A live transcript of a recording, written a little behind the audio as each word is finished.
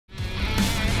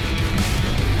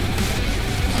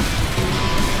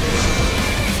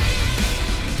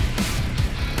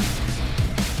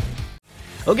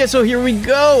Okay, so here we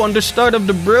go on the start of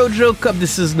the Brojo Cup.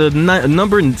 This is the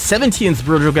number 17th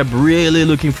Brojo Cup. Really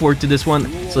looking forward to this one.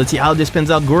 So let's see how this pans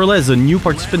out. Gorilla is a new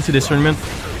participant to this tournament,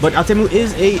 but Atemu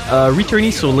is a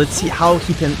returnee. So let's see how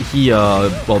he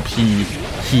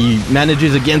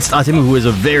manages against Atemu, who is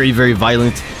a very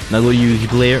violent Nagoriyuki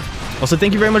player. Also,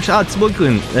 thank you very much,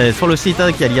 Tsuboi-kun. Follow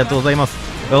Sutera, arigatou gozaimasu.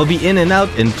 I'll be in and out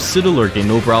and pseudo lurking,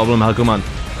 no problem. How come on?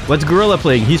 What's Gorilla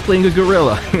playing? He's playing a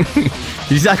gorilla.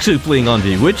 He's actually playing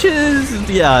Anji, which is,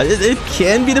 yeah, it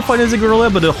can be defined as a gorilla,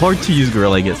 but a hard to use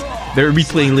gorilla, I guess. They're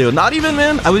replaying Leo. Not even,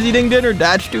 man. I was eating dinner.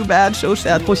 That's too bad. So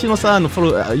sad. Poshino-san,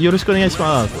 yoroshiku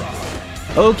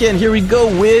onegaishimasu. Okay, and here we go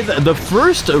with the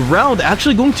first round.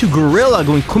 Actually going to gorilla,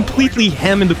 going completely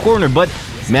ham in the corner, but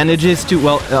manages to,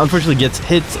 well, unfortunately gets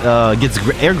hit, gets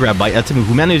air grabbed by Atemu,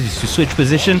 who manages to switch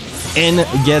position and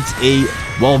gets a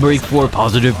wall break for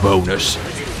positive bonus.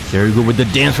 There we go with the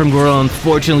dance from Gorilla.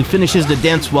 Unfortunately finishes the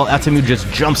dance while Atemu just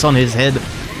jumps on his head.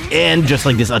 And just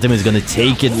like this, Atemu is going to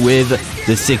take it with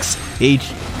the 6H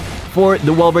for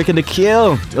the wall break and the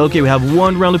kill. Okay, we have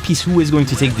one round apiece. Who is going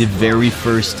to take the very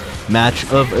first match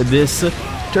of this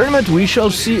tournament? We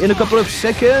shall see in a couple of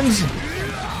seconds.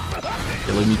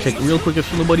 Okay, let me check real quick if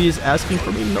nobody is asking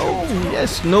for me. No,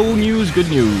 yes, no news, good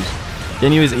news.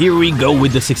 Anyways, here we go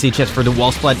with the 6HS for the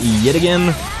wall splat yet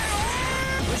again.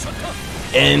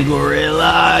 And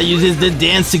Gorilla uses the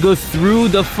dance to go through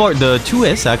the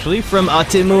 2S actually from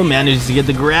Atemu, manages to get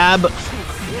the grab.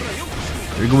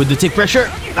 Here we go with the take pressure.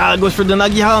 Goes for the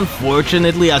Nagiha.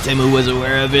 Unfortunately, Atemu was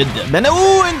aware of it.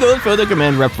 And goes for the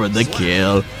command rep for the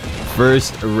kill.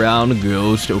 First round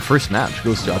goes to, first match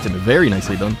goes to Atemu. Very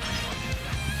nicely done.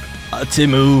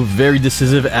 Atemu, very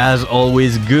decisive as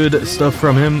always. Good stuff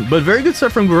from him, but very good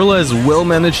stuff from Gorilla as well.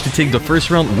 Managed to take the first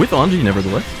round with Anji,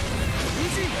 nevertheless.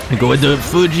 Go with the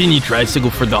Fujin, he tries to go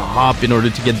for the hop in order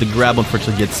to get the grab.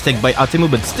 Unfortunately gets tagged by Atemu,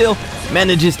 but still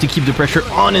manages to keep the pressure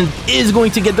on and is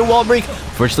going to get the wall break.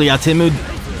 Fortunately, Atemu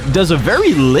does a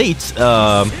very late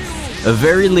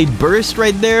burst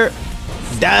right there.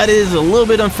 That is a little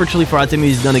bit unfortunately for Atemu.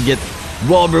 He's gonna get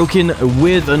wall broken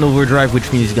with an overdrive,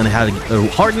 which means he's gonna have a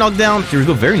hard knockdown. Here we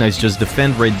go, very nice, just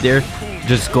defend right there.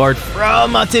 Just guard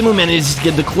from Atemu, manages to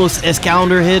get the close S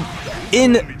counter hit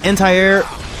in anti-air.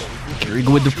 Here we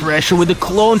go with the pressure with the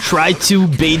clone, try to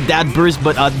bait that burst,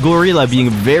 but Gorilla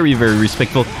being very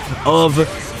respectful of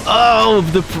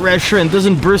the pressure and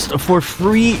doesn't burst for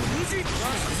free.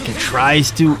 He tries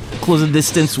to close the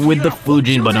distance with the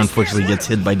Fujin, but unfortunately gets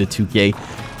hit by the 2K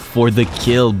for the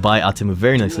kill by Atemu.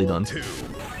 Very nicely done.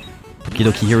 Okie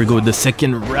dokie, here we go with the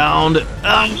second round.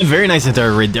 Very nice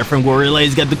attack right there from Gorilla.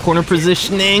 He's got the corner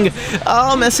positioning.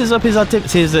 Messes up his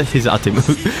Atemu.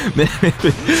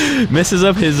 Messes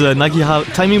up his Nagiha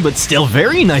timing, but still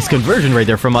very nice conversion right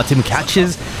there from Atemu.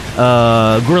 Catches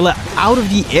Gorilla out of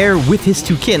the air with his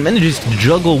 2K and manages to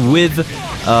juggle with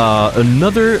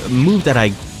another move that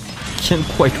I can't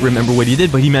quite remember what he did,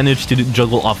 but he managed to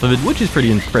juggle off of it, which is pretty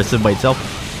impressive by itself.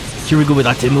 Here we go with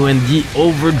Atemu and the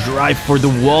overdrive for the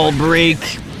wall break.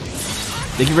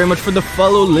 Thank you very much for the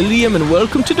follow, Lilium, and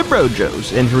welcome to the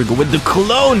Brojos. And here we go with the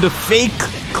clone, the fake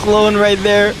clone right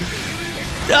there.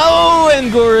 Oh,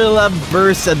 and Gorilla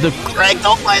bursts at the crank.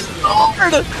 Oh my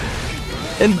lord!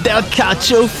 And that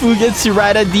Kachofu gets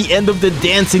right at the end of the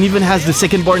dance and even has the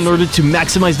second bar in order to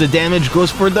maximize the damage.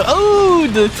 Goes for the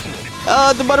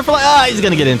the butterfly. He's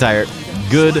gonna get entire.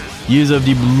 Good use of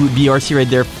the BRC right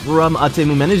there from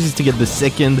Atemu. Manages to get the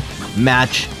second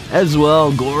match as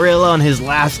well. Gorilla on his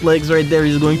last legs right there.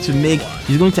 He's going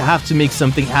to have to make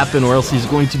something happen, or else he's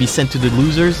going to be sent to the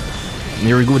losers. And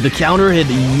here we go with the counter hit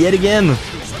yet again.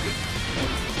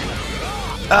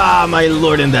 My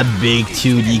lord, and that big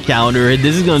 2D counter hit.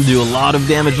 This is going to do a lot of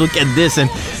damage. Look at this, and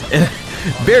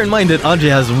bear in mind that Anji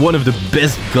has one of the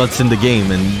best guts in the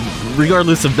game, and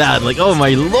regardless of that, like, oh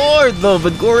my lord though,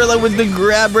 but Gorilla with the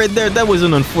grab right there, that was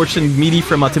an unfortunate meaty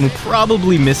from Atemu,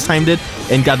 probably mistimed it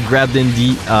and got grabbed in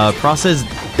the process.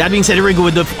 That being said, here we go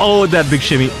with the, that big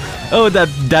shimmy. Oh,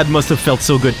 that must have felt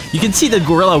so good. You can see that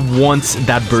Gorilla wants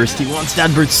that burst. He wants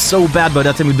that burst so bad, but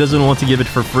Atemu doesn't want to give it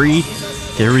for free.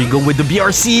 Here we go with the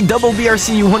BRC, double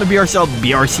BRC. You want a BRC, I'll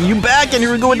BRC you back. And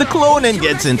here we go with the clone and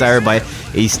gets entire by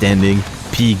a standing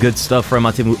P. Good stuff from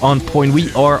Atemu on point.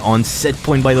 We are on set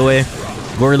point, by the way.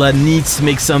 Gorilla needs to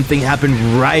make something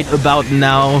happen right about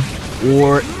now,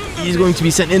 or he's going to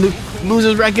be sent in the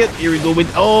loser's bracket. Here we go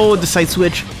with, the side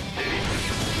switch.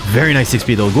 Very nice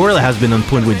XP though. Gorilla has been on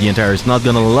point with the entire, it's not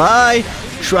gonna lie.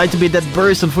 Tried to bait that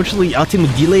burst. Unfortunately, Atemu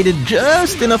delayed it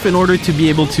just enough in order to be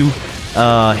able to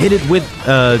hit it with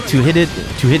to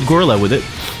hit Gorilla with it.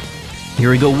 Here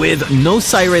we go with no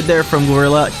Sai right there from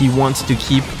Gorilla. He wants to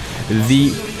keep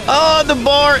the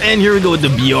bar, and here we go with the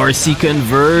BRC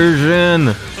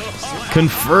conversion.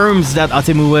 Confirms that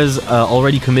Atemu was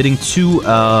already committing to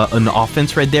an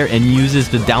offense right there, and uses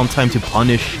the downtime to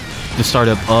punish the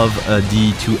startup of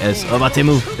the 2S of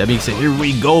Atemu. That being said, here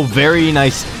we go. Very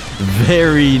nice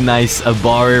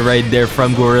bar right there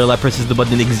from Gorilla. Presses the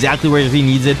button exactly where he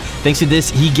needs it. Thanks to this,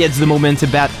 he gets the momentum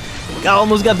back.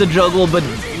 Almost got the juggle, but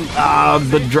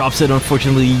drops it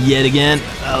unfortunately yet again.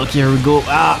 Okay, here we go.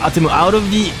 Atemu out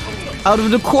of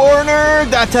the corner.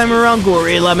 That time around,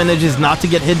 Gorilla manages not to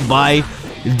get hit by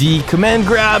the command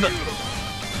grab.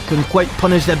 Couldn't quite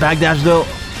punish that backdash though.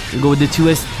 We go with the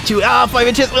 2S, 5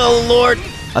 inches. Oh lord!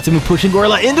 Atemu pushing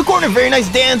Gorilla in the corner. Very nice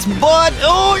dance, but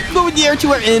you go with the air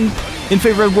to air in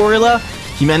favor of Gorilla.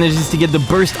 He manages to get the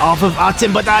burst off of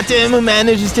Atemu, but Atemu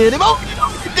manages to hit him. Oh,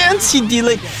 dance! He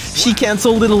delayed. She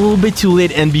canceled it a little bit too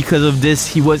late, and because of this,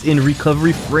 he was in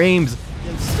recovery frames.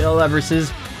 Stella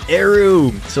versus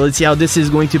Eru. So let's see how this is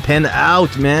going to pan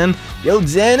out, man. Yo,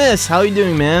 Zennis, how you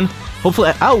doing, man?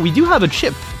 Hopefully, we do have a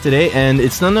Chipp today, and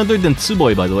it's none other than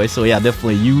Tsuboi, by the way. So yeah,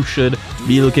 definitely you should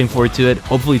be looking forward to it.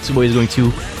 Hopefully Tsuboi is going to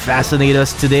fascinate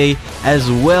us today as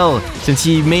well, since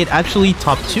he made actually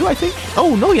top 2, I think.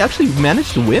 Oh no, he actually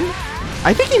managed to win.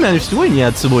 I think he managed to win. Yeah,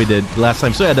 Tsuboi did last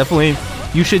time. So yeah, definitely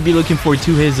you should be looking forward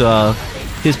to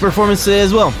his performance today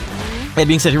as well. That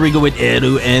being said, here we go with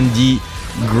Eru and the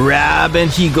grab,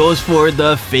 and he goes for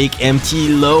the fake empty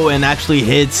low and actually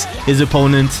hits his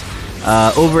opponent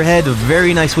overhead. A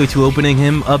very nice way to opening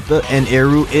him up, and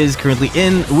Eru is currently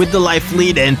in with the life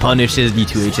lead and punishes the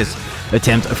 2HS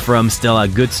attempt from Stella.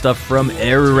 Good stuff from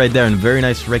Eru right there, and very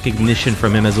nice recognition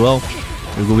from him as well.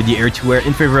 We'll go with the air to air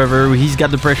in favor of Eru. He's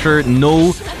got the pressure.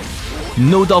 No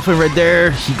dolphin right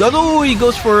there. He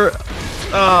goes for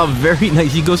very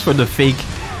nice. He goes for the fake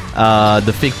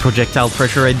projectile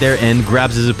pressure right there and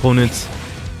grabs his opponent.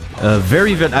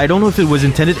 I don't know if it was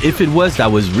intended. If it was,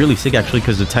 that was really sick actually,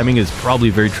 because the timing is probably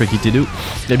very tricky to do.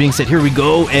 That being said, here we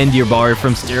go, and your bar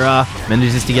from Sutera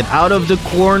manages to get out of the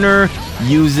corner,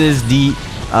 uses the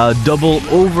double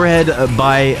overhead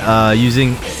by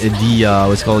using the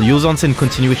what's called Yozansen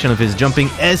continuation of his jumping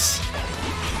S.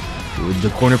 With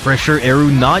the corner pressure, Eru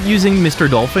not using Mr.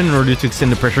 Dolphin in order to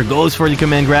extend the pressure, goes for the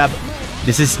command grab.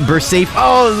 This is burst safe.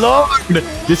 Oh lord!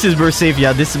 This is burst safe.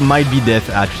 Yeah, this might be death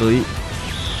actually.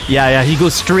 Yeah, he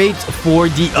goes straight for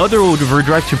the other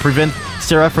overdrive to prevent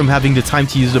Sutera from having the time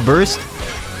to use the burst.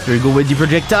 Here we go with the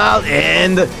projectile,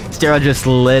 and Sutera just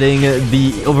letting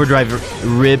the overdrive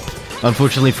rip.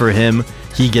 Unfortunately for him,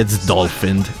 he gets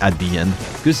dolphined at the end.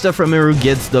 Good stuff from Eru,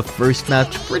 gets the first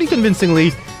match pretty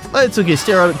convincingly. But it's okay,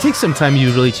 Sutera takes some time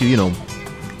usually to, you know,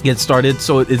 get started,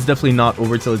 so it's definitely not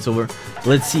over till it's over.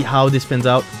 Let's see how this pans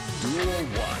out.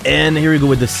 And here we go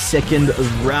with the second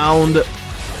round.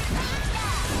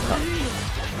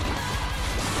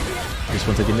 Just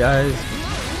 1 second, guys.3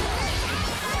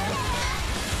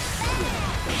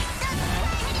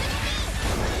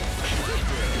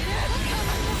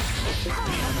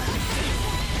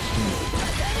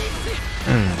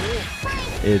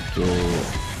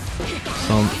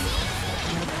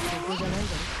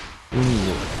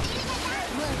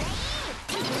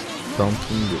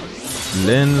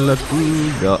連絡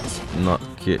がな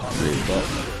ければ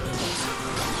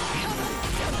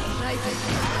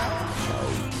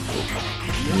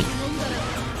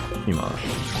今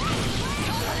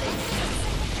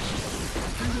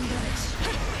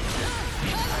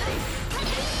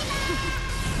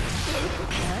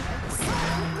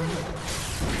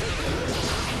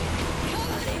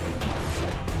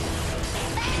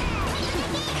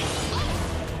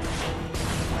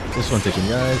Just 1 second,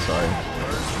 guys. Sorry.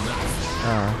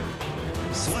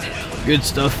 Good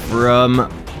stuff from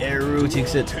Eru.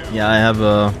 Takes it. Yeah, I have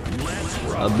a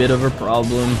bit of a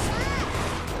problem.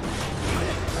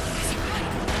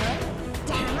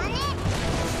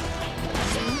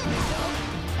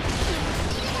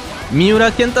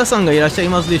 Miura Kenta さんがいらっしゃい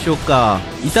ますでしょうか。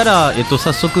いたら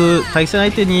早速対戦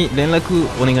相手に連絡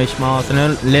お願いします。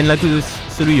連絡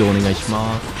するようお願いし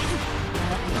ます。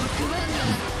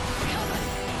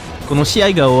この試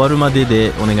合が終わるまで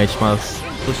でお願いします。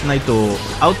そうしないと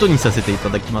アウトにさせていた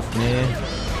だきますね。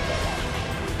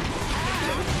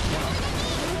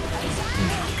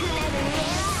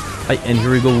はい、and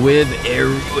here we go with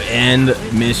Eru and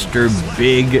Mr.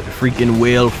 Big Freaking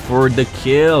Whale for the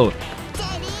kill.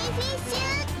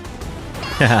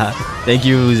 Thank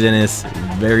you, Zennis.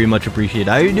 Very much appreciated.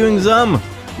 How are you doing, Zum?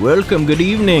 Welcome, good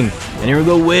evening. And here we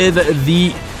go with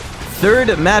the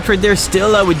third match right there,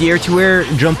 still with the air-to-air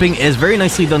jumping is very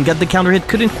nicely done. Got the counter hit,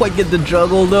 couldn't quite get the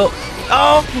juggle though.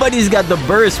 Oh, but he's got the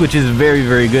burst, which is very,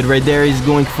 very good right there. He's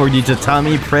going for the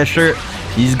tatami pressure.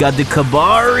 He's got the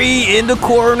Kabari in the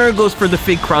corner, goes for the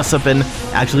fake cross-up and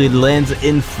actually lands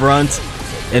in front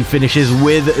and finishes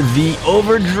with the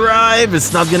overdrive.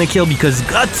 It's not gonna kill because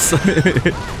guts.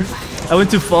 I went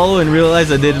to follow and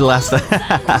realized I did it last time.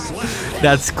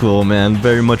 That's cool, man.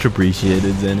 Very much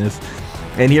appreciated, Zenith.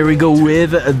 And here we go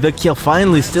with the kill.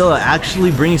 Finally, still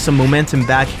actually bringing some momentum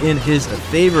back in his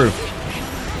favor.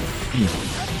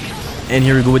 And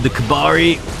here we go with the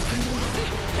Kabari.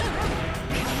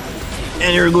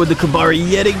 And here we go with the Kabari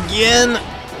yet again.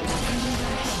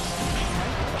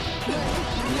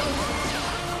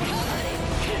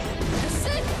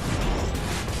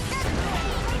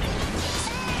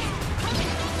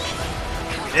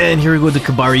 And here we go with the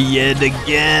Kabari yet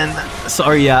again.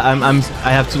 Sorry, yeah,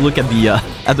 I have to look at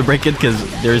the bracket because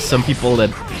there's some people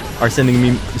that are sending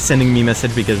me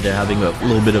message because they're having a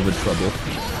little bit of a trouble.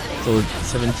 So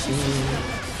 17.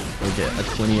 Okay, at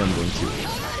 20 I'm going to.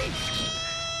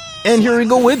 And here we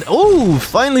go with, oh,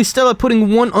 finally Stella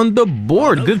putting one on the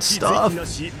board. Good stuff.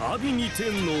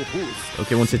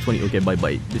 Okay, once at 20. Okay, bye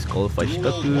bye. Disqualify 四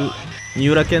角。三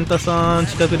浦健太さん、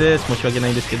四角です。申し訳な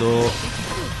いんですけど。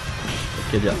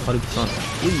OK、じゃあ、はるきさん。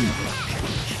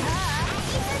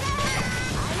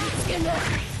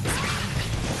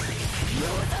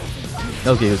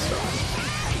Okay, good stuff.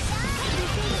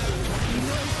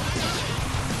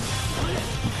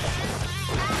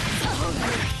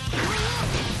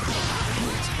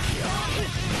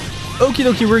 Okie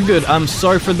dokie, we're good. I'm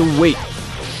sorry for the wait.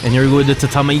 And here we go with the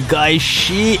Tatami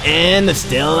Gaishi and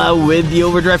Stella with the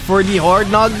overdrive for the hard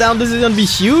knockdown. This is gonna be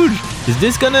huge. Is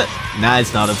this gonna... Nah,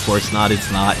 it's not, of course not. It's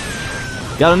not.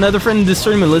 Got another friend in this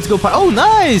tournament. Let's go. Oh,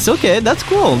 nice. Okay, that's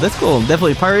cool. That's cool.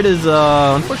 Definitely. Pirate is,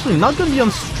 unfortunately not gonna be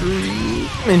on stream.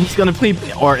 And he's gonna play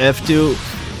RF too.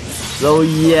 So,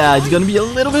 yeah, it's gonna be a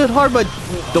little bit hard, but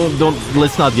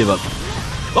let's not give up.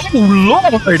 Oh,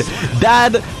 Lord!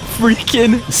 That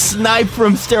freaking snipe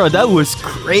from Sutera. That was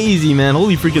crazy, man.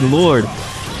 Holy freaking Lord.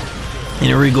 And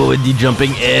here we go with the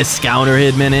jumping S counter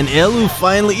hit, man. And Elu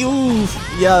finally, ooh,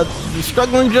 yeah,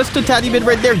 struggling just a tiny bit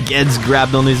right there. Gets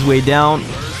grabbed on his way down.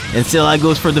 And Stella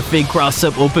goes for the fake cross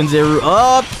up, opens Eru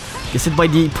up. Gets hit by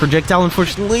the projectile,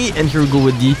 unfortunately. And here we go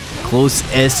with the close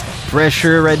S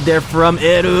pressure right there from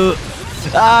Eru.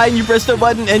 Ah, you press the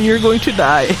button and you're going to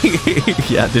die.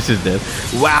 Yeah, this is death.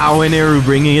 Wow, and Eru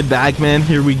bringing it back, man.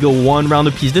 Here we go, one round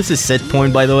apiece. This is set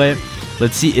point, by the way.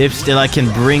 Let's see if Stella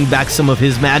can bring back some of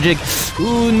his magic.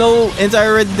 Ooh, no,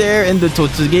 entire right there. And the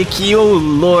Totsugeki, oh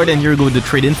lord. And here we go with the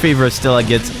trade in favor of Stella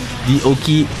gets the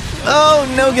Oki. Oh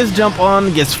no, gets jump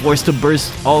on, gets forced to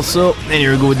burst also. And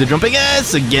here we go with the jumping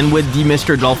S. Again with the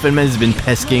Mr. Dolphin Man has been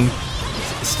pesking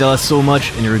Stella so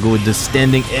much. And here we go with the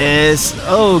standing S.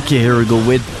 Okay, here we go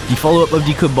with the follow-up of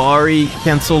the Kabari.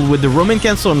 Cancelled with the Roman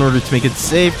cancel in order to make it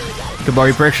safe.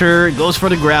 Kabari pressure, goes for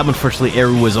the grab. Unfortunately,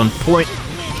 Eru was on point.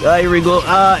 Here we go.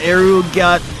 Eru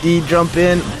got the jump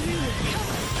in.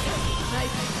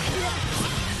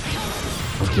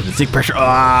 Okay, the take pressure.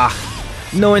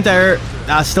 No entire.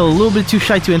 Still a little bit too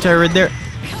shy to entire right there.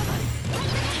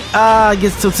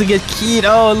 Gets to get keyed.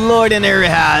 Oh lord, and Eru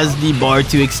has the bar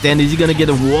to extend. Is he gonna get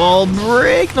a wall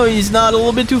break? No, he's not. A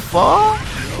little bit too far.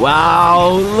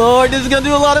 Wow, lord, this is gonna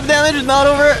do a lot of damage. Not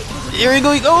over. Here we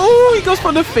go. Oh, he goes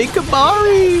for the fake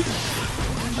Kabari.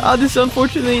 This is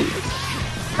unfortunate.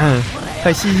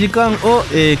 開始時間を、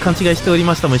勘違いしており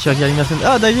ました。申し訳ありません。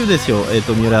大丈夫ですよ。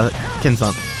三浦健さ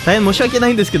ん。大変申し訳な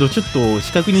いんですけど、ちょっと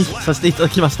視覚にさせていただ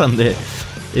きましたんで、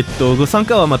ご参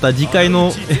加はまた次回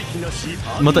の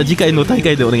大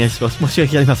会でお願いします。申し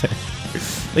訳ありません。だ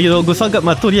けど、ご参加、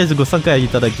とりあえずご参加い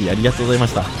ただきありがとうございま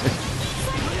した。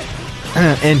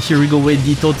And here we go with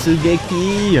the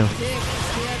Totsugeki.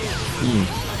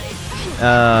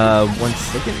 1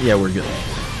 second. Yeah, we're good.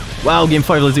 Wow, game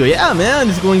 5, let's go. Yeah, man,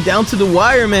 it's going down to the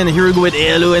wire, man. Here we go with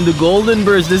Elu and the Golden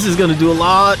Burst. This is gonna do a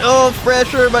lot of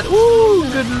pressure, but ooh,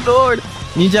 good lord.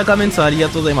 Ninja comments,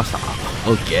 arigatou gozaimashita.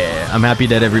 Okay, I'm happy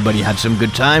that everybody had some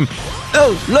good time.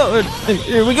 Oh, lord. And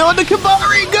here we go with the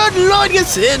Kabari. Good lord,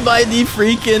 gets hit by the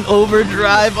freaking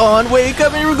overdrive on Wake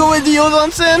Up. And here we go with the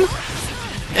Ozansen.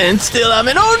 And still, I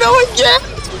mean, oh no, again.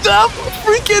 Stop,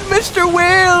 freaking Mr.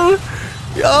 Whale.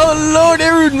 Oh lord,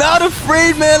 Eru not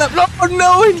afraid, man. Oh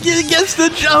no, and he gets the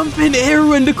jump in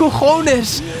Eru and the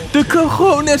cojones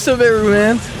of Eru,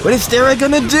 man. What is Sutera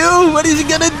gonna do? What is he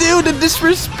gonna do? The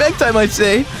disrespect, I might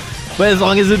say. But as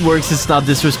long as it works, it's not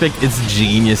disrespect, it's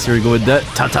genius. Here we go with the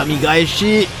Tatami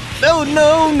Gaishi. Oh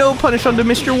no, no punish on the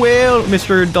Mr. Whale,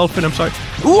 Mr. Dolphin, I'm sorry.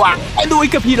 Ooh, and the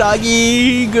wake up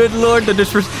Hiragi. Good lord,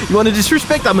 you want to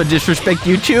disrespect? I'm gonna disrespect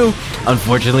you too.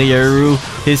 Unfortunately, Eru,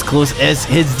 his close S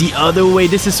hits the other way.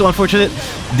 This is so unfortunate.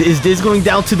 Is this going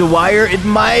down to the wire? It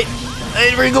might.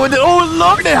 And we're going to, oh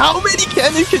lord, how many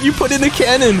cannons can you put in a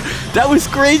cannon? That was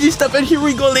crazy stuff. And here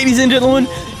we go, ladies and gentlemen,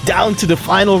 down to the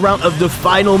final round of the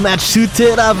final match.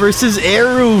 Sutera versus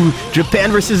Eru.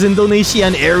 Japan versus Indonesia,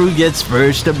 and Eru gets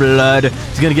first blood.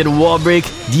 He's gonna get a wall break,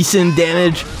 decent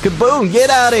damage. Kaboom, get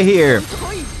out of here.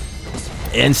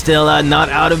 And still not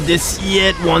out of this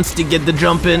yet. Wants to get the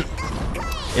jump in.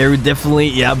 Eru definitely,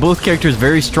 yeah, both characters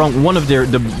very strong. One of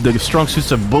the strong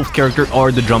suits of both characters are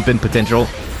the jump in potential.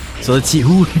 So let's see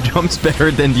who jumps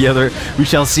better than the other. We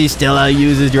shall see. Stella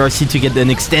uses the RC to get an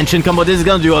extension combo. This is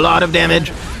gonna do a lot of damage.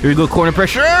 Here we go, corner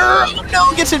pressure. Oh,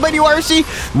 no, gets hit by the RC.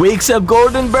 Wakes up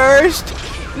Golden Burst.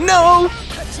 No.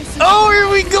 Oh, here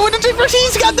we go with the Chipp.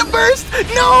 He's got the burst.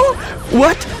 No.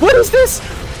 What? What is this?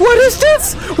 What is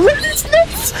this? What is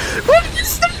this? What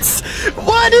is this?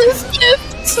 What is this?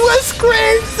 This was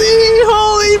crazy!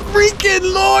 Holy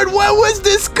freaking lord! What was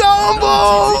this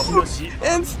combo?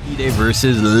 And Kouhide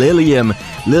versus Lilium.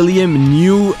 Lilium,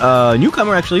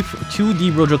 newcomer actually to the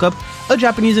Brojo Cup, a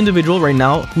Japanese individual right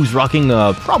now who's rocking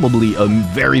probably a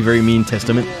very, very mean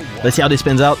testament. Let's see how this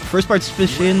spins out. First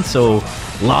participation, so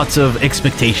lots of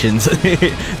expectations.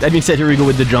 That being said, here we go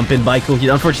with the jump in by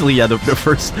Kouhide. Unfortunately, yeah, the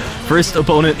first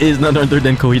opponent is none other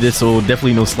than Kouhide, so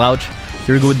definitely no slouch.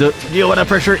 Here we go with the Giovanna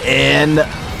pressure, and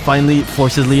finally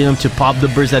forces Lilium to pop the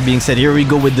burst. That being said, here we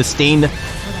go with the stained.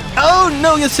 Oh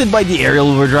no, gets hit by the aerial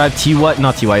overdrive.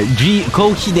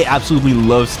 Kouhide absolutely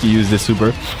loves to use this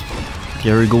super.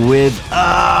 Here we go with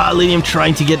Lilium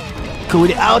trying to get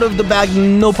Kouhide out of the bag.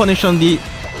 No punish on the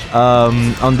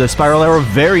spiral arrow.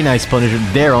 Very nice punish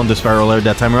there on the spiral arrow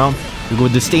that time around. We go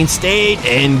with the stained state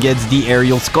and gets the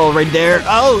aerial skull right there.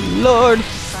 Oh lord.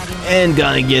 And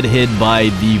gonna get hit by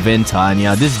the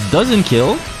Ventania. This doesn't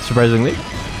kill, surprisingly.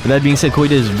 But that being said,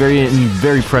 Kouhide is in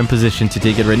very prime position to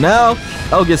take it right now.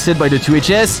 Oh, gets hit by the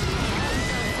 2HS.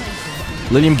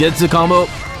 Lilium gets the combo.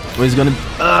 He's gonna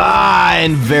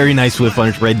and very nice whip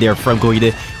punish right there from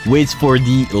Kouhide. Waits for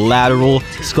the lateral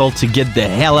skull to get the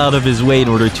hell out of his way in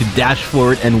order to dash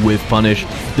forward and whip punish.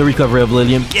 The recovery of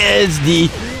Lilium gets the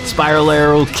spiral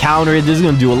arrow counter. This is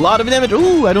gonna do a lot of damage.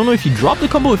 Ooh, I don't know if he dropped the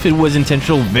combo, if it was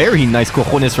intentional. Very nice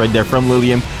cojones right there from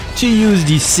Lilium to use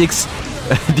the 6P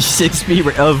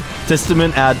of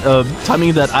Testament at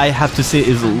timing that I have to say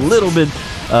is a little bit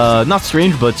not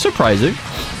strange but surprising.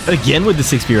 Again with the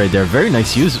 6P right there. Very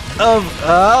nice use of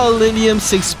Lilium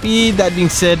 6P. That being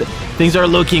said, things are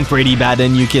looking pretty bad,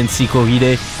 and you can see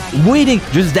Kouhide waiting,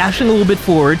 just dashing a little bit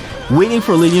forward, waiting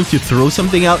for Lilium to throw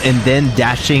something out, and then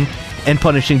dashing and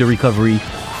punishing the recovery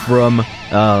from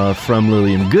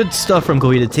Lilium. Good stuff from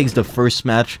Kouhide. Takes the first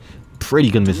match pretty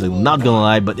convincingly, not gonna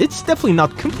lie, but it's definitely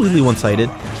not completely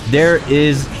one-sided. There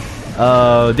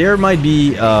might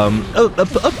be a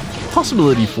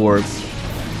possibility for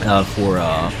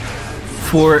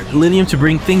Lilium to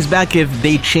bring things back if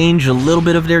they change a little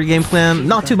bit of their game plan.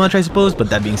 Not too much, I suppose,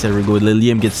 but that being said, we go with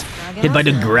Lilium gets hit by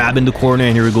the grab in the corner,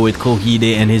 and here we go with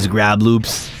Kouhide and his grab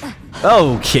loops.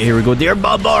 Okay, here we go. There,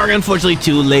 Babar, unfortunately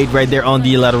too late right there on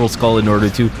the lateral skull in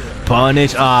order to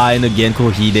punish. And again,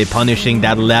 Kouhide punishing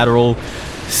that lateral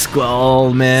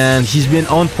skull, man. He's been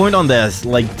on point on this,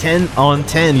 like 10 on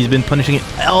 10. He's been punishing it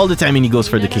all the time, and he goes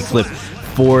for the kickflip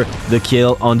for the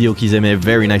kill on the Okizeme.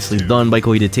 Very nicely done by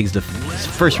Kouhide. Takes the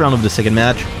first round of the second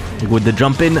match with the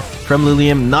jump in from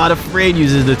Lilium. Not afraid,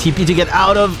 uses the TP to get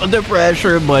out of the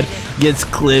pressure, but gets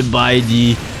clipped by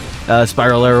the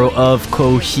spiral arrow of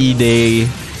Kouhide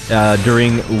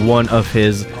during one of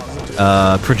his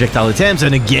projectile attempts.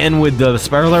 And again with the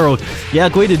spiral arrow. Yeah,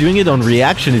 Kouhide doing it on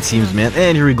reaction, it seems, man.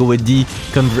 And here we go with the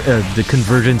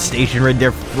conversion station right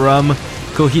there from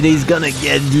Kouhide. Is gonna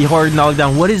get the hard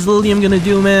knockdown. What is Lilium gonna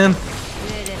do, man?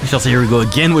 We shall see. Here we go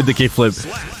again with the kickflip.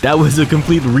 That was a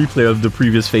complete replay of the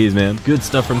previous phase, man. Good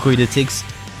stuff from Kouhide. Takes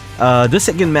the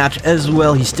second match as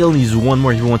well. He still needs one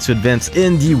more if he wants to advance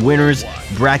in the winners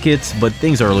brackets, but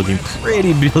things are looking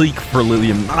pretty bleak for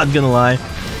Lilium, not gonna lie.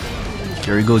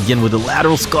 Here we go again with the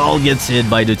lateral skull. Gets hit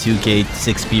by the 2K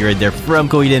 6P right there from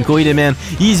Kouhide. And Kouhide, man,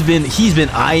 he's been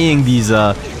eyeing these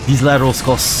lateral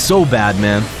skulls so bad,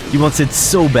 man. He wants it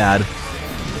so bad.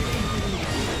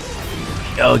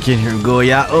 Okay, here we go.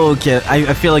 Yeah, okay.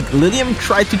 I feel like Lilium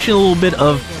tried to chill a little bit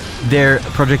of their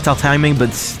projectile timing,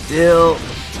 but still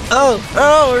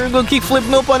Oh, we're gonna kick flip,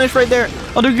 no punish right there.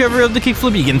 On the recovery of the kick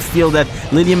flip, you can feel that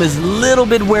Lilium is a little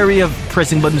bit wary of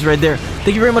pressing buttons right there.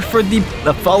 Thank you very much for the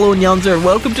follow, Nyanzer.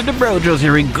 Welcome to the Brojos.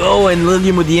 Here we go, and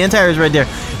Lilium with the anti-airs right there.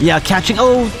 Yeah, catching,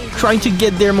 trying to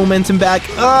get their momentum back.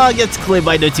 Gets clipped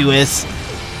by the 2S.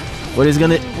 What is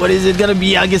it gonna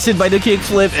be? I gets hit by the kick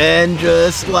flip, and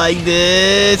just like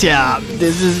this, yeah,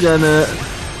 this is gonna...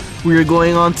 We're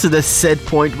going on to the set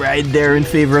point right there in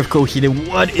favor of Kouhide.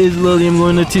 What is Lilium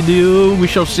going to do? We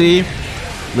shall see.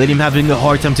 Lilium having a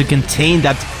hard time to contain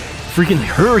that freaking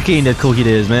hurricane that Kouhide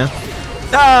is, man.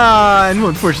 And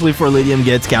unfortunately for Lilium,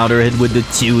 gets counter hit with the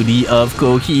 2D of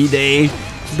Kouhide.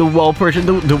 The wall pressure,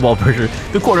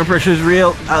 the corner pressure is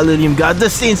real. Lilium got the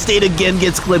same state again,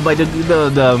 gets clipped by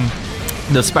the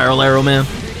spiral arrow, man.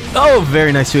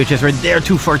 Very nice 2HS right there.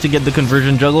 Too far to get the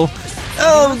conversion juggle.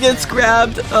 Gets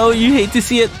grabbed. You hate to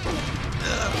see it.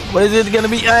 What is it gonna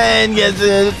be? And gets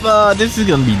it. This is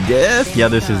gonna be death. Yeah,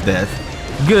 this is death.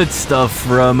 Good stuff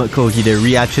from Kouhide.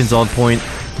 Reactions on point.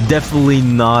 Definitely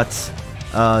not.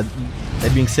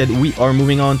 That being said, we are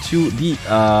moving on to the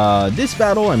this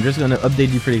battle. I'm just gonna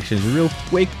update the predictions real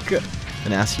quick.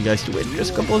 And ask you guys to wait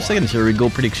just a couple of seconds. Here we go.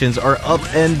 Predictions are up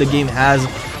and the game has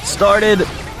started.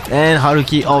 And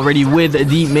Haruki already with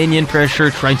the minion pressure,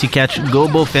 trying to catch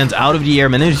Gobou fans out of the air.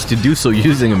 Managed to do so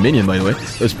using a minion, by the way.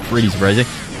 That was pretty surprising.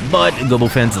 But Gobou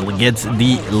fans gets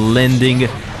the landing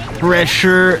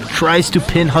pressure. Tries to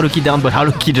pin Haruki down, but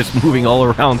Haruki just moving all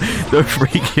around the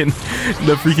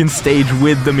freaking stage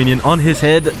with the minion on his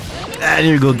head. And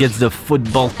here we go, gets the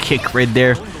football kick right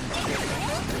there.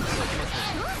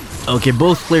 Okay,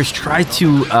 both players try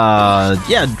to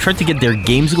get their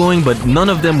games going, but none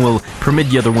of them will permit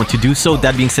the other one to do so.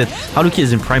 That being said, Haruki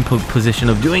is in prime position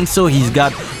of doing so. He's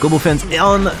got Gobou fans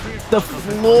on the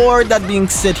floor. That being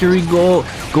said, here we go.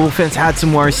 Gobou fans had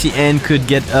some RC and could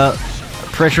get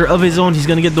pressure of his own. He's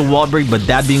gonna get the wall break, but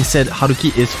that being said,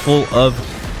 Haruki is full of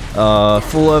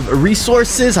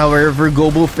resources. However,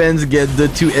 Gobou fans get the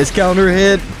 2S counter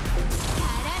hit.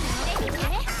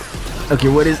 Okay,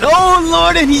 what is... Oh,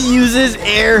 Lord, and he uses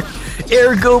air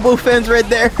Gobou fans right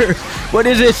there. What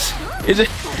is it? Is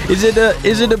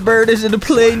it a bird? Is it a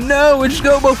plane? No, it's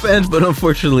Gobou fans. But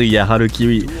unfortunately, yeah,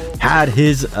 Haruki had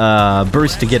his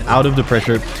burst to get out of the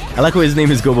pressure. I like how his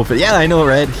name is Gobou fans. Yeah, I know,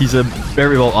 right? He's a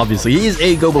very well, obviously. He is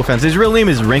a Gobou fans. His real name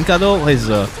is Renka, though.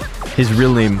 His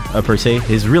real name, per se.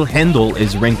 His real handle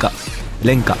is Renka.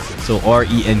 So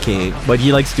R-E-N-K-A. But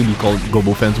he likes to be called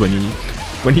Gobou fans when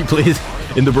he plays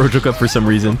in the Brojo Cup for some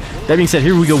reason. That being said,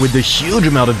 here we go with the huge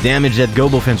amount of damage that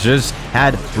Gobou fans just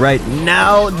had right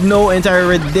now. No anti-air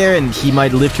right there, and he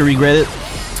might live to regret it.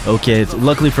 Okay,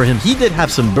 luckily for him, he did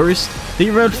have some burst. Thank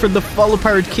you very much for the follow,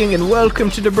 Pirate King, and welcome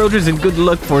to the Brojos, and good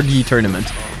luck for the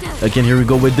tournament. Again, here we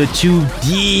go with the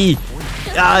 2D.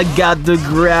 Got the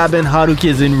grab, and Haruki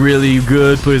is in really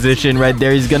good position right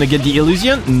there. He's gonna get the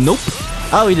illusion. Nope.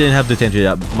 Oh, he didn't have the tension.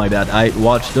 My bad. I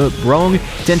watched the wrong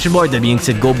tension bar. That being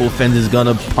said, Gobou fans is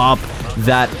gonna pop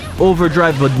that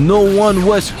overdrive, but no one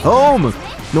was home.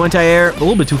 No anti-air. A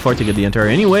little bit too far to get the anti-air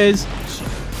anyways.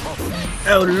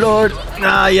 Oh, Lord.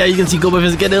 Yeah, you can see Gobou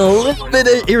fans getting a little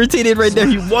bit irritated right there.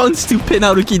 He wants to pin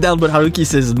Haruki down, but Haruki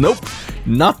says, nope,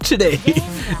 not today.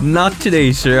 Not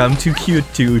today, sir. I'm too cute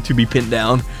to be pinned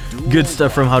down. Good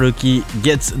stuff from Haruki.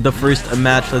 Gets the first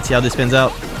match. Let's see how this pans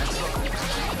out.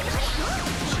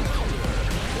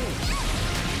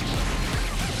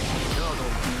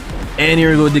 And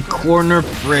here we go, the corner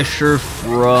pressure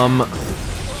from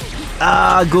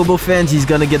Gobou fans. He's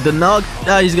gonna get the knock.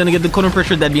 He's gonna get the corner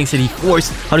pressure. That being said, he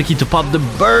forced Haruki to pop the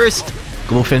burst.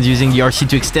 Gobou fans using the RC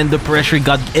to extend the pressure.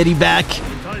 Got Eddie back.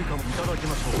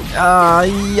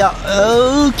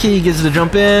 Yeah. Okay, he gets the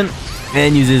jump in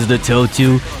and uses the toe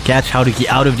to catch Haruki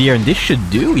out of the air. And this should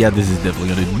do. Yeah, this is definitely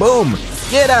gonna do. Boom!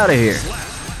 Get out of here.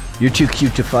 You're too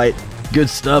cute to fight. Good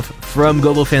stuff from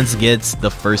Gobou fans. Gets the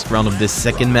first round of this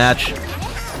second match.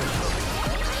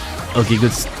 Okay,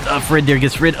 good stuff right there.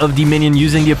 Gets rid of the minion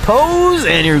using the oppose.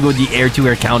 And here we go, the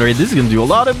air-to-air counter. This is going to do a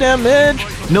lot of damage.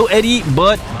 No Eddie,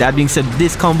 but that being said,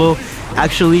 this combo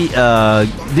actually,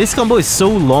 this combo is so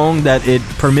long that it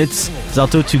permits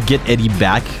Zato to get Eddie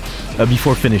back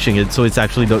before finishing it. So it's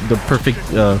actually the perfect,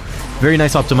 very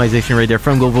nice optimization right there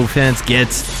from Gobou fans.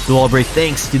 Gets the wall break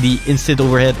thanks to the instant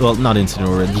overhead. Well, not instant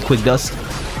overhead, the quick dust.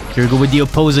 Here we go with the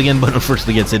oppose again, but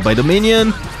unfortunately gets hit by the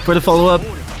minion for the follow-up.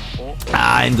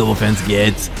 And Gobou fans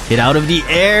gets hit out of the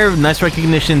air. Nice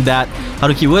recognition that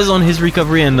Haruki was on his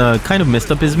recovery and kind of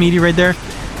messed up his meaty right there,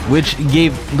 which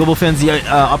gave Gobou fans the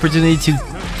opportunity to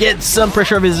gets some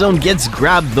pressure of his own, gets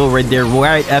grabbed though right there,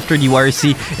 right after the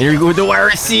YRC. And here we go with the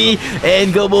YRC,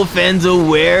 and Gobou fans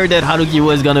aware that Haruki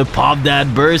was gonna pop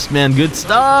that burst, man. Good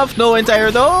stuff. No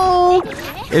entire though.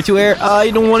 Air to air.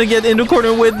 You don't want to get in the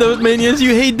corner with those minions.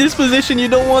 You hate this position. You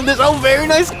don't want this. Oh, very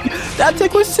nice. That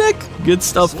tech was sick. Good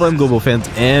stuff from Gobou fans,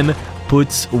 and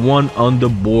puts one on the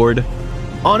board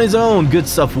on his own. Good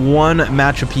stuff. One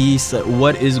match apiece.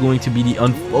 What is going to be the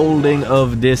unfolding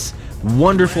of this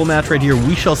wonderful match right here?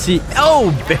 We shall see.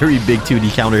 Oh, very big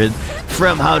 2D counter hit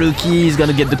from Haruki. He's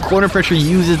gonna get the corner pressure,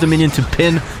 uses the minion to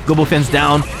pin Gobou fans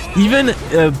down, even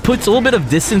puts a little bit of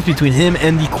distance between him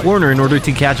and the corner in order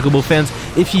to catch Gobou fans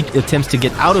if he attempts to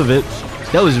get out of it.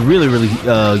 That was really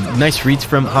nice reads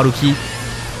from Haruki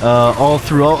all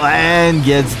through, and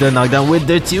gets the knockdown with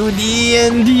the 2D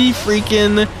and the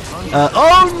freaking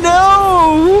oh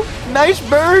no, nice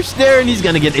burst there, and he's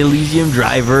gonna get Elysium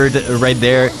drivered right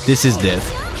there. This is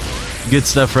death. Good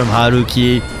stuff from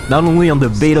Haruki, not only on the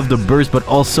bait of the burst but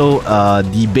also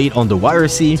the bait on the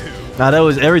YRC. Now that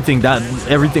was everything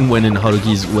went in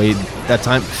Haruki's way that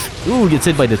time. Ooh, gets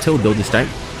hit by the toad though this time,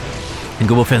 and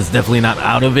Gobou fans definitely not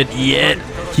out of it yet.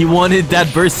 He wanted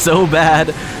that burst so bad,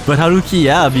 but Haruki,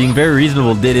 yeah, being very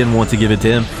reasonable, didn't want to give it to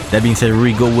him. That being said,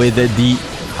 we go with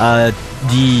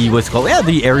the what's it called? Yeah,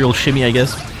 the aerial shimmy, I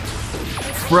guess,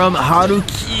 from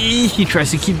Haruki. He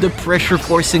tries to keep the pressure,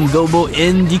 forcing Gobou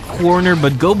in the corner,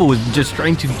 but Gobou is just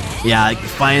trying to, yeah,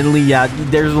 finally, yeah,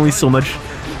 there's only so much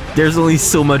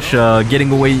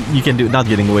getting away you can do, not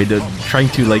getting away, trying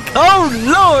to, like, oh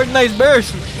lord, nice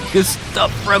burst. Good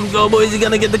stuff from Gobou. Is he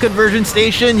gonna get the conversion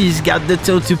station? He's got the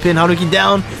tilt to pin Haruki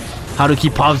down.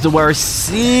 Haruki pops the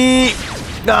YRC.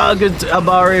 Good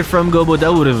Abare from Gobou.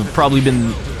 That would have probably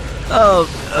been a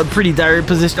pretty dire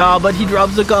position. But he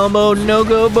drops the combo. No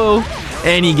Gobou.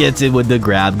 And he gets it with the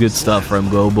grab. Good stuff from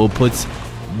Gobou. Puts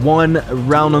one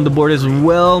round on the board as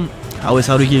well. How is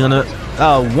Haruki gonna...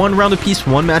 one round apiece,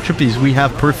 one match apiece. We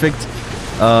have perfect...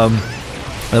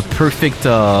 a perfect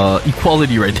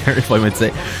equality right there, if I might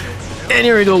say. And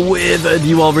here we go with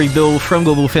the wall break though from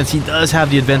Gobou fans. He does have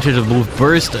the advantage of both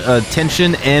burst,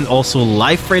 tension, and also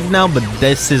life right now, but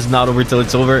this is not over till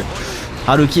it's over.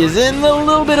 Haruki is in a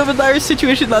little bit of a dire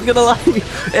situation, not gonna lie.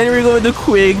 And here we go with the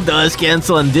quick, does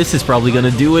cancel, and this is probably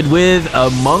gonna do it with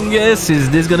Among Us. Is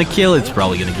this gonna kill? It's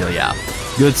probably gonna kill, yeah.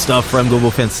 Good stuff from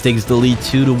Gobou fans, takes the lead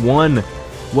 2-1.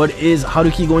 What is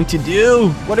Haruki going to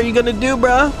do? What are you gonna do,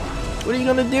 bruh? What are you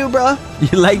gonna do, bruh?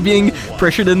 You like being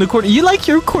pressured in the corner? You like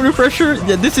your corner pressure?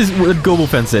 Yeah, this is what Gobou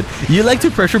fans said. You like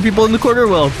to pressure people in the corner?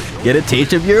 Well, get a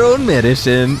taste of your own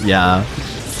medicine. Yeah.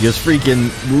 Just freaking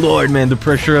lord, man. The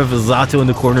pressure of Zato in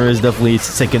the corner is definitely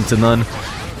second to none.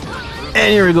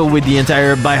 And here we go with the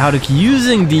entire by Haruki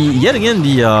using the, yet again,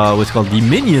 the, what's called, the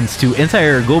minions to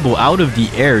entire Gobou out of the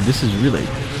air. This is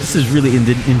really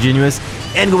ingenious.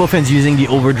 And Gobou fans using the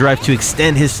overdrive to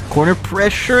extend his corner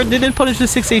pressure. Didn't punish the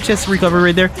 6 HS recovery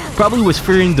right there. Probably was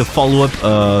fearing the follow-up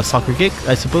soccer kick,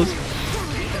 I suppose.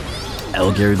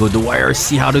 Oh, here we go, the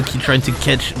YRC. Haruki trying to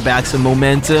catch back some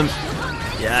momentum.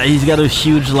 Yeah, he's got a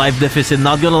huge life deficit.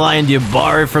 Not gonna lie, in the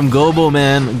bar from Gobou,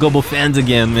 man. Gobou fans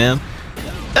again, man.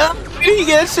 He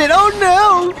gets hit. Oh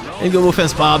no! And Gobou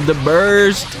fans pop the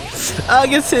burst.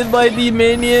 Gets hit by the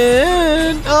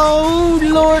minion. Oh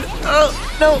lord. Oh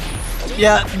no.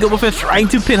 Yeah, Gobou fans trying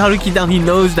to pin Haruki down. He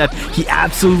knows that he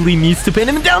absolutely needs to pin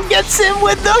him down. Gets him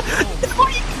with the... Oh,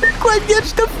 he didn't quite get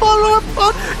the follow-up.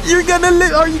 Oh, you're gonna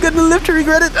live. Are you gonna live to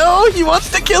regret it? Oh, he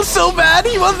wants to kill so bad.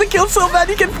 He wants to kill so bad.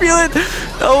 He can feel it.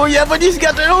 Oh yeah, but he's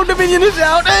got... Oh, the minion is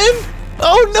out. And...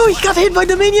 Oh no, he got hit by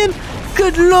the minion.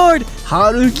 Good lord.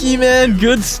 Haruki, man,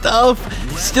 good stuff.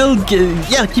 Still,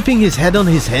 yeah, keeping his head on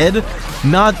his head,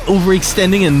 not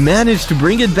overextending, and managed to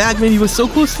bring it back, man. He was so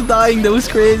close to dying. That was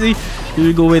crazy. Here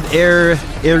we go with air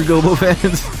Gobou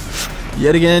fans.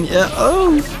 Yet again, yeah.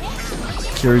 Oh,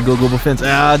 here we go, Gobou fans.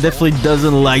 Definitely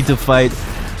doesn't like to fight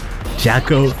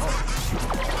Jacko.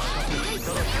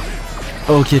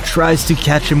 Okay, tries to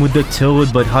catch him with the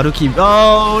toad, but Haruki,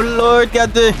 oh lord,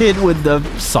 got the hit with the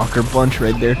soccer punch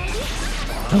right there.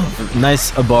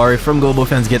 Nice Abari from Gobou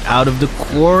fans. Get out of the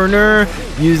corner.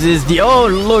 Uses the, oh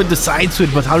lord, the side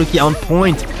switch, but Haruki on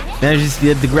point. Manages to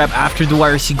get the grab after the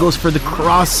YRC. Goes for the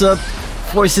cross up.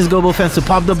 Forces Gobou fans to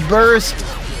pop the burst.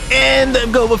 And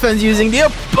Gobou fans using the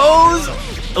oppose.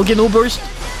 Okay, no burst.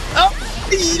 Oh,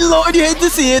 lord, you hate to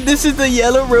see it. This is the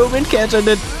yellow Roman catch on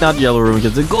the, not yellow Roman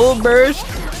catch, the gold burst.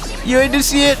 You hate to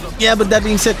see it. Yeah, but that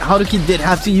being said, Haruki did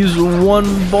have to use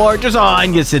one bar. Just,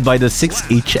 and gets hit by the 6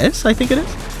 HS, I think it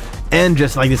is. And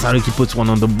just like this, Haruki puts one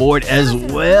on the board as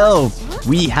well.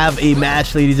 We have a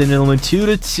match, ladies and gentlemen,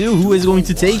 2-2. Who is going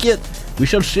to take it? We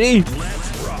shall see.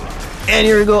 And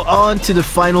here we go on to the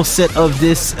final set of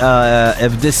this,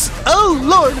 oh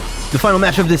lord! The final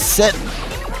match of this set.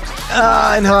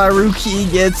 And Haruki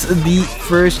gets the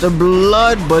first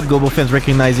blood, but Gobou fans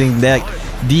recognizing that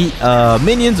the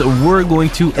minions were going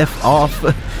to F off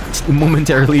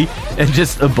momentarily and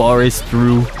just bars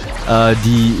through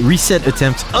the reset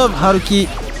attempt of Haruki.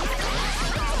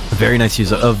 Very nice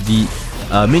use of the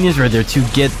minions right there to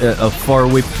get a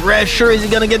faraway pressure. Is he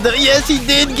gonna get the... Yes, he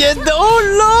did get the...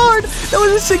 Oh lord! That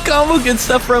was a sick combo. Good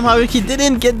stuff from Haruki.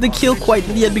 Didn't get the kill quite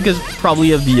yet because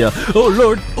probably of the... oh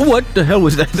lord! What the hell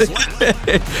was that?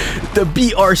 The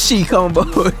BRC combo.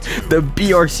 The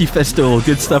BRC festival.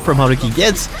 Good stuff from Haruki.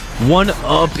 Gets one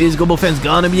up. Is Gobou fans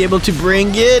gonna be able to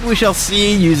bring it? We shall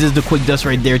see. Uses the quick dust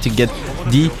right there to get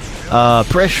the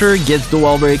pressure. Gets the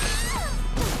wall break.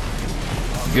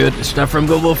 Good stuff from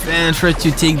Gobou fans. Tries to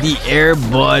take the air,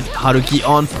 but Haruki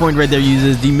on point right there.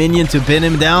 Uses the minion to pin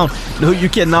him down. No, you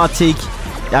cannot take...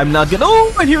 I'm not gonna...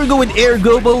 Oh, and here we go with air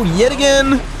Gobou yet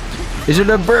again. Is it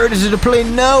a bird? Is it a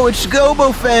plane? No, it's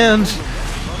Gobou fans.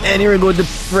 And here we go with the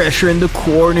pressure in the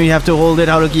corner. You have to hold it,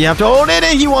 Haruki. You have to hold it.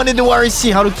 And he wanted the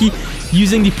YRC. Haruki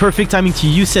using the perfect timing to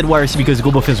use said YRC because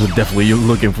Gobou fans were definitely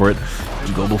looking for it.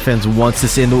 Gobou fans wants to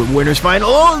stay in the winner's final.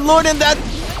 Oh, lord, and that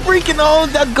freaking... Oh,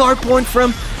 that guard point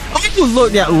from... Oh,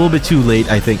 lord, yeah, a little bit too late,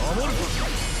 I think.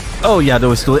 Oh, yeah, that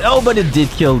was too late. Oh, but it did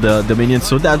kill the minion,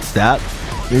 so that's that.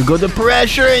 Here go the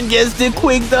pressure and gets the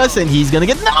quick dust, and he's gonna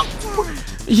get... No!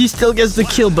 He still gets the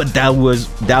kill, but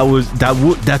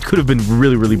that could have been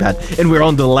really, really bad. And we're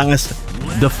on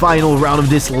the final round of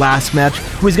this last match.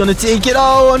 Who's gonna take it?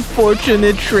 Oh,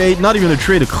 unfortunate trade. Not even a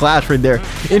trade, a clash right there.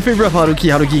 In favor of Haruki.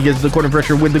 Haruki gets the corner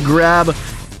pressure with the grab.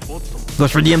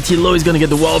 Goes for the MT low. He's gonna get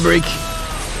the wall break.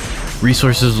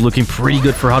 Resources looking pretty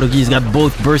good for Haruki. He's got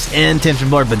both burst and tension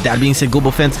bar, but that being said,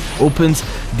 Gobou fans opens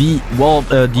the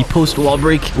post wall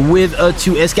break with a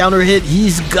 2S counter hit. He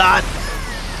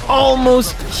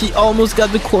almost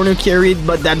got the corner carried,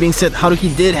 but that being said,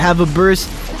 Haruki did have a burst,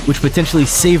 which potentially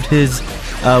saved his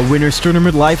winner's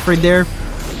tournament life right there.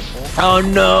 Oh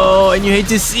no, and you hate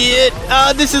to see it.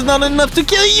 This is not enough to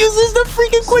kill. He uses the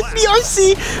freaking quick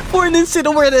BRC for an instant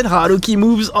overhead, and Haruki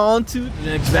moves on to the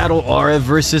next battle, RF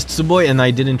versus Tsuboi. And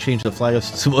I didn't change the flag of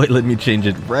Tsuboi. Let me change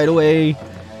it right away.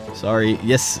 Sorry.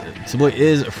 Yes, Tsuboi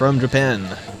is from Japan.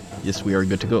 Yes, we are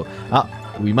good to go.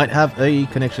 We might have a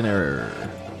connection error.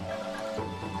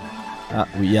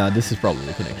 Yeah, this is probably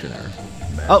a connection error.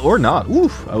 Or not.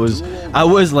 Oof. I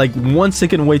was like 1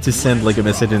 second away to send like a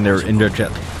message in their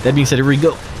chat. That being said, here we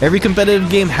go. Every competitive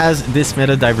game has this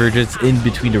meta divergence in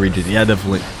between the regions. Yeah,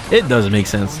 definitely. It does make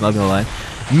sense, not gonna lie.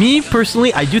 Me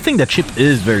personally, I do think that Chipp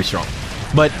is very strong.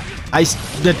 But I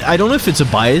don't know if it's a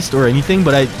bias or anything,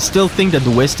 but I still think that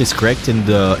the West is correct in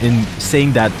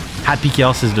saying that Happy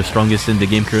Chaos is the strongest in the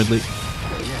game currently.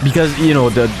 Because, you know,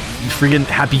 the freaking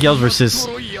Happy Chaos versus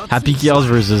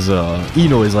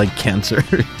Ino is like cancer.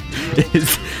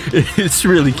 it's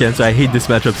really cancer. I hate this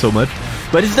matchup so much,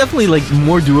 but it's definitely like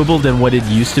more doable than what it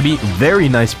used to be. Very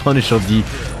nice punish of the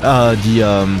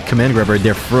command grab right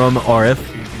there from RF.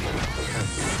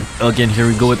 Again, here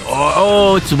we go with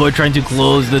Tsuboi trying to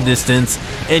close the distance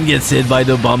and gets hit by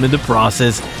the bomb in the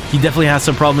process. He definitely has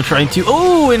some problem trying to...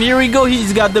 Oh, and here we go.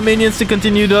 He's got the minions to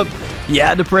continue the...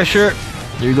 Yeah, the pressure.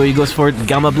 Here we go. He goes for it.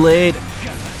 Gamma Blade.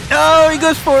 Oh, he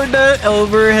goes for the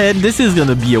overhead. This is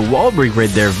gonna be a wall break right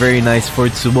there. Very nice for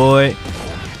Tsuboi.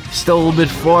 Still a little bit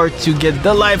far to get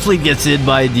the life lead. Gets hit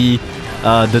by the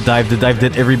dive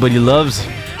that everybody loves.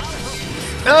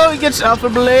 Oh, he gets Alpha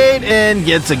Blade and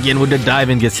gets again with the dive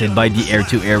and gets hit by the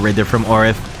air-to-air right there from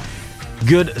RF.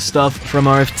 Good stuff from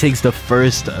RF. Takes the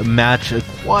first match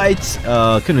quite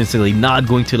convincingly, not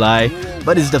going to lie,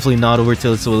 but it's definitely not over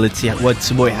till. So let's see what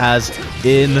Tsuboi has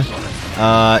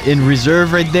in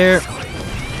reserve right there.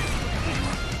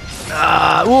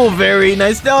 Oh, very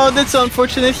nice. No, that's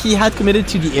unfortunate. He had committed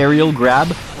to the aerial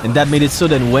grab, and that made it so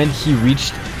that when he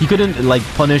reached, he couldn't like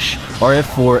punish RF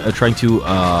for trying to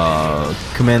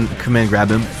command grab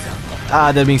him.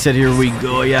 That being said, here we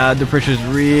go. Yeah, the pressure's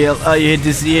real. You hate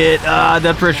to see it.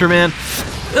 That pressure, man.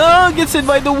 Oh, gets hit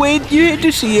by the weight. You hate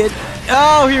to see it.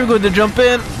 Oh, here we go, the jump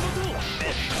in.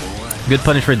 Good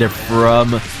punish right there from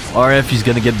RF. He's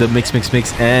gonna get the mix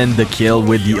and the kill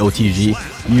with the OTG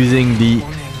using the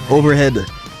overhead.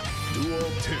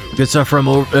 Good stuff from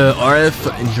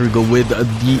RF. And here we go with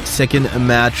the second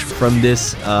match from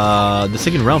this, the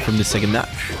second round from this second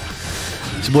match.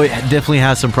 Tsuboi definitely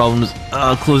has some problems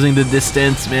closing the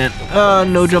distance, man.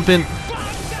 No jump in.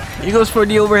 He goes for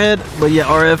the overhead, but yeah,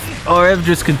 RF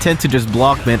just content to just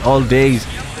block, man, all days.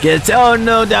 Oh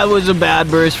no, that was a bad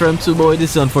burst from Tsuboi.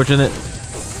 This is unfortunate.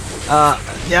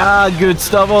 Yeah, good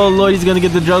stuff. Oh lord, he's gonna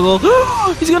get the juggle.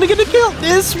 He's gonna get the kill.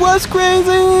 This was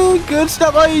crazy. Good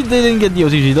stuff. Oh, he didn't get the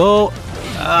OTG though.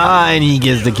 And he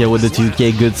gets the kill with the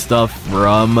 2K. Good stuff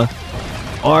from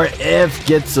RF.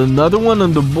 Gets another one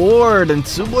on the board. And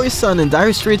Tsuboi-san in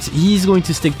dire straits. He's going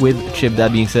to stick with Chipp.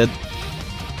 That being said,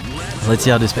 let's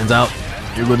see how this pans out.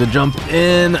 You're going to jump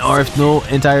in. RF, no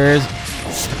entires.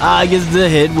 Gets the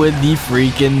hit with the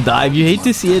freaking dive. You hate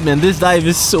to see it, man. This dive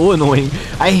is so annoying.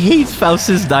 I hate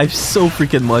Faust's dive so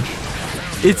freaking much.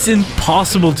 It's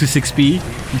impossible to 6P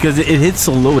because it hits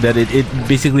so low that it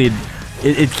basically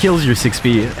kills your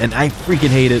 6P, and I freaking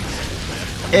hate it.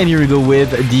 And here we go with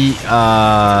the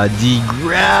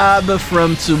grab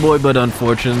from Tsuboi, but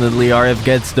unfortunately RF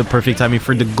gets the perfect timing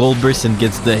for the gold burst and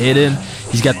gets the hit in.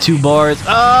 He's got 2 bars.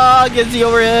 Gets the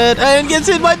overhead and gets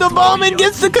hit by the bomb and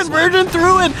gets the conversion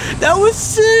through it. That was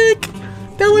sick.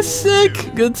 That was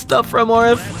sick. Good stuff from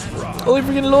RF. Holy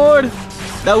freaking lord.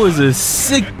 That was a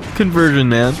sick conversion,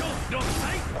 man.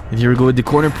 And here we go with the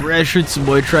corner pressure.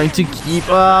 Tsuboi trying to keep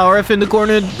RF in the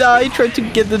corner. He tried to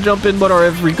get the jump in, but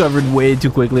RF recovered way too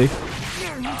quickly.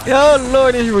 Oh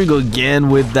lord, and here we go again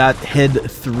with that head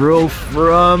throw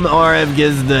from RF.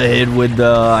 Gets the hit with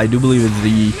the, I do believe it's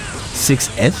the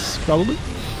 6S, probably.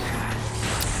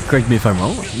 Correct me if I'm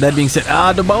wrong. That being said,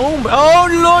 the bomb. Oh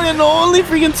lord, and only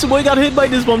freaking Tsuboi got hit by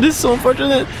this bomb. This is so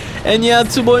unfortunate. And yeah,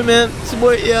 Tsuboi, man.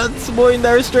 Tsuboi in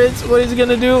dire straits. What is he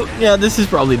gonna do? Yeah, this is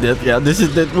probably death. Yeah, this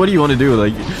is death. What do you want to do?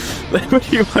 Like, what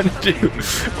do you want to do?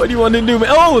 What do you want to do, man?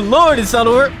 Oh lord, it's not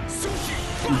over.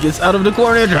 He gets out of the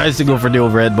corner, tries to go for the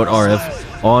overhead, but RF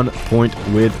on point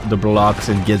with the blocks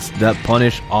and gets that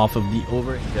punish off of the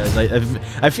overhead. Guys,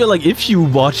 I feel like if you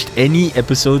watched any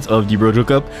episodes of the Brojo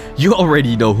Cup, you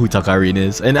already know who Takarin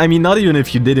is. And I mean, not even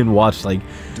if you didn't watch like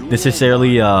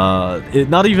necessarily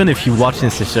not even if you watched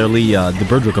necessarily the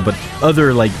Brojo Cup, but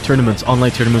other like tournaments,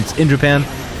 online tournaments in Japan,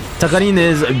 Takarin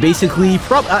is basically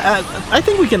I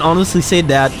think we can honestly say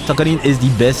that Takarin is the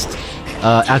best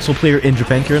Axel player in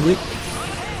Japan currently.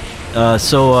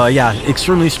 Yeah,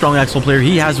 extremely strong Axel player.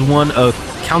 He has won a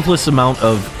countless amount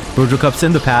of Brojo Cups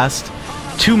in the past.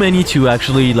 Too many to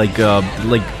actually like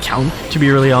count, to be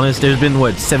really honest. There's been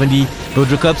what, 70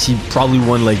 Brojo Cups. He probably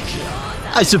won like,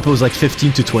 I suppose, like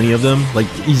 15 to 20 of them, like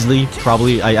easily,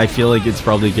 probably. I feel like it's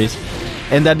probably the case.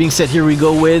 And that being said, here we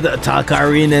go with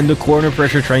Takarin and the corner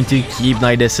pressure, trying to keep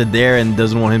Naidesu there and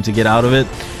doesn't want him to get out of it.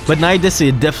 But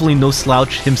Naidesu, definitely no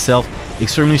slouch himself.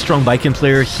 Extremely strong Baiken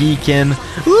player. He can...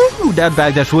 Ooh, that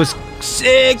backdash was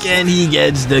sick, and he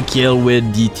gets the kill with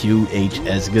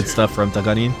D2HS. Good stuff from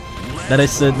Takarin.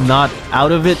 Naidesu not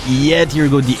out of it yet. Here we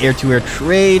go, the air-to-air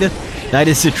trade.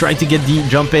 Naidesu trying to get the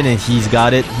jump in, and he's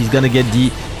got it. He's gonna get the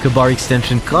Kabar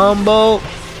extension combo.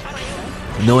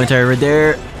 No entire right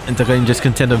there. And Takarin just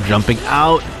content of jumping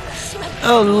out.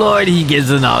 Oh lord, he gets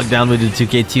a knockdown with the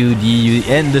 2K2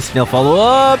 and the snail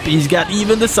follow-up. He's got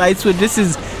even the side switch. This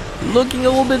is looking a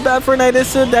little bit bad for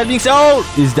Naidesu. That being said, oh,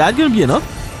 is that gonna be enough?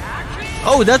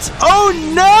 Oh, that's... Oh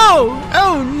no!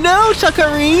 Oh no,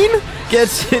 Takarin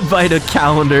gets hit by the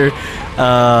counter.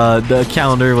 The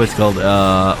counter, what's called?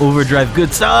 Overdrive.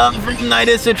 Good stuff.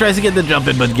 Naidesu tries to get the jump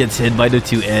in, but gets hit by the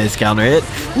 2S counter hit.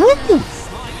 Woo!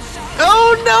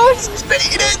 Oh no, he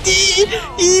baited it!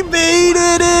 He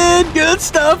baited it! Good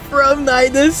stuff from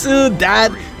Naidesu.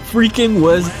 That freaking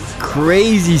was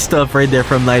crazy stuff right there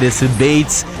from Naidesu.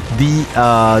 Baits the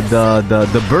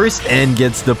burst and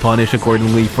gets the punish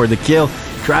accordingly for the kill.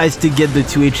 Tries to get the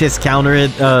 2HS counter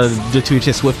hit, the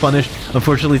 2HS swift punish.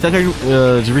 Unfortunately,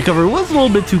 Takarin's recovery was a little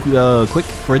bit too quick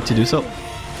for it to do so.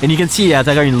 And you can see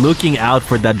Takarin looking out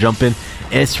for that jump in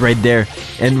S right there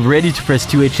and ready to press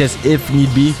 2HS if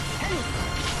need be.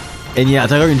 And yeah,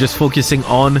 Takarin just focusing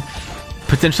on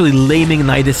potentially laming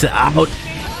Naidesu out.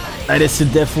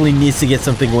 Naidesu definitely needs to get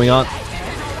something going on.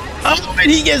 Oh,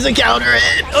 and he gets a counter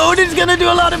hit. Oh, this is gonna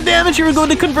do a lot of damage. Here we go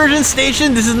to conversion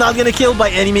station. This is not gonna kill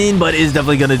by any means, but it's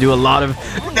definitely gonna do a lot of...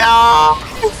 No!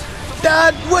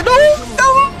 That... What? Oh,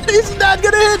 no! It's not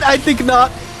gonna hit. I think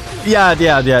not. Yeah.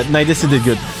 Naidesu did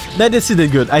good. Naidesu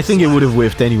did good. I think it would have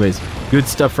whiffed anyways. Good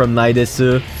stuff from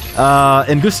Naidesu.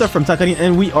 And good stuff from Takarin,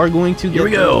 and we are going to get... Here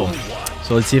we go.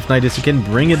 So let's see if Naidesu can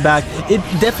bring it back. It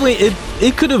definitely...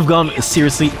 It could have gone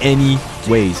seriously any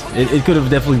ways. It could have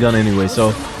definitely gone anyway,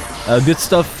 so... good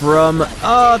stuff from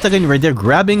Takarin right there,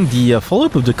 grabbing the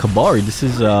follow-up of the Kabari. This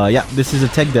is yeah, this is a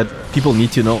tech that people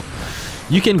need to know.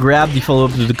 You can grab the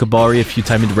follow-up of the Kabari if you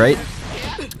time it right.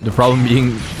 The problem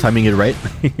being timing it right.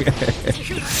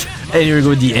 And here we go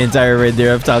with the entire right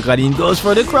there of Takarin. Goes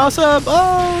for the cross-up.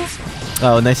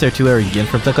 Oh, nice air 2 air again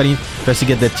from Takarin. Tries to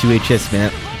get that 2HS,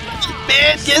 man.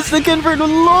 and gets the convert.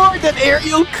 Lord, that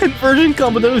aerial conversion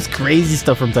combo, that was crazy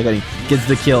stuff from Takarin. Gets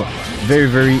the kill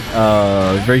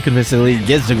very convincingly.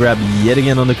 Gets the grab yet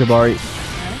again on the Kabari.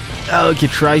 Okay,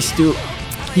 tries to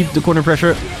keep the corner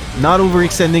pressure, not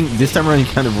overextending. This time around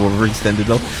he kind of overextended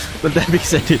though, but that being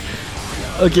said,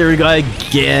 okay, here we go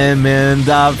again, man.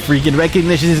 That freaking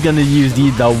recognition is gonna use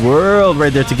the world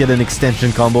right there to get an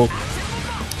extension combo.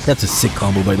 That's a sick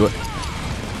combo, by the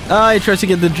way. He tries to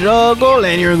get the juggle,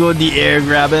 and here we go, the air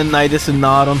grab, and Naidesu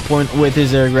not on point with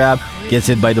his air grab. Gets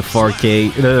hit by the far K,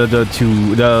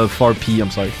 the far P,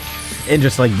 I'm sorry. And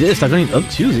just like this, Takarin up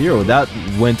 2-0. That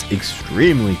went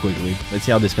extremely quickly. Let's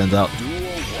see how this pans out.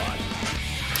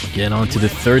 Get on to the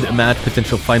third match,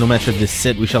 potential final match of this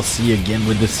set. We shall see again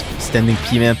with this standing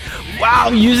P-Man. Wow,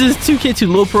 uses 2K to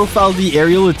low profile the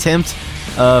aerial attempt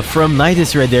from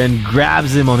Naidesu right there and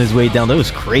grabs him on his way down. That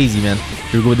was crazy, man.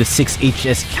 Here we go with the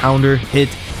 6HS counter hit.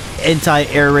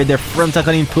 Anti-air right there from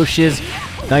Takarin, pushes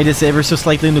Naidesu ever so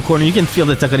slightly in the corner. You can feel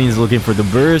that Takarin is looking for the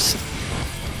burst.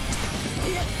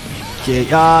 Okay,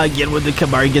 again with the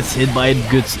Kabari, gets hit by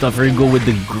it. Good stuff. Here we go with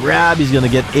the grab. He's gonna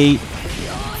get a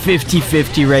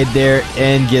 50-50 right there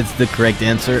and gets the correct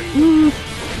answer. Ooh.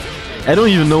 I don't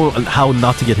even know how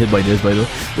not to get hit by this, by the way.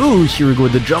 Ooh, here we go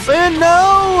with the jump. And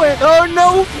no! And oh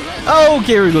no! Oh,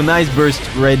 okay, here we go. Nice burst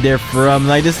right there from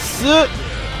Naidesu.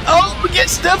 Oh,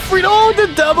 gets the free. Oh,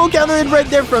 the double counter hit right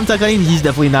there from Takarin. He's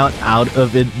definitely not out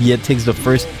of it yet. Takes the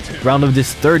first round of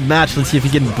this third match. Let's see if he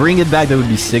can bring it back. That would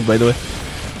be sick, by the way.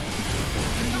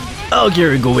 Oh,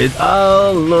 here we go with,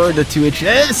 oh lord, the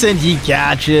 2HS, and he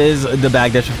catches the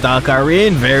backdash of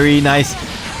Takarin. Very nice.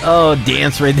 Oh,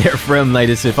 dance right there from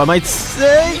Naidesu, if I might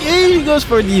say. He goes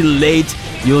for the late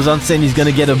Yozan-sen. He's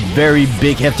gonna get a very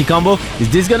big, hefty combo. Is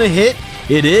this gonna hit?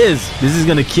 It is. This is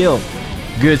gonna kill.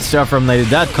 Good stuff from Naidesu.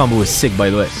 That combo was sick, by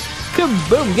the way.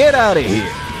 Kaboom, get out of here.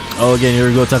 Oh, again, here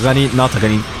we go. Takarin, not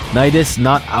Takarin. Naidesu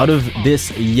not out of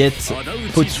this yet.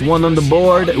 Puts one on the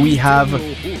board. We have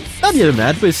not yet a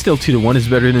match, but it's still 2-1. It's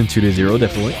better than 2-0,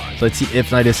 definitely. So let's see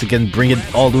if Naidesu can bring it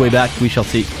all the way back. We shall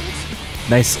see.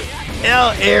 Nice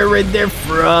air right there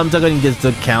from Takarin. Gets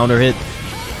the counter hit.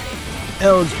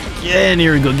 Again,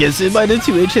 here we go. Gets hit by the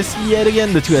 2HS yet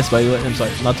again. The 2S, by the way. I'm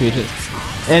sorry, not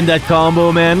 2HS. And that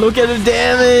combo, man. Look at the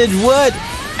damage. What?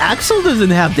 Axel doesn't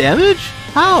have damage?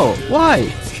 How?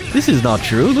 Why? This is not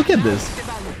true. Look at this.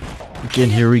 Again,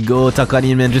 here we go.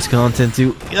 Takarin, man, just content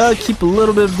to keep a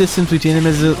little bit of distance between him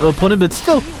as an opponent, but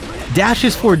still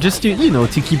dashes forward just to, you know,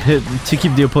 to keep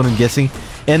the opponent guessing.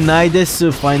 And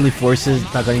Naidesu finally forces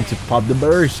Takarin to pop the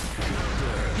burst.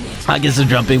 I guess the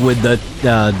jumping with the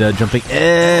jumping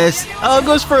S. Oh,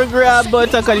 goes for a grab, but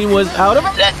Takarin was out of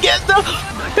it.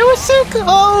 That was sick.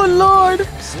 Oh lord.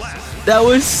 That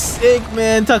was sick,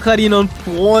 man. Takarin on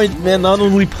point, man. Not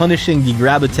only punishing the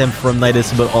grab attempt from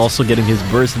Naidesu, but also getting his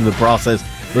burst in the process.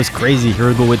 It was crazy. Here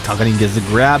we go with Takarin gets the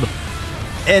grab.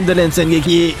 And the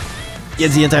Sengeki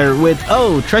gets the entire width.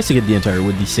 Oh, tries to get the entire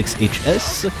with the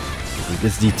 6HS.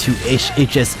 Gets the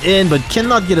 2HS in, but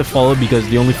cannot get a follow because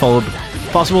the only follow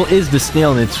possible is the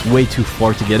snail, and it's way too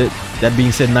far to get it. That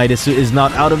being said, Naidesu is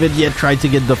not out of it yet. Tried to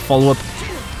get the follow-up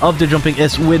of the jumping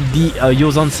S with the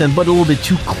Yozan-sen, but a little bit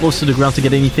too close to the ground to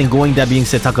get anything going. That being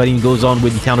said, Takarin goes on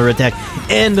with the counter attack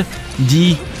and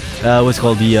the what's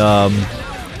called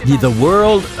the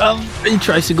world. He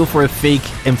tries to go for a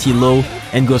fake empty low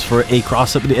and goes for a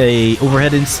cross up, a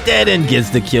overhead instead, and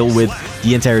gets the kill with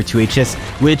the entire 2HS,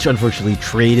 which unfortunately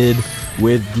traded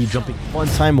with the jumping. One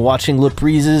time watching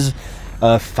Leprise's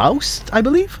Faust, I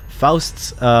believe.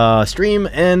 Faust's stream,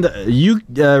 and you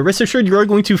rest assured you are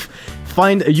going to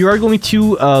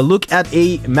look at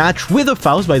a match with a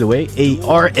Faust, by the way, a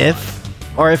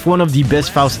RF, one of the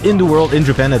best Fausts in the world, in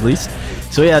Japan at least.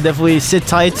 So yeah, definitely sit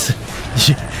tight.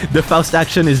 The Faust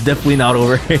action is definitely not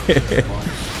over.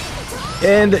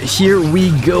 And here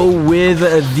we go with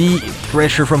the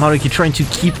pressure from Haruki, trying to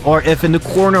keep RF in the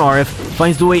corner. RF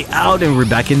finds the way out, and we're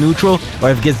back in neutral.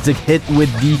 RF gets the hit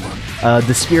with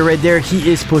the spear right there.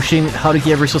 He is pushing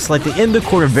Haruki ever so slightly in the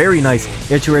corner. Very nice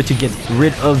air to air to get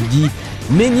rid of the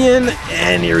minion.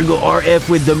 And here we go, RF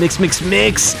with the mix,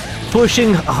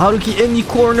 pushing Haruki in the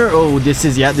corner. Oh, this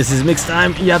is mix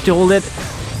time. You have to hold it.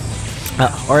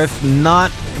 RF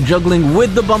not juggling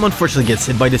with the bomb, unfortunately gets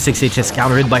hit by the 6HS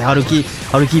counter hit by Haruki.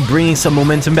 Haruki bringing some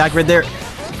momentum back right there.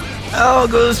 Oh,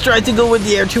 try to go with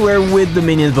the air to air with the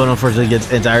minions, but unfortunately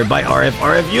gets entired by RF.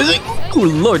 RF using,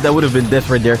 oh lord, that would have been death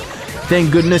right there.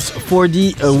 Thank goodness for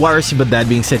the YRC, but that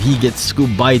being said, he gets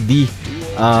scooped by the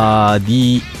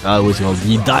what's it called,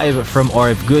 the dive from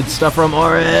RF. Good stuff from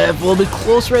RF. A little bit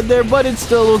close right there, but it's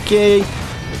still okay.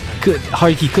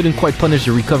 Haruki couldn't quite punish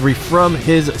the recovery from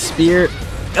his spear.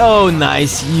 Oh,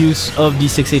 nice use of the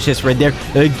 6HS right there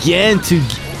again to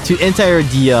entire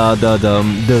the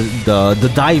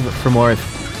dive from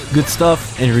RF. Good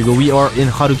stuff. And here we go. We are in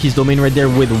Haruki's domain right there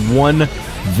with one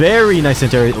very nice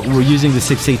entire. We're using the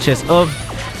 6HS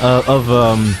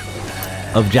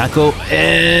of Jacko,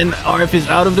 and RF is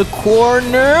out of the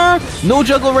corner. No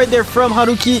juggle right there from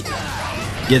Haruki.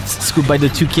 Gets scooped by the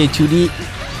 2K 2D.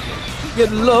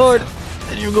 Good lord.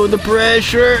 And here we go with the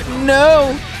pressure.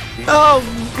 No. Oh,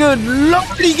 good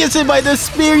lord. He gets hit by the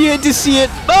spear. You had to see it.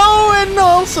 Oh, and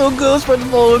also goes for the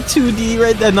ball 2D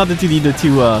right there. Not the 2D, the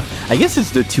 2, I guess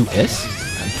it's the 2S.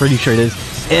 I'm pretty sure it is.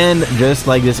 And just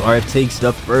like this, RF takes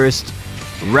the first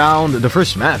round, the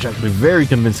first match, actually, very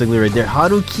convincingly right there.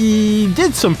 Haruki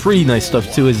did some pretty nice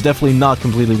stuff too. It's definitely not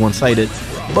completely one-sided,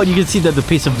 but you can see that the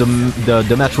pace of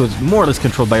the match was more or less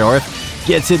controlled by RF.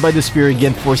 Gets hit by the spear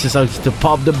again, forces Haruki to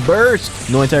pop the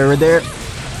burst. No entire right there.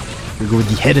 We go with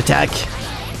the head attack.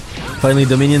 Finally,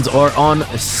 the minions are on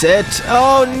set.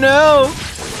 Oh no!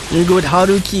 Here we go with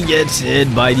Haruki, gets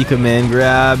hit by the command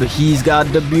grab. He's got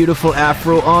the beautiful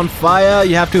afro on fire.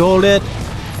 You have to hold it.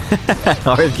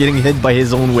 RF getting hit by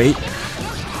his own weight.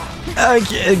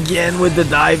 Again with the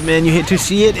dive, man. You hate to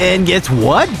see it, and gets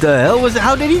what the hell was it?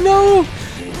 How did he know?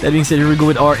 That being said, here we go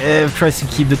with RF. Tries to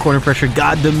keep the corner pressure.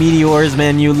 Got the meteors,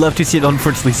 man. You love to see it.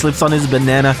 Unfortunately, slips on his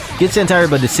banana. Gets entire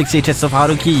by the 6HS of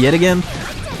Haruki yet again.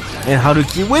 And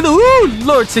Haruki with ooh,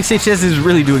 Lord, 6HS is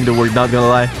really doing the work, not gonna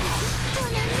lie.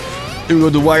 Here we go,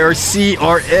 the YRC,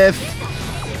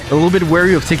 RF. A little bit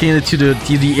wary of taking it to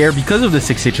the air because of the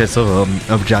 6HS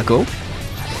of Jacko.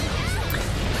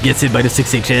 Gets hit by the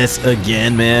 6HS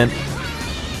again, man.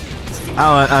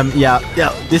 Oh, yeah,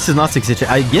 this is not 6HS.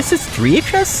 I guess it's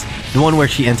 3HS? The one where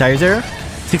she entires her.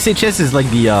 6HS is like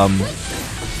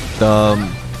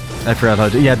I forgot how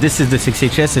to... Yeah, this is the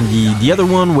 6HS, and the other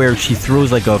one where she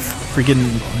throws like a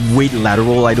freaking weight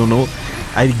lateral, I don't know.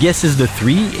 I guess is the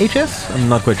 3HS? I'm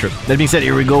not quite sure. That being said,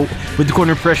 here we go with the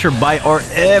corner pressure by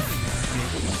RF.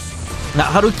 Now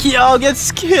Haruki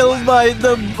gets killed by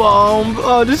the bomb.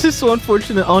 Oh, this is so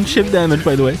unfortunate. On chip damage,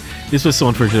 by the way. This was so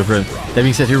unfortunate for him. That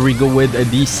being said, here we go with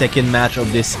the second match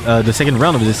of this, the second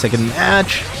round of this second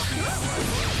match.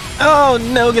 Oh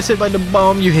no, gets hit by the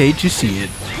bomb. You hate to see it.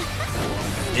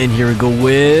 And here we go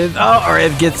with... Oh,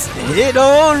 RF gets hit.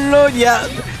 Oh lord, yeah.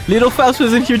 Little Faust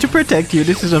wasn't here to protect you.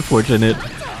 This is unfortunate.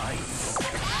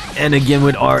 And again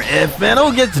with RF, man.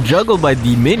 Oh, gets juggled by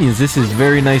the minions. This is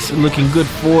very nice. Looking good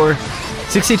for...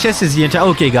 6HS is the entire...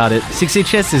 Okay, got it.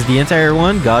 6HS is the entire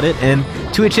one. Got it. And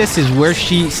 2HS is where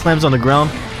she slams on the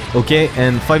ground. Okay,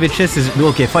 and 5HS is...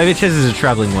 Okay, 5HS is a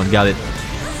traveling one. Got it.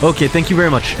 Okay, thank you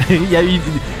very much. Yeah, you...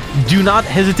 Do not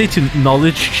hesitate to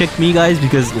knowledge check me, guys,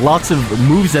 because lots of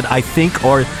moves that I think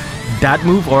are that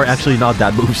move are actually not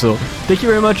that move. So thank you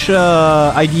very much,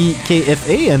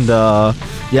 IDKFA, and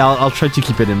yeah, I'll try to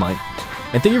keep it in mind.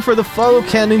 And thank you for the follow,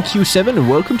 Canon Q7, and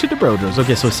welcome to the Brojos.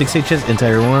 Okay, so 6HS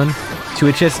entire one,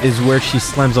 2HS is where she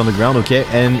slams on the ground, okay,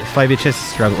 and 5HS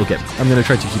is travel. Okay, I'm gonna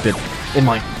try to keep it in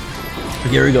mind.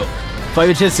 Here we go.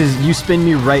 5HS is you spin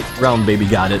me right round, baby.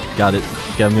 Got it, got it.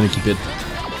 Okay, I'm gonna keep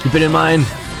it in mind.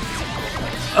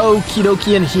 Okie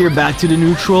dokie, and here back to the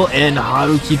neutral, and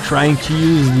Haruki trying to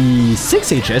use the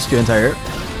 6HS to entire.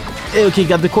 Okay,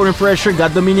 got the corner pressure,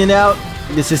 got the minion out.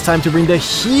 This is time to bring the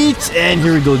heat, and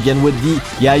here we go again with the...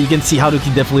 Yeah, you can see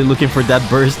Haruki definitely looking for that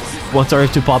burst. Wants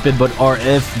RF to pop it, but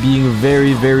RF being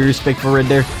very, very respectful right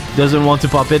there. Doesn't want to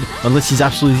pop it unless he's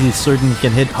absolutely certain he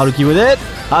can hit Haruki with it.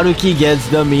 Haruki gets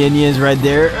the minions right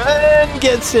there, and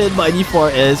gets hit by the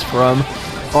 4S from...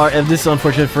 RF. This is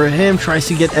unfortunate for him. Tries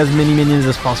to get as many minions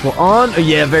as possible on. Oh,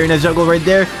 yeah, very nice juggle right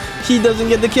there. He doesn't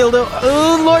get the kill though.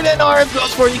 Oh lord, and RF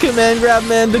goes for the command grab,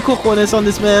 man. The cojones on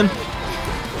this man.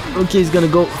 Okay, he's gonna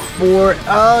go for...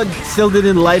 still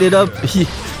didn't light it up.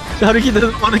 Haruki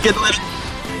doesn't want to get lit.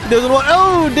 Doesn't want...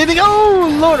 Oh, did he?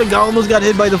 Oh lord, I almost got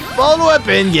hit by the follow-up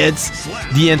and gets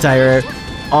the entire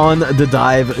on the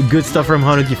dive. Good stuff from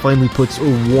Haruki. Finally puts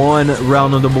one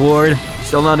round on the board.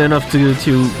 Still not enough to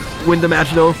win the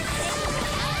match though.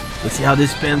 Let's see how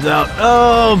this pans out.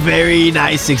 Oh, very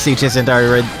nice 6HS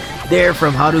entire right there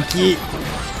from Haruki.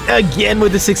 Again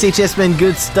with the 6HS, man.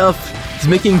 Good stuff. He's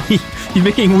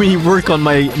making me work on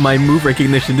my move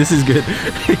recognition. This is good.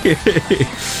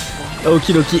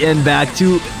 Okie dokie, and back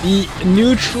to the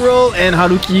neutral, and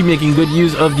Haruki making good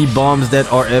use of the bombs that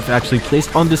RF actually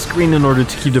placed on the screen in order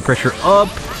to keep the pressure up.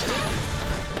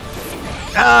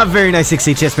 Very nice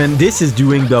 6HS, man. This is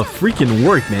doing the freaking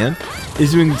work, man.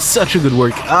 Is doing such a good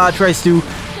work. Tries to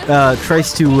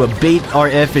bait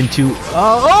RF into...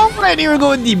 oh And here we go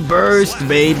with the burst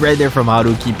bait right there from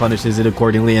Haruki, punishes it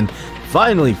accordingly, and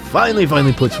finally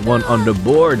puts one on the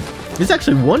board. It's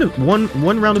actually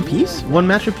one round apiece, one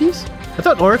match apiece. I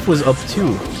thought RF was up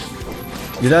 2.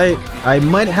 Did I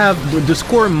might have the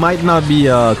score might not be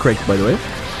correct, by the way.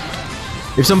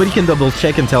 If somebody can double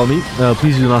check and tell me,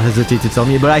 please do not hesitate to tell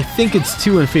me. But I think it's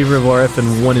 2 in favor of RF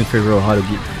and 1 in favor of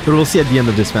Haruki. But we'll see at the end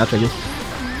of this match, I guess.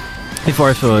 If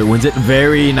RF wins it,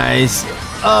 very nice.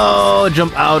 Oh,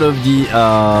 jump out of the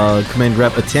command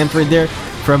grab attempt right there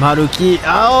from Haruki.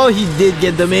 Oh, he did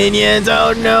get the minions.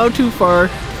 Oh no, too far.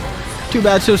 Too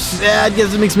bad, so sad.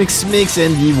 Gets the mix,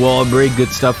 and the wall break. Good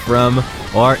stuff from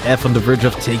RF on the verge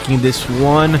of taking this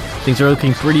one. Things are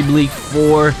looking pretty bleak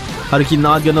for Haruki,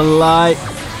 not gonna lie.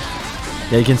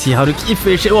 Yeah, you can see Haruki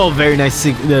fish it. Oh, very nice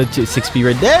 6P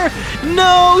right there.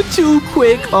 No, too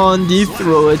quick on the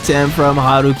throw attempt from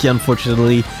Haruki.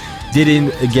 Unfortunately,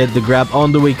 didn't get the grab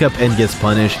on the wake up and gets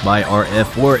punished by RF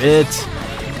for it.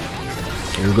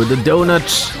 Here we go, the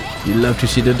donuts. You love to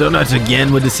see the donuts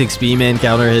again with the 6P man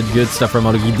counter hit. Good stuff from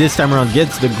Haruki. This time around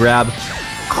gets the grab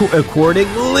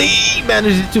accordingly.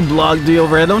 Manages to block the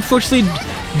overhead. Unfortunately,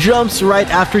 jumps right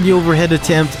after the overhead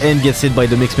attempt and gets hit by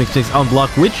the mix on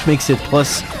block, which makes it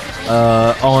plus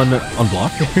on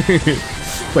block.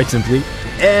 Quite simply.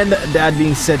 And that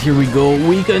being said, here we go.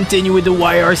 We continue with the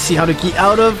YRC Haruki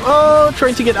out of... Oh,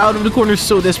 trying to get out of the corner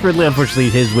so desperately. Unfortunately,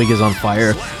 his wig is on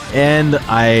fire. And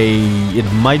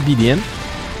it might be the end.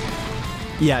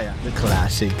 Yeah, the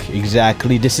classic.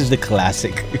 Exactly. This is the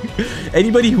classic.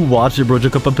 Anybody who watched the Brojo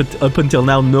Cup up until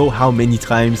now know how many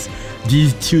times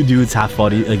these two dudes have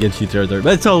fought against each other.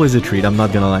 But it's always a treat, I'm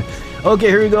not gonna lie. Okay,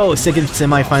 here we go. Second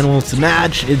semifinals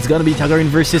match. It's gonna be Takarin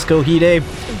versus Kouhide.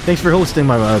 Thanks for hosting,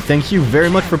 my thank you very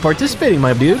much for participating,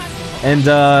 my dude. And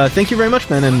thank you very much,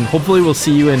 man. And hopefully we'll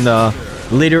see you in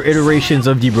later iterations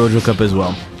of the Brojo Cup as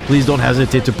well. Please don't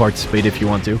hesitate to participate if you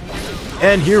want to.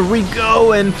 And here we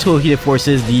go, and Kouhide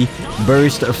forces the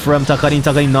burst from Takarin.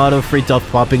 Takarin not afraid of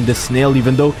popping the snail,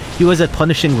 even though he was at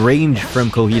punishing range from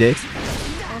Kouhide.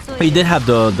 He did have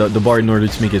the bar in order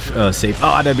to make it safe.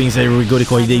 Oh, that being said, here we go to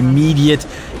Kouhide. Immediate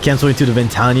cancel into the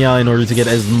Ventania in order to get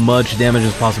as much damage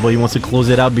as possible. He wants to close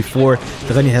it out before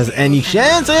Takarin has any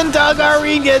chance, and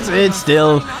Takarin gets it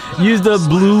still. Use the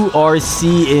blue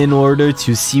RC in order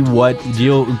to see what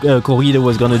Kouhide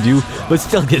was gonna do, but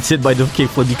still gets hit by the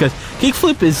kickflip, because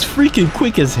kickflip is freaking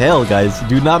quick as hell, guys.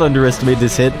 Do not underestimate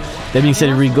this hit. That being said,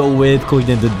 here we go with Kouhide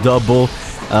in the double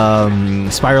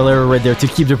spiral arrow right there to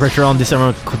keep the pressure on. This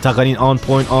time Takarin on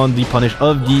point on the punish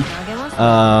of the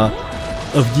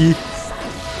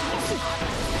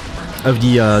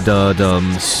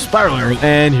spiral arrow,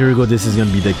 and here we go. This is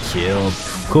gonna be the kill.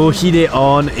 Kouhide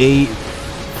on a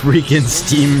freaking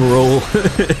steamroll.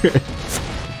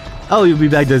 Oh, you'll be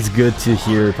back. That's good to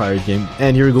hear, Pirate Game.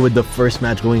 And here we go with the first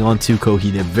match going on to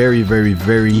Kouhide. Very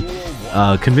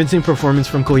convincing performance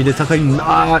from Kouhide. Takarin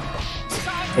not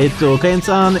カエン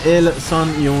さん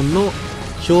L34 の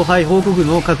勝敗報告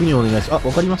の確認をお願いします。あ、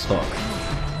わかりました。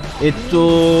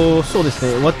そうです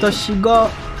ね。私が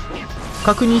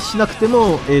確認しなくて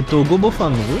も、ゴボファ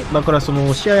ンの方、だからそ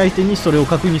の試合相手にそれを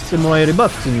確認してもらえれば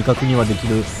普通に確認はでき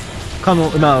る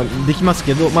できます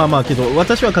けど、けど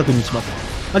私は確認します。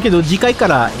だけど次回か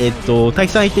ら対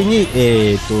戦相手に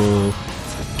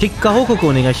結果報告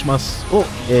お願いしますを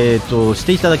し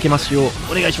ていただけますよう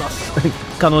お願いします。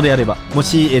可能であれば、も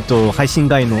し配信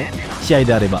外の試合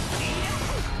であれば。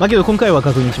けど今回は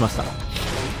確認しました。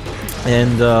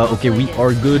And okay, we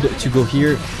are good to go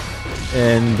here.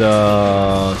 And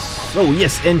so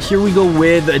yes, and here we go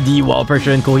with the wall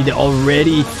pressure, and Kouhide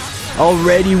already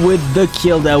with the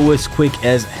kill. That was quick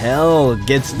as hell.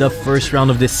 Gets the first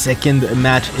round of the second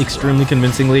match extremely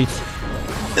convincingly.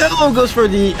 Oh, goes for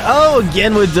the... Oh,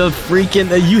 again with the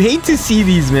freaking... you hate to see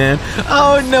these, man.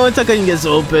 Oh, no, and Takarin gets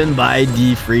opened by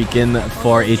the freaking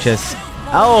 4HS.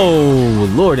 Oh,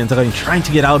 Lord, and Takarin trying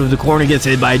to get out of the corner, gets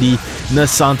hit by the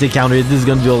Nasante counter. This is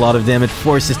going to do a lot of damage.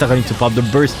 Forces Takarin to pop the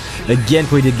burst. Again,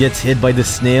 Kouhide gets hit by the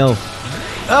snail.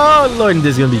 Oh, Lord, and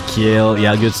this is going to be kill.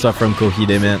 Yeah, good stuff from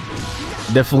Kouhide, man.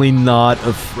 Definitely not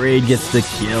afraid. Gets the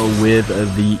kill with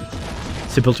the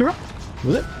Sepultura?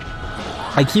 Was it?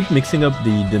 I keep mixing up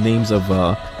the names of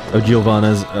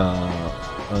Giovanna's.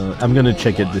 I'm gonna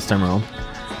check it this time around.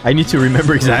 I need to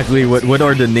remember exactly what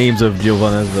are the names of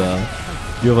Giovanna's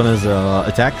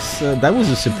attacks. That was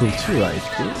a Sepultura, I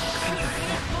think.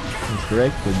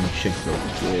 Incorrect. Let me check real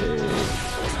quick.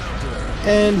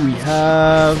 And we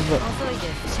have.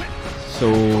 So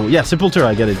yeah, Sepultura.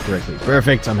 I got it correctly.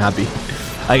 Perfect. I'm happy.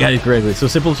 I got it correctly. So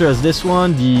Sepultura is this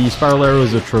one. The Spiral Arrow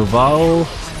is a Trovao.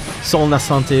 Sol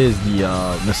Nasante is the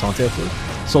Nasante,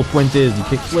 Sol Puente is the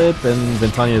kickflip, and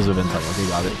Ventania is a Ventania. Okay,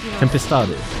 got it.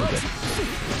 Tempestade. Okay.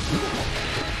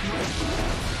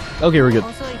 Okay, we're good.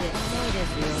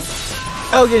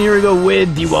 Okay, here we go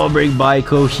with the wall break by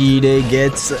Kouhide.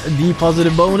 Gets the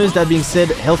positive bonus. That being said,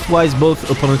 health-wise, both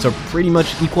opponents are pretty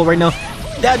much equal right now.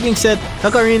 That being said,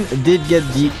 Takarin did get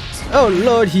the... Oh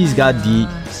lord, he's got the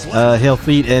health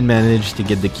lead and managed to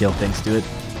get the kill thanks to it.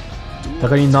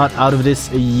 Takarin not out of this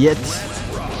yet.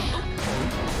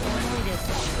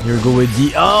 Here we go with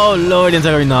the... Oh lord, and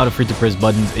Takarin not afraid to press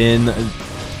buttons in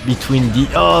between the...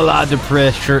 Oh, lot of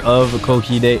pressure of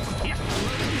Kouhide.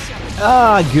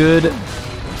 Ah, good.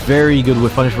 Very good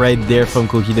with punish right there from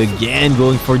Kouhide. Again,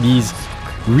 going for these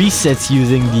resets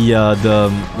using the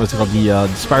what's it called? The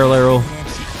spiral arrow.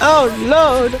 Oh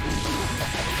lord!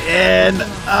 And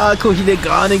Kouhide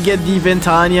gonna get the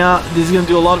Ventania. This is gonna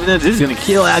do a lot of it. This is gonna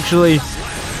kill actually.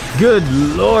 Good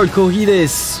lord, Kouhide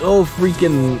is so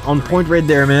freaking on point right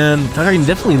there, man. Takarin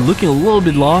definitely looking a little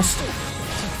bit lost.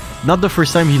 Not the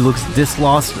first time he looks this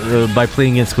lost by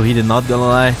playing against Kouhide, not gonna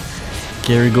lie.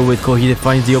 Okay, here we go with Kouhide,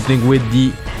 finds the opening with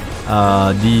the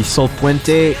Sol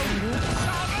Puente.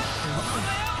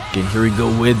 Okay, here we go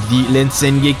with the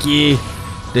Lensengeki,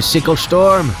 the Sickle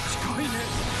Storm.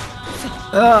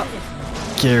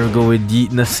 Okay, here we go with the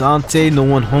Nasante, no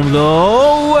one home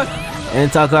though. And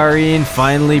Takarin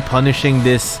finally punishing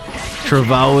this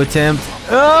Travao attempt.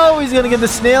 Oh, he's gonna get the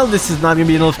snail. This is not gonna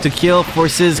be enough to kill.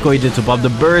 Forces Kouhide to pop the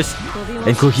burst.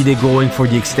 And Kouhide going for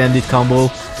the extended combo.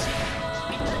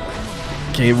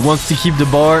 Okay, wants to keep the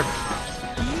bar.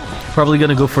 Probably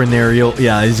gonna go for an aerial.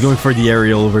 Yeah, he's going for the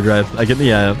aerial overdrive.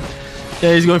 Yeah,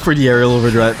 he's going for the aerial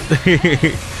overdrive.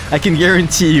 I can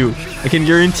guarantee you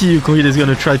Kouhide is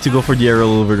gonna try to go for the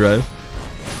aerial overdrive.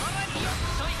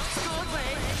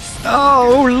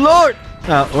 Oh lord!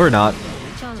 Or not.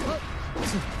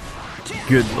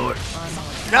 Good lord.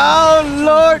 Oh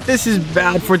lord! This is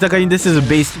bad for Takarin. This is a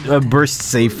base burst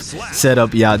safe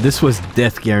setup. Yeah, this was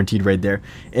death guaranteed right there.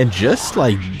 And just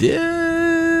like this,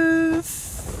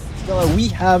 we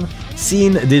have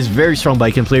seen this very strong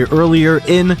Baiken player earlier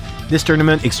in this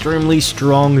tournament. Extremely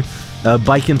strong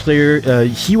Baiken player.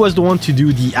 He was the one to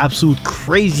do the absolute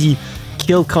crazy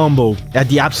kill combo at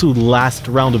the absolute last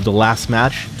round of the last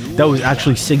match. That was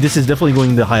actually sick. This is definitely going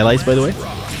to the highlights, by the way.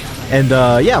 And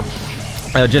yeah,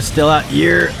 just still out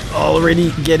here,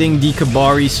 already getting the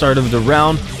Kabari start of the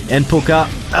round. And Poka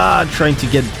trying to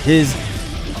get his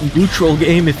neutral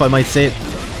game, if I might say it.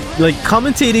 Like,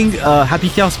 commentating Happy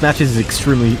Chaos matches is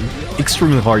extremely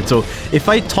hard. So if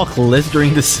I talk less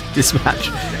during this match,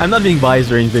 I'm not being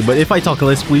biased or anything, but if I talk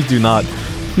less, please not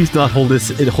hold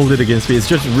it against me. It's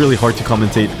just really hard to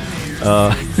commentate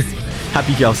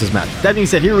Happy Chaos's match. That being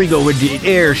said, here we go with the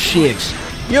Air Shakes.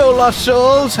 Yo, Lost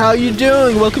Souls, how you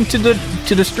doing? Welcome to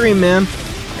the stream, man.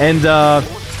 And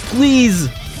please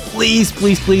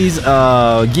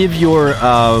give your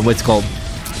what's it called?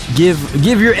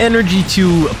 Give your energy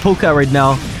to Poka right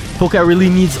now. Poka really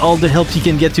needs all the help he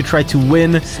can get to try to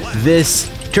win this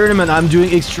tournament. I'm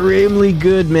doing extremely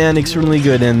good, man, extremely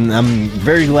good, and I'm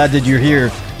very glad that you're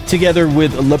here together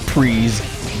with Laprise.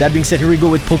 That being said, here we go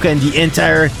with Poka, and the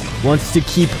entire wants to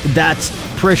keep that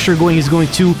pressure going. He's going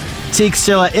to take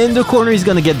Stella in the corner. He's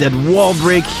gonna get that wall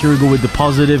break. Here we go with the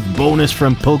positive bonus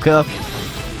from Poka.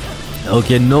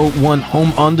 Okay, no one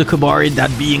home on the Kabari.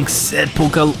 That being said,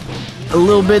 Poka a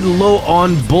little bit low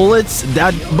on bullets,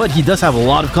 but he does have a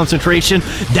lot of concentration.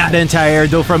 That entire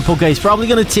though from Poka, he's probably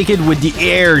gonna take it with the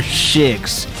air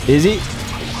shakes. Is he?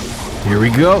 Here we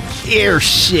go, air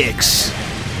shakes.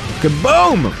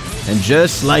 Kaboom! And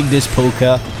just like this,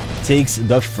 Poka takes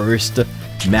the first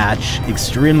match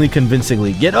extremely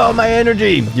convincingly. Get all my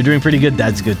energy. You're doing pretty good.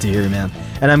 That's good to hear, man.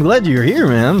 And I'm glad you're here,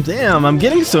 man. Damn, I'm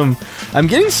getting some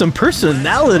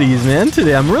personalities, man,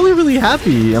 today. I'm really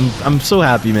happy. I'm so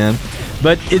happy, man.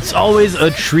 But it's always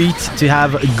a treat to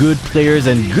have good players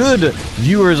and good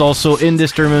viewers also in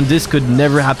this tournament. This could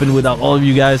never happen without all of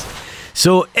you guys.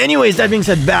 So anyways, that being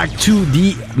said, back to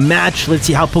the match. Let's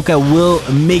see how Poka will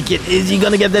make it. Is he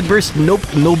gonna get that burst? Nope,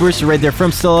 no burst right there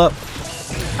from Stella.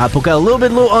 Poka a little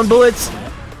bit low on bullets.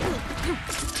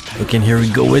 Okay, and here we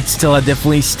go with Stella,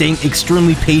 definitely staying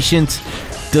extremely patient.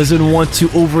 Doesn't want to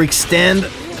overextend.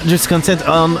 Just content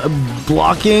on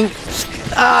blocking.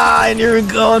 And here we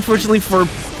go. Unfortunately for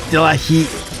Stella, he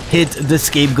hit the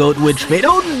scapegoat, which made...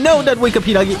 Oh no, that wake up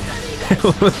Hinagi.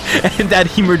 And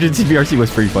that emergency BRC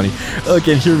was pretty funny.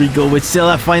 Okay, and here we go with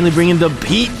Stella finally bringing the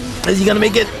beat. Is he gonna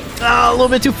make it a little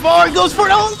bit too far? Goes for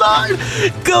it. Hold on.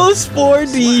 Goes for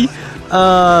the...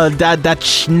 that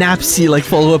schnapsy like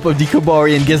follow-up of the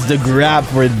Kabari and gets the grab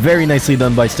for it. Very nicely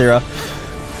done by Sutera.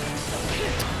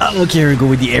 Okay, here we go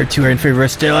with the air 2 air in favor of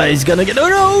Stella. He's gonna get...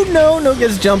 Oh, no,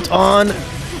 gets jumped on.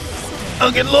 Oh,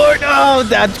 good lord. Oh,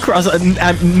 that cross...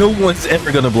 no one's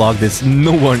ever gonna block this.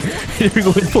 No one. Here we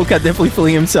go with Poka definitely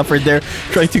feeling himself right there.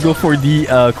 Trying to go for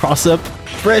the cross-up.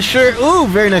 Pressure. Ooh,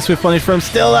 very nice whip punish from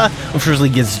Stella. Unfortunately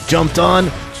gets jumped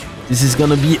on. This is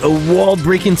gonna be a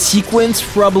wall-breaking sequence.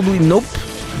 Probably... Nope.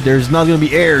 There's not gonna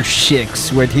be air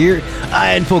shakes right here.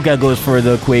 And Poka goes for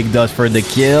the Quake Dust for the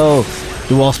kill.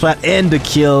 The wall splat and the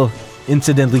kill.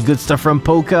 Incidentally, good stuff from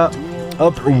Poka.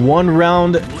 Up 1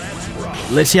 round.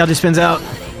 Let's see how this spins out.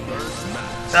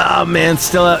 Oh man,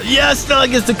 Stella. Yeah, Stella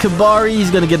gets the Kabari.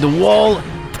 He's gonna get the wall.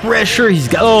 Pressure. He's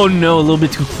got... Oh no, a little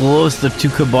bit too close to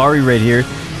Kabari right here.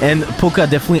 And Poka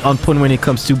definitely on point when it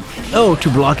comes to... Oh, to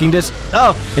blocking this.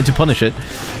 Oh, and to punish it.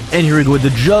 And here we go with the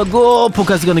juggle.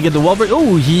 Poka's gonna get the wall break.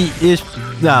 Oh, he is...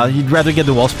 Nah, he'd rather get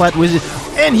the wall splat with it.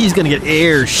 And he's gonna get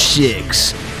air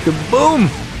shakes. Boom!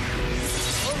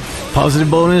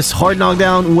 Positive bonus, hard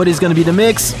knockdown. What is going to be the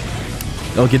mix?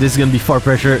 Okay, this is going to be far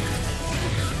pressure.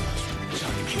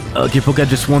 Okay, Poka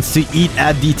just wants to eat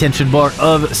at the tension bar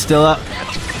of Stella.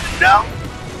 No!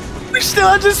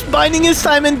 Stella just binding his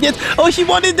time and gets... Oh, he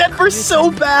wanted that burst so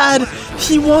bad!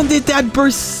 He wanted that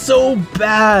burst so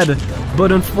bad!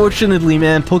 But unfortunately,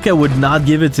 man, Poka would not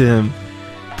give it to him.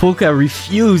 Poka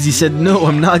refused. He said, no,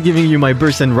 I'm not giving you my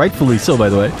burst, and rightfully so, by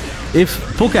the way. If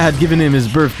Poka had given him his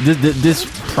burst, this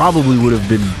probably would have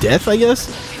been death, I guess.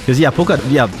 Because, yeah, Poka,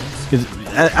 yeah,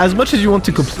 as much as you want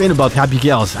to complain about Happy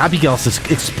Gals just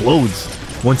explodes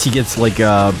once he gets, like,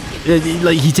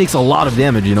 he takes a lot of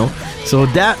damage, you know? So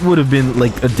that would have been,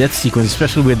 like, a death sequence,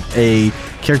 especially with a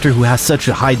character who has such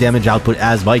a high damage output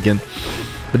as Baiken.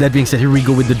 But that being said, here we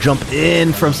go with the jump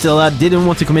in from Stella. Didn't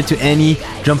want to commit to any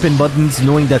jump in buttons,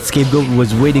 knowing that Scapegoat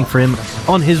was waiting for him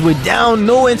on his way down.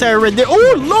 No entire red there.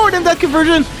 Oh, Lord, and that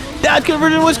conversion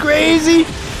was crazy.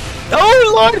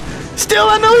 Oh, Lord.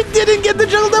 Stella, no, he didn't get the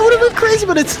juggle. That would have been crazy,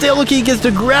 but it's still okay. He gets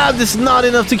the grab. This is not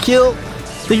enough to kill.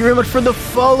 Thank you very much for the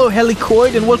follow,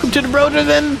 Helicoid, and welcome to the Brojo.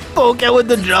 Then Poka with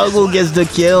the juggle gets the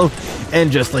kill.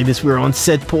 And just like this, we're on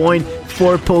set point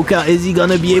for Poka. Is he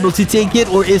gonna be able to take it,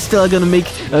 or is Stella gonna make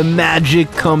a magic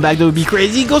comeback? That would be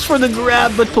crazy. He goes for the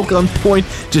grab, but Poka on point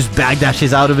just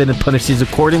backdashes out of it and punishes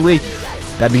accordingly.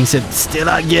 That being said,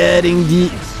 Stella getting the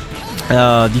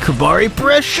Kabari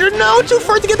pressure. No, too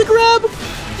far to get the grab.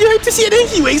 You hate to see it, and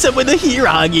he wakes up with a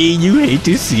Hiragi. You hate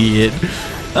to see it.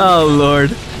 Oh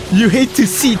Lord, you hate to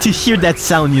hear that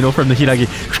sound, you know, from the Hiragi.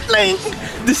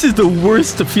 This is the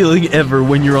worst feeling ever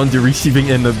when you're on the receiving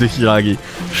end of the Hiragi.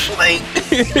 I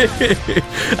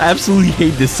absolutely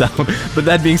hate this sound. But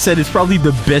that being said, it's probably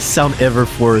the best sound ever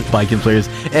for Baiken players.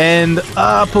 And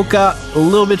Poka a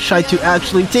little bit shy to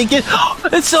actually take it.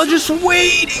 It's still just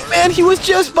waiting, man. He was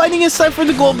just biting his side for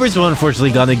the gold burst. Well,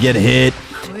 unfortunately gonna get hit.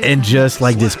 And just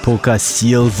like this, Poka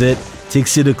seals it.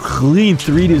 Takes it a clean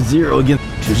 3-0 against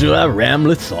Tsuzura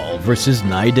Ramlethal versus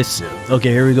Naidesu.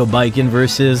 Okay, here we go. Baiken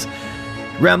versus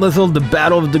Ramlethal, the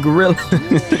battle of the gorilla.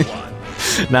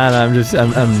 Nah,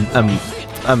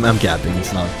 I'm capping.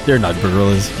 It's not. They're not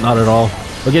gorillas, not at all.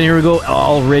 Again, here we go.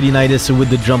 Already Naidesu with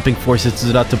the jumping forces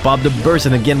Tsuzura to pop the burst,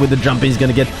 and again with the jumping, he's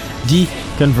gonna get the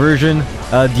conversion,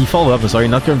 the follow-up. Sorry,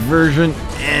 not conversion.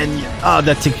 And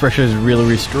that tick pressure is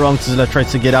really strong. Tsuzura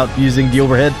tries to get out using the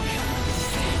overhead.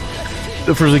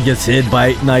 The first one gets hit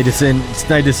by Naidesu, and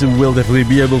Naidesu will definitely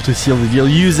be able to seal the deal.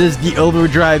 Uses the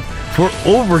overdrive for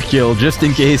overkill, just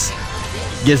in case.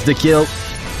 Gets the kill.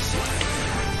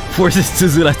 Forces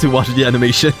Tsuzura to watch the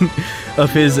animation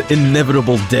of his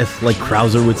inevitable death, like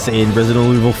Krauser would say in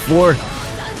Resident Evil 4.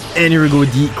 And here we go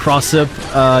with the cross-up.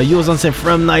 Yozansen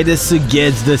from Naidesu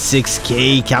gets the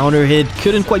 6k counter hit.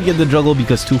 Couldn't quite get the juggle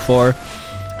because too far.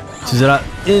 Tsuzura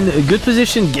in a good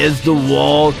position, gets the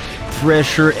wall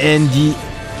pressure and the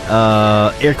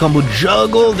air combo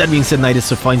juggle. That being said,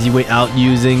 Naidesu finds the way out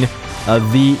using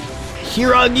the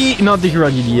Hiragi, not the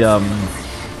Hiragi,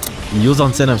 the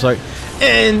Yozansen, I'm sorry.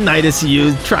 And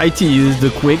Naidesu tried to use the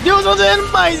quick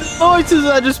Yozansen. My lord,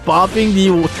 Tsuzura just popping the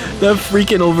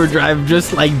freaking overdrive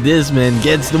just like this, man.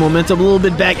 Gets the momentum a little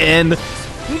bit back, and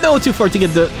no, too far to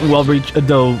get the wall breach,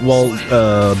 the wall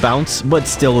bounce, but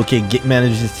still okay.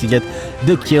 Manages to get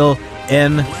the kill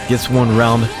and gets 1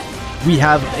 round. We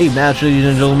have a match, ladies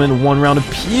and gentlemen. 1 round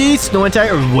apiece. No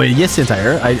entire. Wait, yes,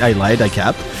 entire. I lied. I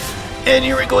capped. And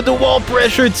here we go with the wall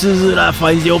pressure. Tsuzura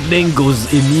finds the opening,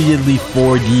 goes immediately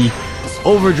for the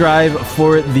overdrive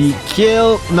for the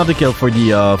kill. Not the kill, for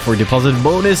the positive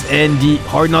bonus and the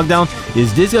hard knockdown.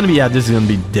 Is this gonna be? Yeah, this is gonna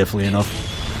be definitely enough.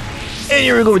 And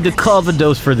here we go with the cover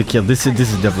dose for the kill. This is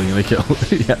definitely gonna kill.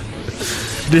 Yeah.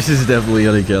 This is definitely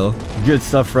gonna kill. Good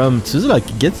stuff from Tsuzura.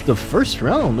 Gets the first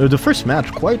round, or the first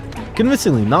match, quite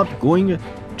convincingly, not going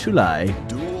to lie.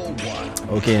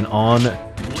 Okay, and on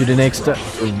to the next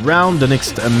round, the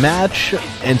next match.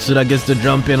 And Tsuzura gets the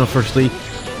jump in, unfortunately.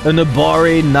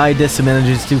 Nabare Naidesu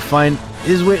manages to find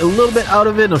his way a little bit out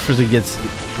of it. Unfortunately, gets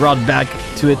brought back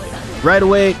to it right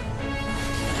away.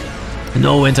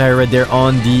 No entire red there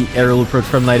on the aerial approach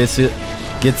from Naidesu.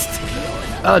 Gets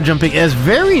jumping as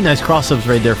very nice cross-ups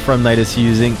right there from Naidesu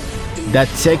using that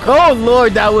tech. Oh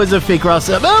lord, that was a fake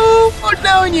cross-up. Oh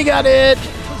no, and you got it.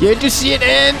 You had to see it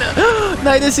in.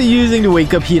 Naidesu using the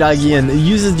wake up Hiragi and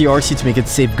uses the RC to make it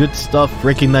safe. Good stuff.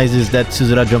 Recognizes that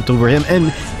Tsuzura jumped over him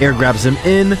and air grabs him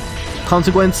in.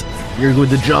 Consequence, you're good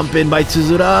to jump in by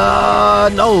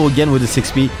Tsuzura. No, again with the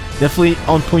 6P. Definitely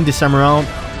on point this time around.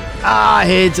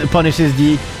 Hits, punishes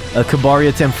the Kabari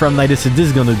attempt from Naidesu. This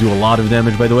is gonna do a lot of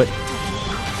damage, by the way.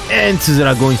 And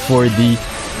Tsuzura going for the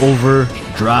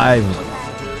overdrive.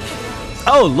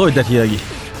 Oh lord, that Hiragi.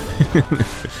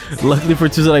 Luckily for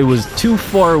Tsuzura, it was too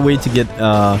far away to get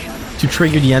to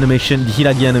trigger the animation, the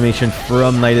Hiragi animation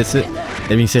from Naidesu. That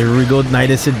being said, here we go.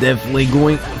 Naidesu definitely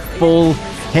going full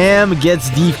ham. Gets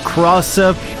the cross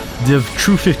up, the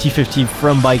true 50-50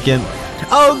 from Baiken.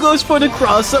 Oh, goes for the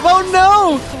cross up. Oh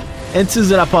no! And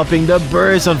Tsuzura popping the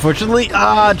burst. Unfortunately,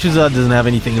 Tsuzura doesn't have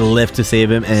anything left to save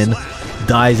him and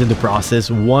dies in the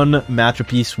process. One match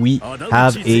apiece. We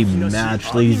have a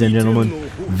match, ladies and gentlemen.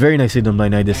 Very nicely done by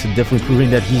Naidesu. Definitely proving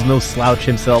that he's no slouch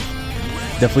himself.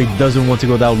 Definitely doesn't want to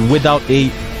go down without a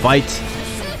fight.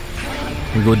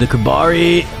 We go to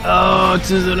Kabari. Oh,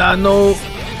 Tsuzura, no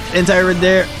entire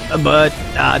there. But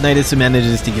Naidesu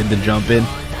manages to get the jump in.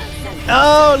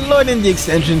 Oh lord, in the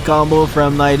extension combo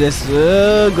from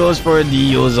Naidesu. Goes for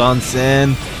the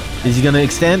Yozan-sen. Is he gonna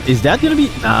extend? Is that gonna be?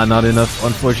 Nah, not enough,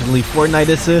 unfortunately, for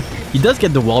Naidesu. He does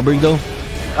get the wall break though.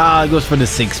 Goes for the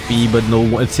 6P, but no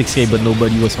 6K, but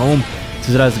nobody was home.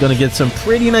 Tsuzura's gonna get some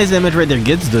pretty nice damage right there.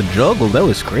 Gets the juggle. That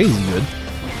was crazy good.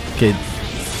 Okay,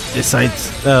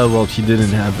 decides. Well, he didn't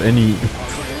have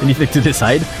anything to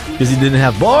decide because he didn't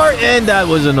have bar, and that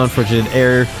was an unfortunate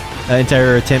error.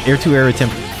 Entire attempt, air-to-air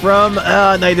attempt from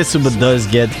Naidesu, but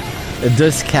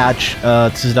does catch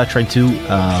Tsuzura trying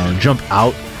to jump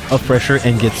out of pressure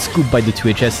and get scooped by the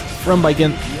 2HS from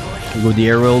Baiken. We go the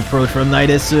aerial approach from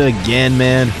Naidesu again,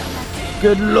 man.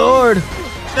 Good lord.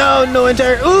 No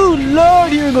entire. Ooh,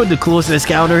 lord. Here we go. The closest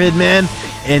counter hit, man.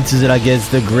 And Tsuzura gets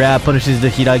the grab, punishes the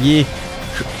Hiragi.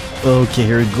 Okay,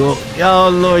 here we go. Oh,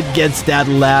 lord. Gets that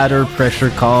ladder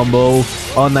pressure combo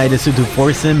on Naidesu to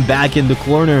force him back in the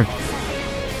corner.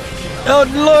 Oh,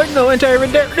 lord. No entire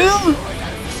right there.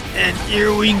 And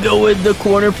here we go with the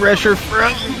corner pressure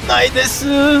from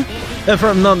Naidesu.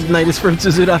 From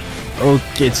Tsuzura.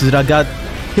 Okay, Tsuzura got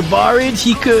Kabaried.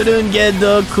 He couldn't get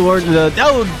the corner.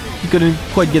 He couldn't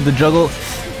quite get the juggle.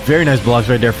 Very nice blocks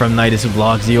right there from Naidesu.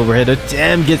 Blocks the overhead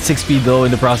attempt. Gets 6 speed though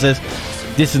in the process.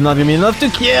 This is not going to be enough to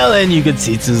kill. And you can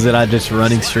see Tsuzura just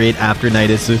running straight after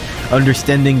Naidesu.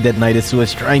 Understanding that Naidesu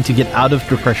was trying to get out of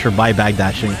the pressure by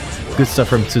backdashing. Good stuff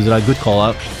from Tsuzura. Good call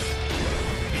out.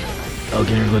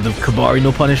 Okay, here we go. The Kabari,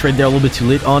 no punish right there. A little bit too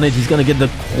late on it. He's going to get the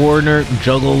corner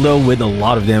juggle, though, with a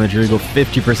lot of damage. Here we go.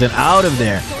 50% out of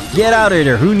there. Get out of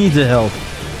there. Who needs the help?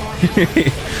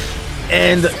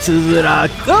 And Tsuzura.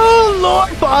 Oh,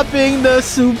 lord. Popping the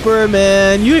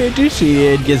Superman. You hate to see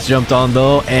it. Gets jumped on,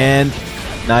 though. And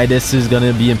Naidesu is going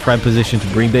to be in prime position to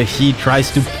bring the heat.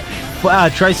 Tries to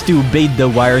bait the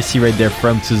YRC right there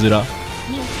from Tsuzura.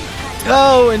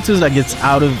 Oh, and Tsuzura gets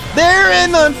out of there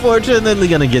and unfortunately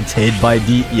gonna get hit by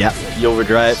the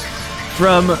overdrive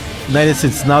from Naidesu.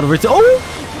 It's not over. Oh,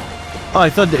 I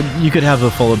thought that you could have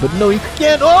a follow, but no, you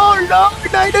can't. Oh no,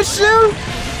 Naidesu!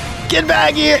 Get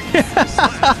back here!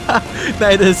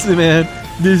 Naidesu, man.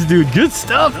 This dude, good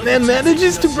stuff, man.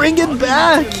 Manages to bring it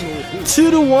back.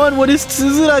 2-1. What is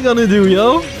Tsuzura gonna do,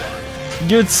 yo?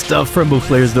 Good stuff from both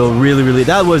players, though. Really.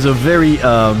 That was a very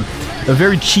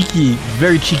cheeky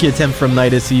attempt from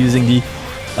Naidesu using the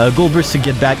gold burst to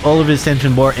get back all of his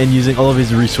tension bar and using all of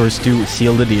his resource to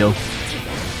seal the deal.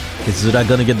 Okay, Tsuzura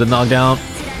gonna get the knockdown.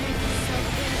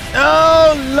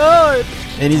 Oh lord!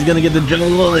 And he's gonna get the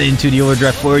juggle into the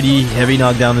overdrive for the heavy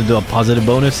knockdown into a positive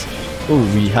bonus. Oh,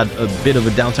 we had a bit of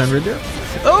a downtime right there.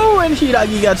 Oh, and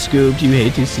Hiragi got scooped. You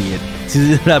hate to see it.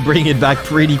 Tsuzura bring it back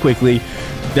pretty quickly.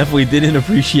 Definitely didn't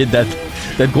appreciate that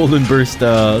golden burst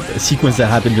sequence that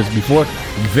happened just before.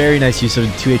 Very nice use of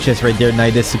 2HS right there.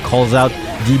 Naidesu calls out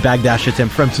the backdash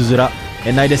attempt from Tsuzura.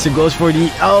 And Naidesu goes for the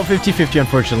 50-50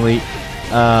 unfortunately.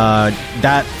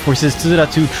 That forces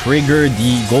Tsuzura to trigger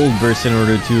the gold burst in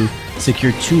order to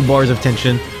secure 2 bars of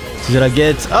tension. Tsuzura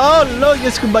gets... Oh, no,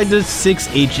 gets scooped by the 6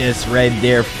 HS right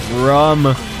there from...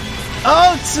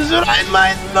 Oh, Tsuzura in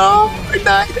my Lord!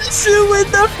 Naidesu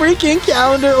with the freaking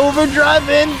counter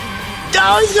overdriving!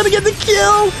 Oh, he's gonna get the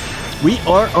kill! We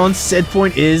are on set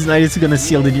point. Is Naidesu gonna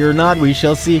seal the deal or not? We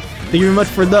shall see. Thank you very much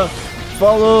for the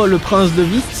follow, Le Prince de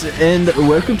Vite, and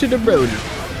welcome to the Brojo.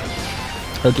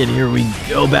 Okay, here we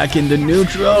go, back in the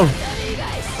neutral.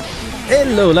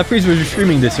 Hello, Laprise was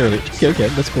streaming this earlier. Okay,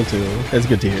 that's cool too. That's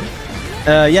good to hear.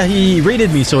 Yeah, he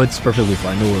rated me, so it's perfectly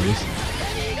fine. No worries.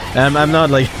 I'm not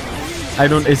like... I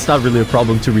don't... It's not really a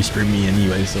problem to restream me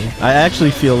anyway, so... I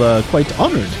actually feel quite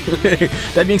honored.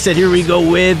 That being said, here we go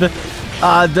with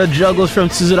the juggles from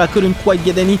Tsuzura. Couldn't quite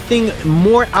get anything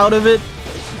more out of it.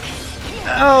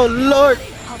 Oh, Lord.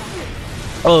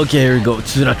 Okay, here we go.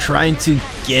 Tsuzura trying to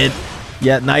get...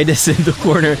 Yeah, Naidesu in the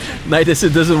corner. Naidesu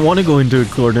doesn't want to go into a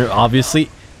corner, obviously.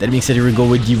 That being said, here we go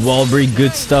with the wall break.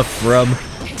 Good stuff from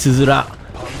Tsuzura.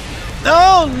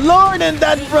 Oh, Lord, and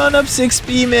that run up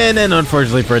 6P, man. And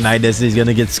unfortunately for Naidesu, he's going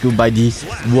to get scooped by the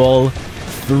wall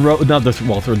throw. Not the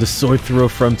wall throw, the sword throw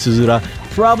from Tsuzura.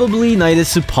 Probably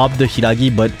Naidesu popped the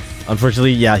Hiragi, but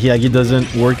unfortunately, yeah, Hiragi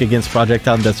doesn't work against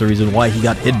projectile. And that's the reason why he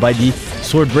got hit by the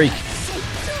sword break.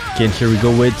 Again, here we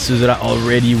go with Tsuzura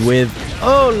already with...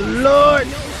 Oh, Lord!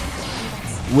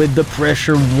 With the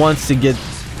pressure, wants to get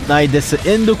Naidesu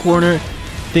in the corner.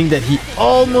 Thing that he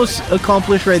almost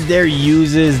accomplished right there.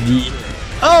 Uses the...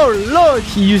 Oh, Lord!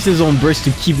 He used his own burst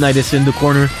to keep Naidesu in the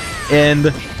corner.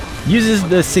 And uses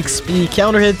the 6P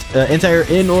counter hit entire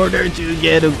in order to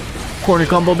get a corner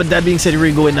combo. But that being said, here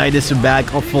we go with Naidesu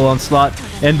back. A full onslaught.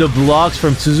 And the blocks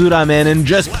from Tsuzura, man. And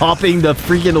just popping the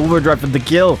freaking overdrive for the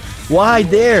kill. Why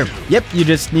there? Yep, you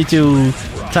just need to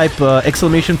type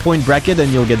exclamation point bracket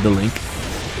and you'll get the link.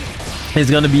 It's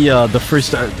gonna be the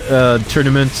first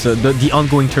tournament, the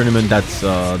ongoing tournament that's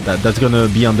gonna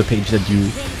be on the page that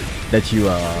you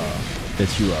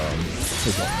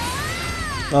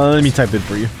let me type it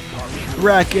for you.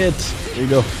 Bracket. There you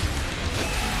go.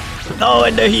 Oh,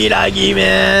 and the Hiragi,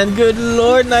 man. Good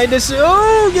Lord, Naidesu.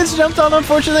 Oh, gets jumped on,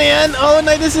 unfortunately, and oh,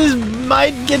 Naidesu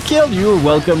might get killed. You're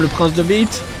welcome, Le Prince de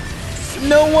Vite.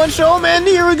 No one show, man.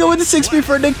 Here we go with the 6P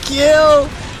for the kill.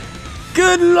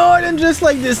 Good Lord, and just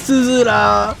like this,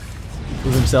 Tsuzura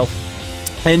with himself.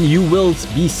 And you will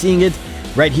be seeing it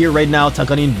right here, right now.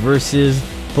 Takarin versus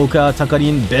Poka.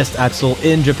 Takarin, best Axel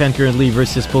in Japan currently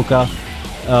versus Poka.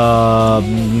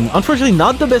 Unfortunately,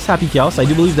 not the best Happy Chaos. I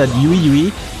do believe that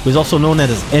Yui was also known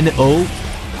as NO.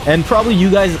 And probably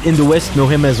you guys in the West know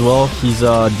him as well. He's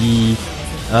the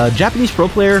Japanese pro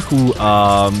player who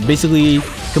basically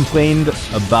complained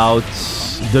about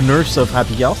the nerfs of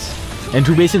Happy Chaos. And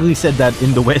who basically said that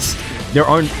in the West, there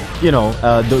aren't, you know,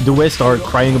 the West are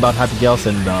crying about Happy Chaos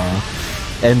and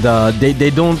they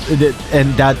don't,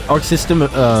 and that Arc System,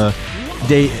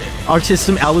 Arc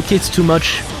System allocates too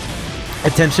much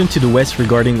attention to the West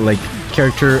regarding like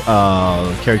character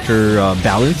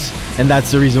balance, and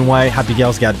that's the reason why Happy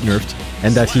Chaos got nerfed,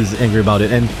 and that he's angry about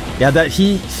it. And yeah, that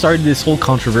he started this whole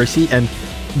controversy, and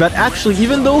but actually,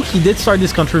 even though he did start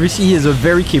this controversy, he is a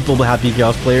very capable Happy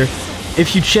Chaos player.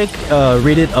 If you check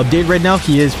rated update right now,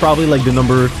 he is probably like the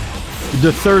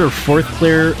 3rd or 4th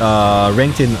player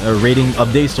ranked in rating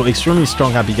update, so extremely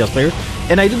strong Happy Chaos player.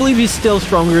 And I do believe he's still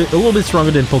stronger, a little bit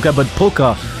stronger than Poka, but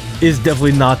Poka is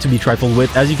definitely not to be trifled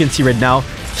with. As you can see right now,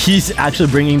 he's actually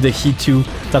bringing the heat to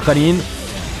Takarin.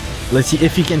 Let's see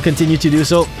if he can continue to do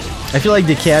so. I feel like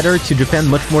they cater to Japan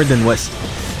much more than West.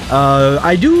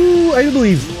 I do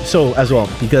believe so as well,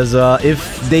 because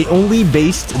if they only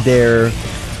based their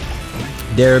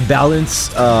balance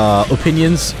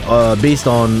opinions based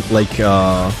on like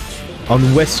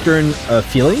on Western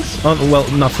feelings, well,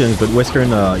 not feelings, but Western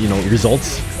you know,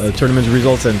 results, tournament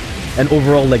results, and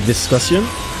overall like discussion,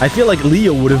 I feel like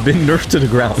Leo would have been nerfed to the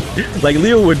ground. Like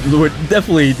Leo would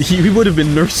definitely, he would have been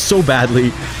nerfed so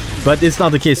badly, but it's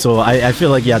not the case. So I feel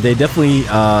like, yeah, they definitely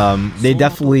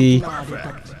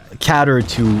cater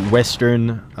to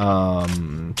Western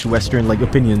like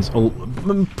opinions,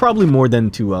 probably more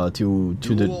than to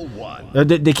the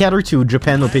they cater to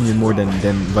Japan opinion more than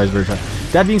vice versa.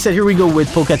 That being said, here we go with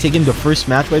Poka taking the first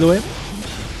match, by the way,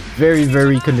 very,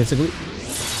 very convincingly.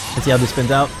 Let's see how this spins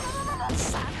out.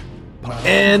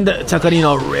 And Takarin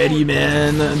already,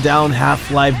 man, down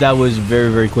half-life. That was very,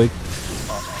 very quick.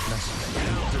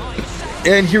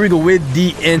 And here we go with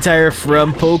the entire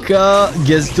from Poka.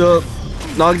 Gets the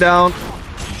knockdown.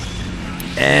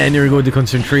 And here we go with the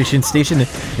concentration station. And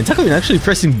Takarin actually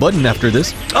pressing button after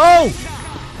this. Oh!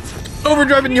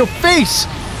 Overdrive in your face!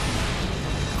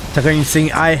 Takarin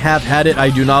saying, I have had it. I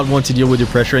do not want to deal with your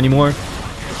pressure anymore.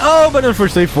 Oh, but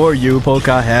unfortunately for you,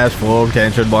 Poka has full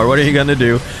tension bar. What are you gonna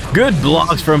do? Good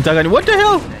blocks from Takarin. What the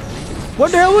hell?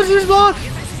 What the hell was this block?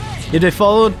 If they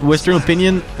followed Western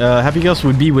opinion, Happy Ghost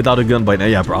would be without a gun by now.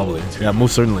 Yeah, probably. Yeah,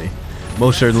 most certainly.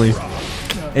 Most certainly.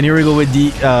 And here we go with the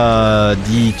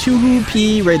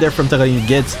 2P right there from Takarin.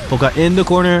 Gets Poka in the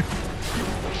corner.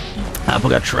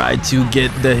 Poka tried to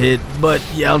get the hit, but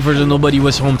yeah, unfortunately nobody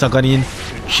was home. Takarin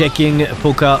checking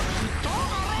Poka,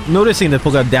 noticing that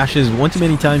Poka dashes one too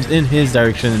many times in his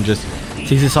direction and just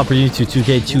takes this opportunity to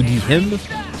 2K 2D him.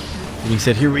 Being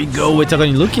said, here we go with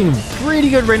Takarin looking pretty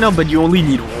good right now, but you only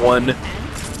need one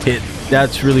hit.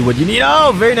 That's really what you need.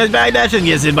 Oh, very nice back dash and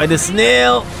gets hit by the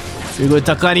snail. Here we go with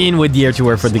Takarin with the air to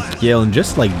air for the kill, and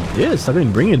just like this,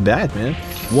 Takarin bring it back, man.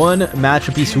 One match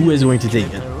apiece. Who is going to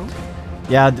take it?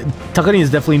 Yeah, Takarin is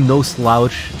definitely no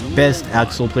slouch. Best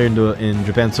Axel player in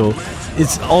Japan, so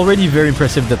it's already very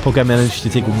impressive that Poka managed to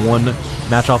take one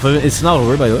match off of it. It's not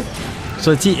over, by the way.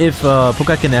 So let's see if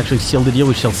Poka can actually seal the deal.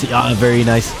 We shall see. Ah, very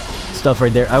nice stuff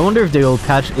right there. I wonder if they will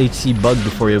patch HC bug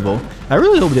before Evo. I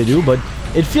really hope they do, but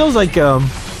it feels like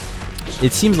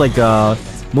it seems like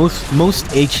most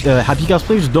Happy Cows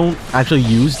players don't actually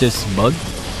use this bug.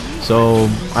 So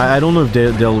I don't know if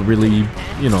they'll really,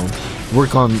 you know,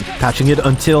 work on patching it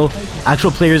until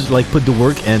actual players like put the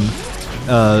work and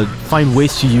find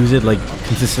ways to use it like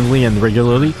consistently and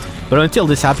regularly. But until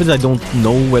this happens, I don't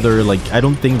know whether like I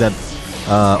don't think that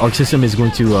Arc System is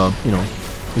going to you know,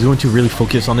 is going to really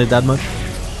focus on it that much.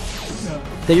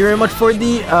 Thank you very much for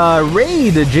the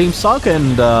raid, James Sock,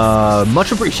 and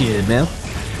much appreciated, man.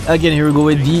 Again, here we go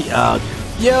with the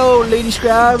yo, Lady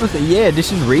Scrab. Yeah,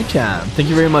 this is raid time. Thank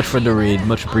you very much for the raid,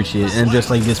 much appreciated. And just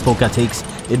like this, Poka takes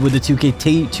it with the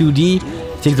 2K 2D.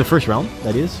 Takes the first round,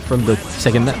 that is, from the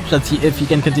second match. Let's see if he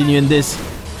can continue in this.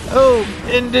 Oh,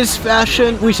 in this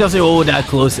fashion, we shall say, oh, that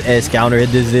close S counter hit.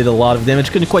 This did a lot of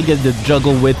damage. Couldn't quite get the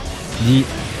juggle with the...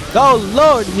 Oh,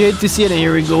 Lord, you hate to see it. And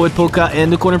here we go with Poka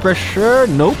and the corner pressure.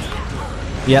 Nope.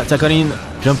 Yeah, Takarin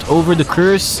jumped over the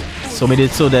curse, so made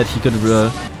it so that he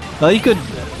could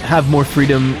have more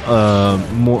freedom,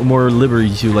 more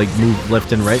liberty to like move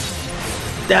left and right.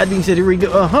 That being said, here we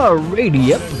go. Raid.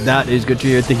 Yep, that is good to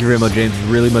hear. Thank you very much, James.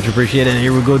 Really much appreciated. And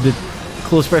here we go. The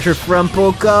close pressure from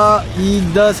Poka. He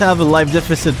does have a life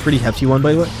deficit, pretty hefty one,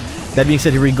 by the way. That being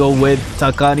said, here we go with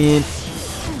Takarin.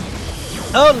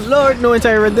 Oh Lord, no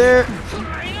entire right there.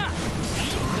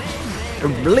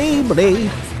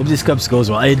 Hope this cups goes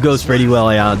well. It goes pretty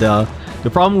well. Yeah, the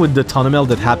problem with the Tonemel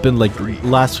that happened like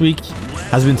last week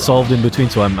has been solved in between,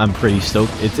 so I'm pretty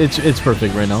stoked. It's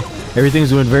perfect right now. Everything's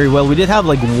doing very well. We did have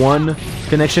like one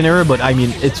connection error, but I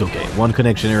mean it's okay. One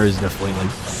connection error is definitely like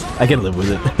I can live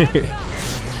with it.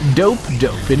 Dope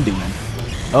indeed.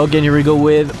 Again, here we go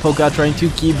with Poka trying to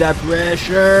keep that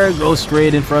pressure. Go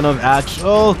straight in front of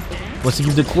Axel. Wants to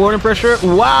keep the corner pressure.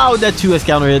 Wow, that 2S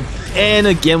counter hit. And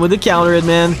again with the counter hit,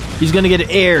 man. He's gonna get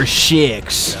air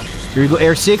 6. Here we go,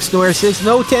 air 6, no air 6.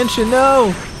 No tension,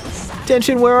 no.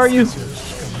 Tension, where are you?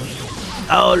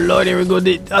 Oh Lord, here we go.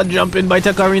 The jump in by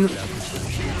Takarin.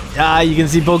 Ah, you can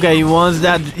see Poka. He wants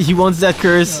that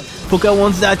curse. Poka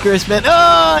wants that curse, man.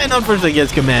 Oh, and unfortunately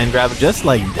gets command grab just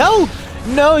like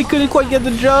no, he couldn't quite get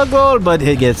the juggle, but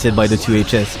he gets hit by the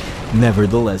 2HS.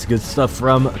 Nevertheless, good stuff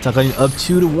from Takarin up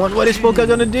 2-1. What is Poka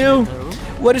gonna do?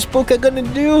 What is Poka gonna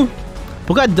do?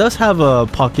 Poka does have a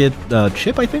pocket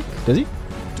chip, I think. Does he?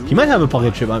 He might have a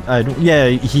pocket chip. I don't. Yeah,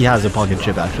 he has a pocket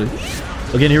chip actually.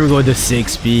 Again, here we go with the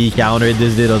 6P counter.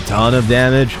 This did a ton of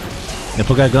damage. And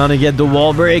Poka gonna get the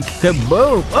wall break.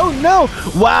 Kaboom! Oh no!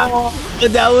 Wow!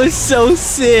 That was so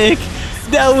sick!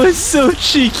 That was so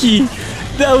cheeky!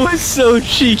 That was so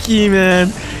cheeky,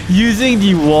 man! Using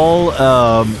the wall,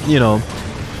 you know,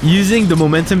 using the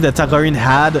momentum that Takarin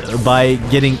had by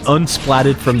getting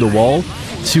unsplatted from the wall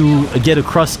to get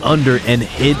across under and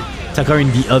hit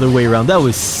Takarin the other way around. That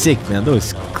was sick, man. That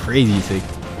was crazy sick.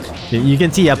 You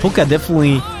can see, yeah, Poka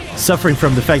definitely suffering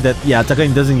from the fact that, yeah,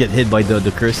 Takarin doesn't get hit by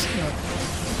the curse.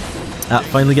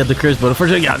 Finally got the curse, but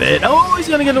unfortunately got it. Oh, he's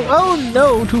gonna get it. Oh,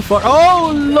 no, too far.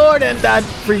 Oh, Lord, and that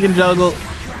freaking juggle.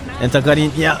 And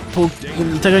Takarin, yeah,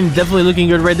 Takarin definitely looking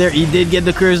good right there. He did get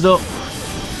the curse, though.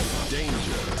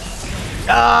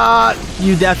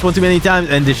 You dashed one too many times,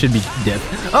 and this should be death.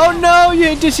 Oh, no, you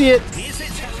hate to see it.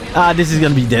 This is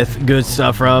gonna be death. Good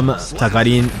stuff from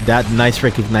Takarin. That nice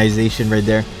recognition right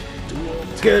there.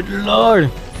 Good Lord.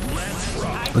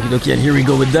 Okay, and here we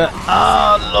go with the...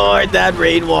 Oh, Lord, that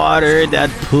rainwater that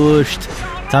pushed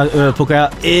Poka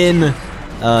in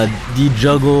the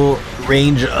juggle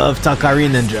range of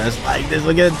Takarin, and just like this,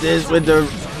 look at this with the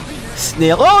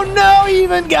Snail. Oh no, he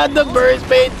even got the burst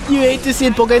bait. You hate to see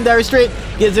it. Poka in dire straight.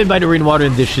 Gets hit by the rainwater,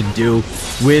 and this should do.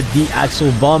 With the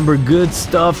Axle Bomber. Good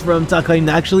stuff from Takarin.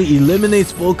 Actually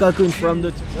eliminates Poka-kun from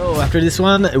the... So after this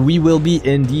one, we will be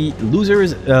in the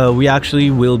losers. We actually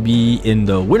will be in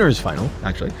the winners final,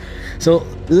 actually. So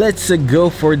let's go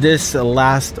for this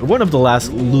one of the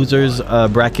last losers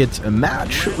bracket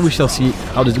match. We shall see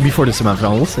how this before the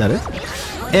semifinals, that is.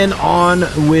 And on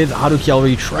with Haruki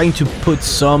already trying to put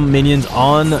some minions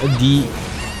on the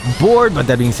board, but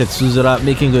that being said, Tsuzura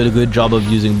making a good job of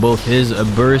using both his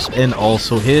burst and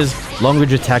also his long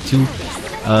range attack to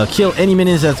kill any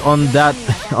minions that's on that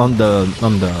on the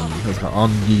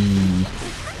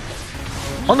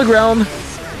ground.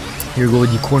 Here we go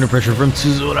with the corner pressure from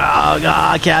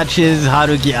Tsuzura. Catches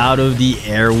Haruki out of the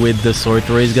air with the sword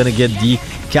throw. He's gonna get the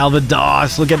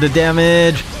Calvados. Look at the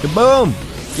damage. Boom!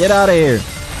 Get out of here.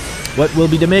 What will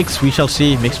be the mix? We shall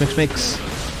see. Mix.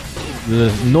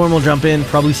 The normal jump in,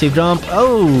 probably safe jump.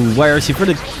 Oh, YRC for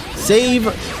the save.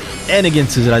 And again,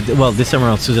 Tsuzura, well, this time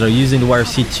around, Tsuzura using the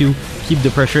YRC to keep the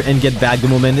pressure and get back the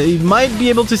momentum. He might be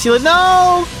able to seal it.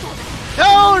 No!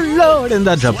 Oh, Lord! And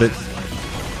that jump it.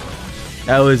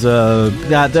 That was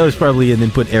that was probably an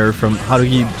input error from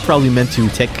Haruki. Probably meant to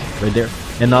tech right there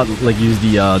and not like use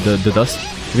the dust.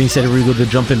 Being said, here we go the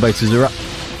jump in by Tsuzura.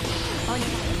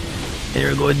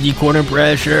 Here we go with the corner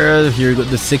pressure. Here we go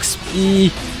the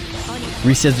 6P.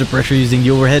 Resets the pressure using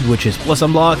the overhead, which is plus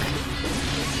unblock.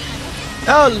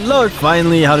 Oh Lord!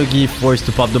 Finally, Haruki forced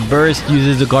to pop the burst.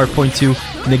 Uses the guard point to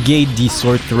negate the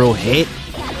sword throw hit.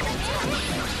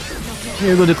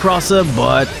 Here we go the cross up,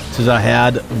 but Tsuzura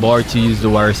had bar to use the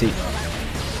YRC.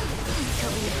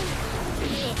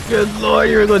 Good Lord!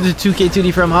 Here we go the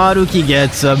 2K2D from Haruki.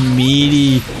 Gets a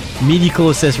meaty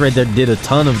closest right there. Did a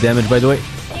ton of damage, by the way.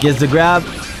 Gets the grab.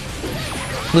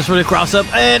 Looks for the cross up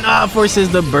and forces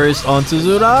the burst on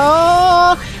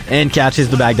Tsuzura and catches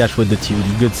the backdash with the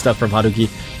 2D. Good stuff from Haruki.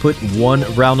 Put one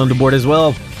round on the board as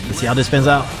well. Let's see how this pans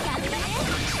out.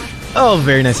 Oh,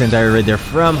 very nice entire right there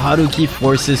from Haruki.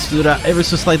 Forces Tsuzura ever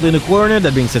so slightly in the corner.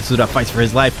 That being said, Tsuzura fights for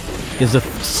his life. Gives the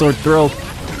sword throw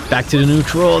back to the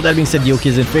neutral. That being said, Yoki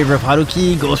is in favor of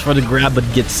Haruki. Goes for the grab but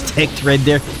gets ticked right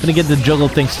there. Gonna get the juggle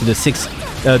thanks to the 6.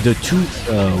 The 2,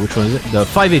 which one is it? The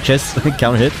 5 HS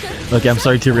counter hit. Okay, I'm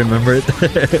sorry to remember it.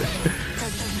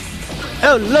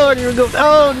 Oh Lord, here we go.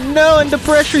 Oh no, and the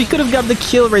pressure. He could have got the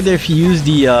kill right there if he used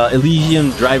the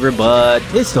Elysium driver, but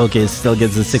it's still okay. It still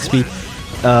gets the 6P.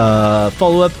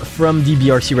 Follow up from the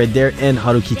BRC right there, and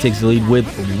Haruki takes the lead with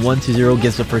 1-0.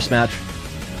 Gets the first match.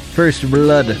 First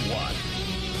blood.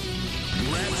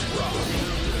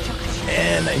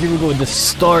 And here we go with the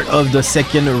start of the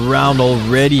second round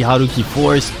already. Haruki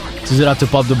forced Tsuzura to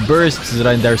pop the burst.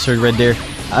 Tsuzura in dire sword right there.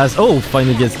 As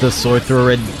finally gets the sword throw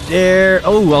right there.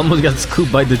 Oh, almost got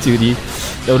scooped by the 2D.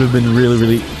 That would have been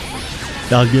really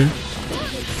not good.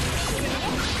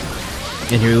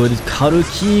 And here we go with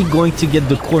Haruki going to get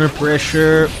the corner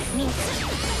pressure.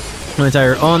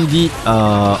 Entire on the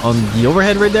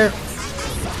overhead right there.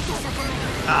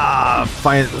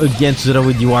 Fine again, Tsuzura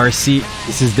with URC.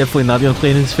 This is definitely not going to play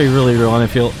in his favor later on, I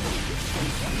feel.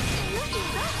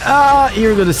 Here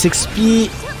we go to 6P.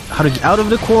 Haruki out of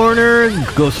the corner.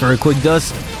 Goes for a quick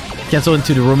dust. Cancel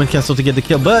into the Roman cancel to get the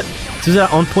kill. But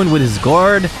Tsuzura on point with his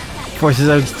guard. Forces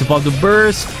Haruki to pop the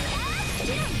burst.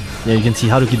 Yeah, you can see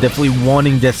Haruki definitely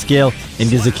wanting that scale. And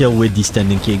gets the kill with the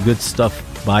standing kick. Good stuff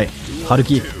by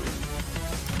Haruki.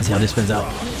 Let's see how this pans out.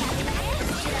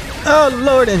 Oh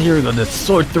Lord, and here we go, the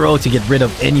sword throw to get rid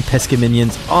of any pesky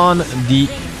minions on the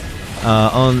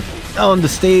on the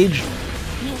stage.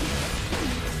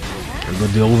 Here we go,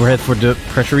 the overhead for the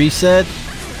pressure reset.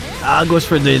 Goes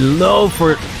for the low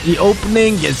for the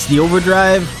opening, gets the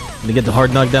overdrive. They get the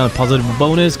hard knockdown, positive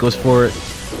bonus. Goes for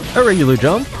a regular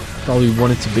jump. Probably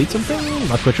wanted to bait something,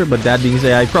 not quite sure. But that being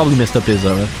said, I probably messed up his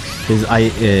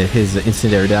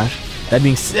instant air dash. That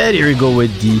being said, here we go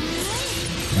with the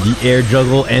air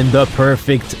juggle and the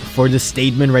perfect for the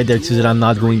statement right there. Tsuzura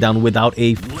not going down without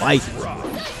a fight.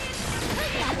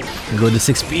 We go to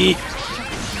 6P.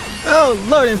 Oh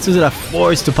Lord, and Tsuzura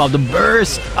forced to pop the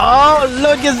burst. Oh,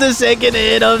 look at the second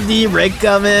hit of the wreck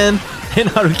coming. And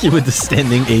Haruki with the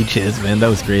standing HS, man. That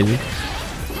was crazy.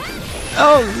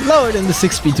 Oh Lord, and the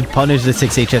 6P to punish the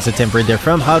 6HS attempt right there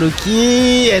from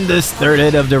Haruki. And this third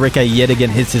hit of the Rekka yet again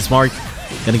hits his mark.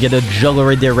 Gonna get a juggle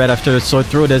right there right after the sword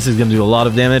throw. This is gonna do a lot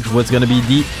of damage. What's gonna be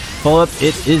the follow-up?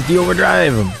 It is the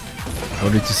overdrive. In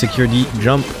order to secure the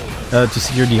jump, to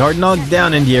secure the hard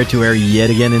knockdown in the air to air yet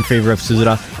again in favor of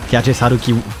Tsuzura. Catches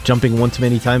Haruki jumping one too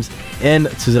many times, and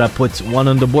Tsuzura puts one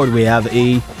on the board. We have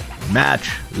a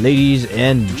match, ladies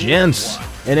and gents.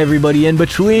 and everybody in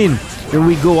between. Here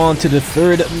we go on to the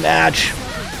third match.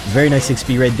 Very nice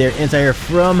XP right there. Anti-air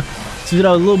from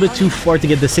Tsuzura, a little bit too far to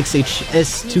get the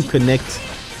 6HS to connect.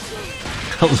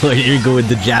 Here you go with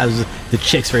the jabs, the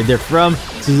checks right there from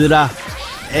Tsuzura.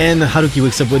 And Haruki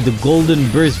wakes up with the golden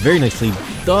burst. Very nicely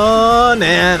done.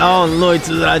 And oh Lord,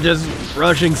 Tsuzura just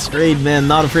rushing straight, man.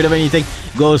 Not afraid of anything.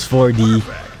 Goes for the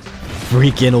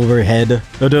freaking overhead.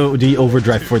 The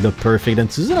overdrive for the perfect. And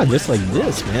Tsuzura just like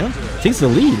this, man. Takes the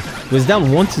lead. He was down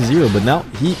 1-0, but now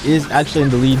he is actually in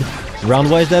the lead.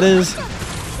 Round-wise, that is.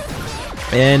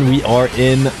 And we are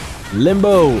in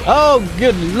limbo. Oh,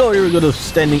 good Lord. Here we go. The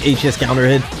standing HS counter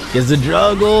hit. Gets the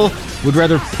juggle. Would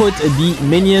rather put the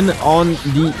minion on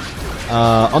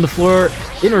the floor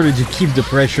in order to keep the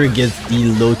pressure. Gets the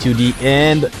low 2D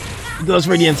and goes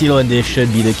for the empty low, and this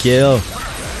should be the kill.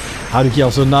 Haruki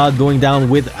also not going down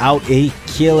without a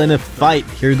kill in a fight.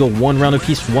 Here we go. 1 round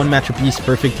apiece, 1 match apiece.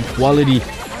 Perfect equality.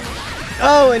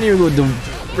 Oh, and here we go. The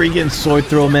freaking sword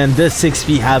throw, man. The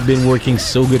 6P have been working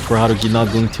so good for Haruki,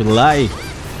 not going to lie.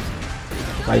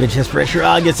 By the chest pressure,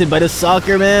 gets hit by the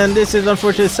soccer, man. This is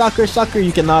unfortunate. Soccer,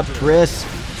 you cannot press.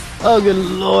 Oh, good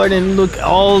Lord, and look,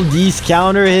 all these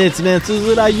counter hits, man.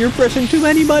 Tsuzura, you're pressing too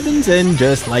many buttons, and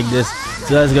just like this,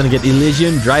 Tsuzura's gonna get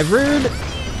Elysian Drivered.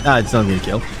 It's not gonna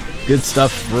kill. Good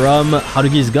stuff from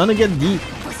Haruki. Is gonna get the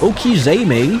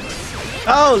Okizeme.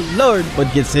 Oh, Lord,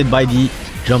 but gets hit by the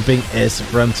jumping S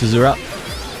from Tsuzura.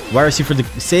 YRC for the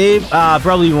save.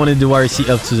 Probably wanted the YRC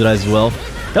of Tsuzura as well.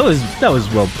 That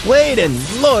was well played, and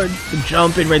Lord, the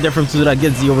jump in right there from Tsuzura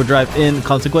gets the overdrive in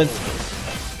consequence.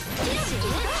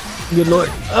 Good Lord.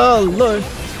 Oh Lord.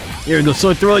 Here we go.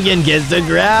 Sword throw again. Gets the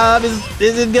grab. Is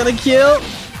it gonna kill?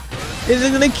 Is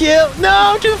it gonna kill?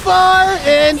 No, too far.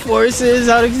 And forces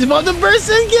Haruki's about to burst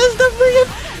and gets the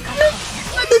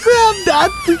freaking the grab.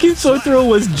 That freaking sword throw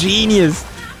was genius.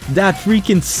 That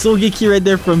freaking Sogeki right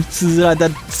there from Tsuzura.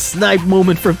 That snipe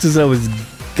moment from Tsuzura was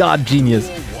god genius.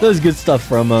 That was good stuff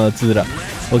from Tsuzura.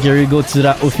 Okay, here we go.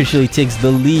 Tsuzura officially takes the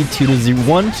lead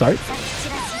 2-1. Sorry.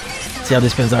 See how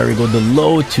this pans out. Here we go. The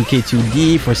low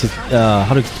 2K2D forces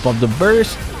Haruki to pop the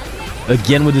burst.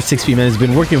 Again with the 6P, man. It's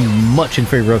been working much in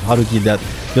favor of Haruki. That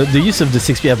the use of the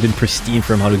 6P have been pristine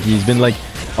from Haruki. He's been like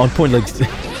on point, like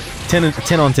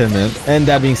 10 on 10, man. And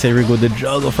that being said, here we go. The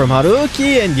juggle from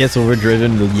Haruki and gets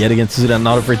overdriven yet again. Tsuzura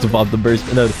not afraid to pop the burst,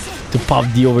 to pop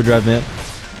the overdrive, man.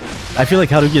 I feel like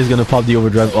Haruki is gonna pop the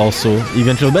overdrive also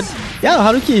eventually, but yeah,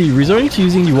 Haruki resorting to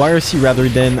using the YRC rather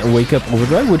than a wake up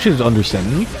overdrive, which is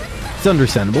understandable. It's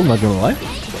understandable, not gonna lie.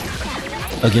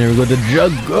 Again, here we go. The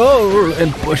juggle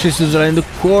and pushes Tsuzura in the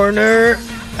corner.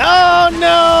 Oh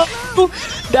no!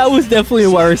 That was definitely a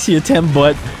YRC attempt,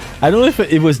 but I don't know if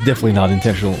it was definitely not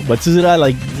intentional. But Tsuzura,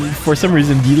 like, for some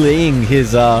reason, delaying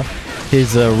his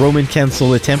Roman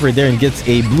cancel attempt right there and gets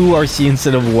a blue RC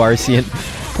instead of a YRC. And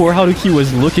poor Haruki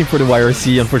was looking for the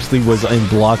YRC, unfortunately was in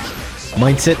block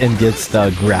mindset and gets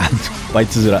grabbed by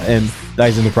Tsuzura and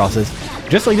dies in the process.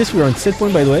 Just like this, we're on set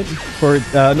point, by the way.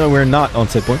 No, we're not on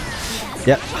set point.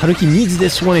 Yeah, Haruki needs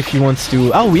this one if he wants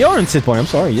to... Oh, we are on set point. I'm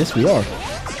sorry. Yes, we are.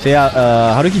 So yeah,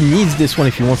 Haruki needs this one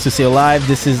if he wants to stay alive.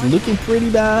 This is looking pretty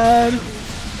bad.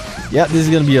 Yeah, this is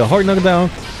going to be a hard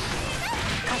knockdown.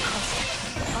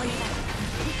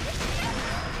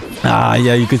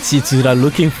 Yeah, you could see Tsuzura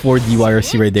looking for the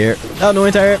YRC right there. Oh, no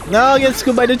entire. No, gets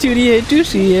scooped by the 2D hit to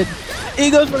see it. He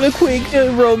goes for the quick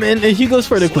Roman. He goes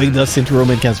for the quick dust into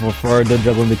Roman cancel for the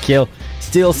juggle and the kill.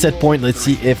 Still set point. Let's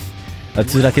see if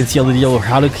Tsuzura can seal the deal or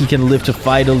Haruki can live to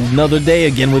fight another day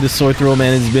again with the sword throw,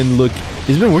 man. It's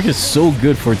been working so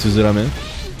good for Tsuzura, man.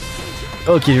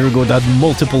 Okay, here we go. That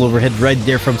multiple overhead right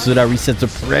there from Tsuzura resets the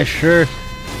pressure.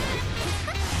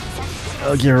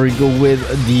 Okay, here we go with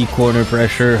the corner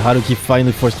pressure. Haruki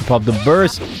finally forced to pop the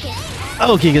burst.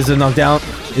 Okay, gets a knockdown.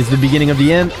 It's the beginning of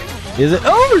the end. Is it?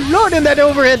 Oh Lord, and that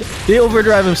overhead. They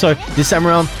overdrive him. Sorry. This time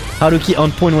around, Haruki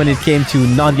on point when it came to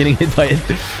not getting hit by it.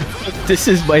 This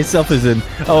is by itself is in.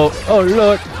 Oh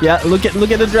Lord. Yeah, look at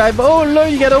the drive. Oh Lord,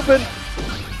 you get open.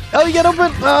 Oh, you get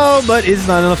open. Oh, but it's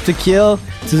not enough to kill.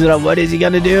 Tsuzura, what is he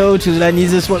gonna do? Tsuzura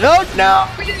needs this one. Oh no!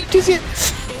 Just hit.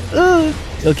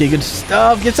 Okay, good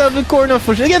stuff. Gets out of the corner.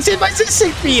 Gets hit by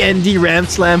 6P and the Ram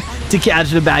Slam to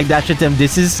catch the backdash attempt.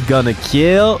 This is gonna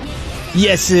kill.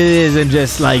 Yes, it is. And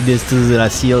just like this, Tsuzura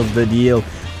seals the deal.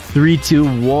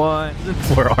 3-2-1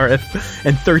 for RF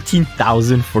and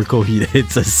 13,000 for Kouhide.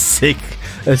 It's a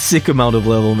sick amount of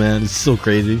level, man. It's so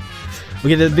crazy.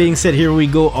 Okay, that being said, here we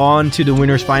go on to the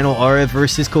winner's final, RF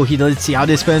versus Kouhide. Let's see how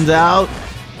this pans out.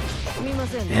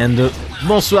 And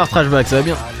bonsoir, Trashback, ça va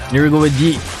bien. Here we go with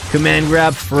the command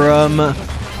grab from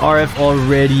RF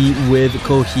already with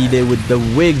Kouhide with the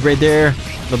wig right there.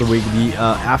 Not the wig, the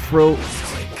afro.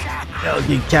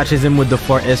 He catches him with the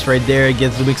far S right there.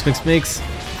 Gets the mix.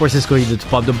 Forces Kouhide to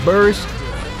pop the burst.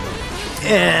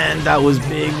 And that was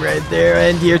big right there.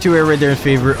 And the air to air right there in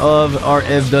favor of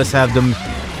RF. Does have the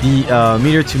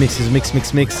meter to mix his mix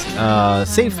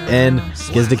safe. And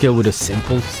gets the kill with a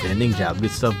simple standing jab. Good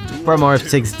stuff from RF.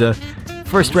 Takes the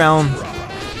first round.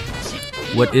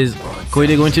 What is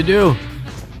Kouhide going to do?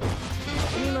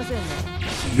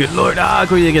 Good lord,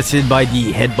 Kouhide gets hit by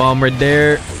the head bomb right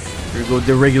there. Here we go,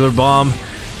 the regular bomb.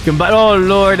 Combine, oh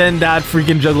lord, and that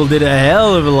freaking juggle did a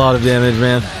hell of a lot of damage,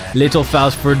 man. Little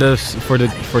Faust for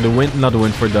the win, not the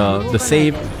win, for the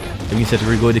save. Like you said, here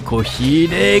we go, the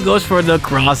Kouhide goes for the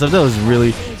cross up. That was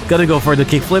really gotta go for the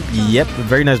kickflip. Yep,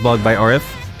 very nice block by RF.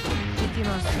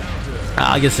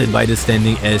 I guess hit by the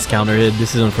standing S counter hit.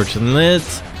 This is unfortunate.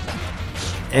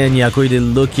 And yeah,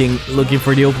 Kouhide looking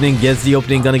for the opening, gets the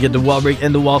opening, gonna get the wall break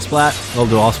and the wall splat. Well,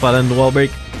 the wall splat and the wall break.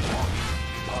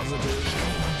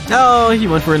 Oh, he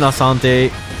went for an Asante.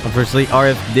 Unfortunately,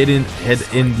 RF didn't head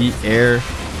in the air.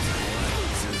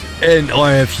 And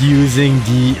RF using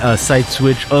the side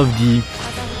switch of the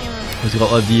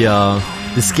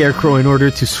the scarecrow in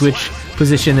order to switch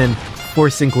position and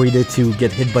forcing Kouhide to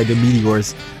get hit by the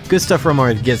meteors. Good stuff from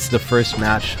RF. Gets the first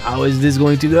match. How is this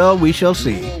going to go? We shall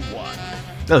see.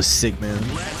 That was sick, man.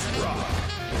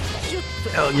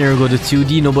 Oh, here we go to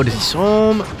 2D. Nobody's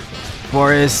home.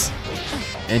 Forest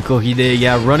and Kouhide,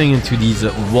 yeah, running into these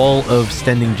wall of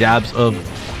standing jabs of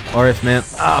RF, man.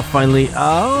 Finally.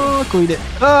 Kouhide.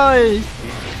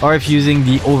 RF using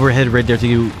the overhead right there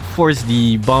to force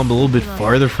the bomb a little bit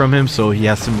farther from him, so he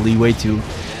has some leeway to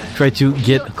try to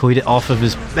get Kouhide off of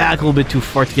his back a little bit too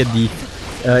far to get the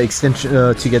extension,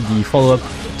 to get the follow-up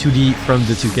 2D from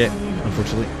the 2K,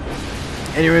 unfortunately.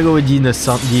 And here we go with the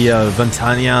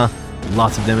Ventania.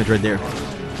 Lots of damage right there.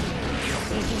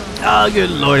 Good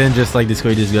lord, and just like this,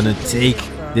 Kouhide is gonna take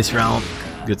this round.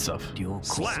 Good stuff.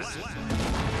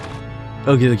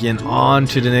 Okay, and on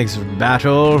to the next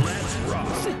battle.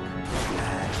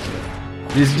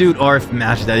 This dude RF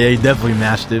matched that. Yeah, he definitely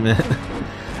matched it, man.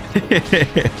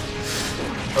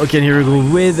 Okay, and here we go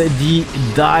with the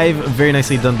dive. Very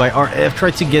nicely done by RF.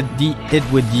 Tried to get the hit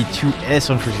with the 2S.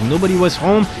 Unfortunately, nobody was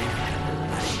home.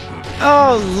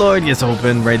 Oh lord, gets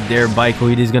open right there by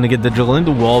Kouhide. He's gonna get the juggle in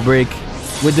the wall break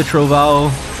with the Trovao.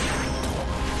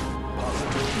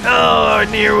 Oh,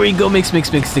 and here we go. Mix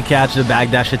to catch the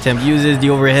backdash attempt. Uses the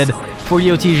overhead for the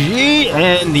OTG.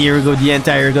 And here we go. The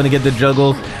entire gonna get the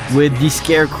juggle with the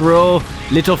scarecrow.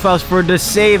 Little Faust for the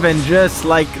save. And just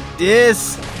like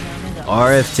this,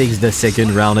 RF takes the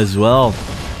second round as well.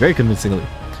 Very convincingly.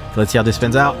 So let's see how this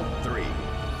spins out.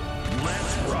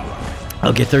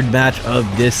 Okay, third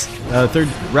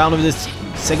round of this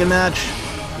second match.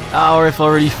 RF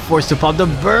already forced to pop the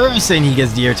burst, and he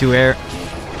gets the air to air.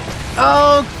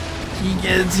 Oh,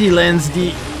 he lands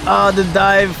the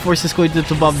dive, forces Kouhide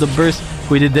to pop the burst.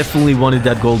 Kouhide definitely wanted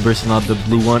that gold burst, not the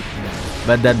blue one.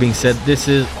 But that being said, this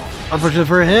is unfortunate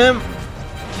for him.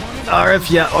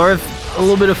 RF a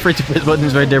little bit afraid to press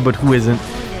buttons right there, but who isn't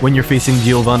when you're facing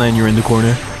Giovanna and you're in the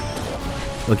corner?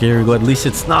 Okay, here we go. At least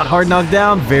it's not hard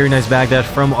knockdown. Very nice backdash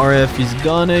from RF. He's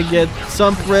gonna get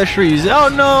some pressure. Oh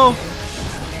no!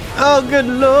 Oh good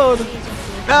lord!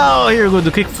 Oh, here we go.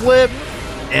 The kick flip,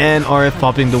 and RF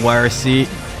popping the YRC.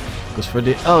 Goes for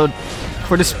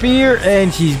the spear,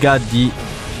 and he's got the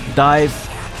dive.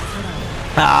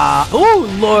 Oh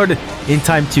lord! In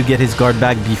time to get his guard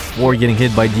back before getting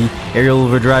hit by the aerial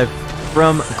overdrive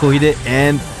from Kouhide,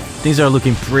 and things are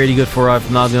looking pretty good for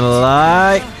RF. Not gonna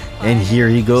lie. And here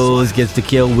he goes, gets the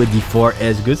kill with the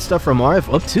 4S. Good stuff from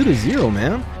RF, up 2-0,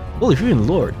 man. Holy freaking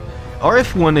lord.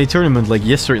 RF won a tournament like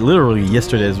yesterday, literally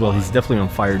yesterday as well. He's definitely on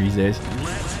fire these days.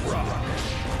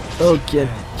 Okay,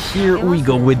 here we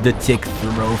go with the tick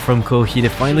throw from Kouhide.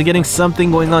 Finally getting something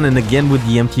going on, and again with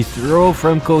the empty throw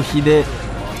from Kouhide.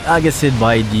 I gets hit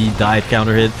by the dive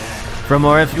counter hit from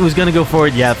RF. He was gonna go for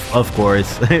it, yeah, of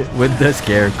course, with the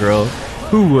scarecrow.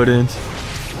 Who wouldn't?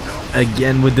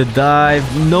 Again with the dive,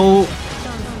 no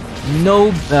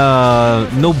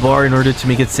bar in order to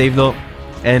make it safe though,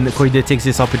 and Kouhide takes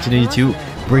this opportunity to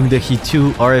bring the heat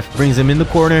to RF, brings him in the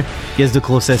corner, gets the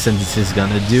closest, and this is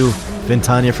gonna do.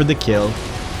 Ventania for the kill.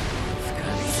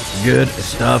 Good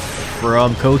stuff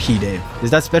from Kouhide. Is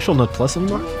that special not plus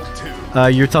anymore?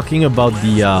 You're talking about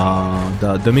the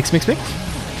mix?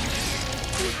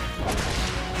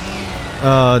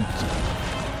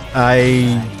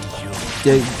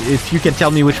 If you can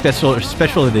tell me which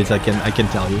special it is, I can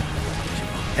tell you.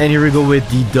 And here we go with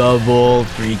the double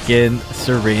freaking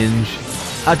syringe.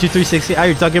 to 360. Ah,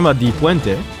 you're talking about the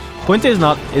Puente. Puente is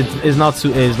not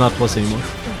plus anymore.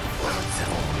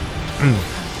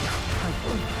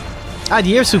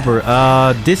 The air super.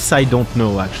 This I don't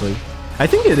know actually. I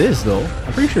think it is though.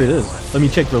 I'm pretty sure it is. Let me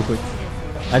check real quick.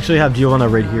 I actually have Giovanna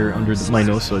right here under my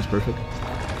nose, so it's perfect.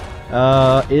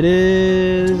 It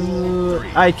is.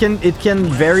 It can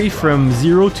vary from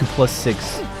 0 to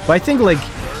 +6. But I think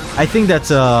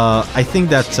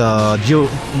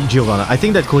Giovanna. I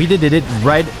think that Kouhide did it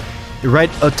right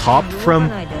atop from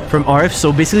RF.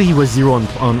 So basically, he was 0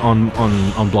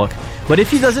 on block. But if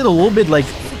he does it a little bit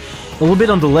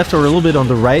on the left or a little bit on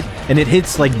the right, and it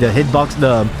hits like the hitbox,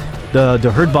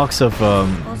 the hurt box of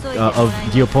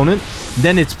the opponent,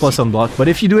 then it's plus on block. But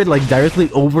if you do it like directly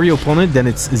over your opponent, then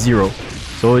it's 0.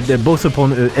 So both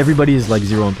opponent, everybody is like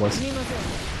 0 on plus,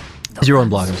 0 on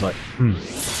block. I'm sorry.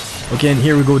 Okay, and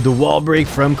here we go with the wall break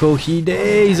from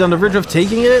Kouhide. He's on the verge of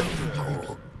taking it.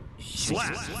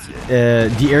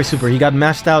 The air super, he got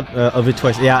mashed out of it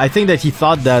twice. Yeah, I think that he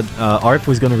thought that RF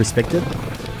was gonna respect it,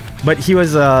 but he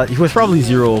was probably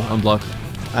 0 on block.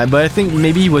 But I think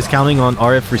maybe he was counting on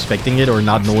RF respecting it or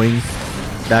not knowing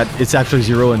that it's actually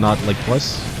 0 and not like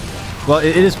plus. Well,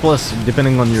 it is plus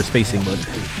depending on your spacing, but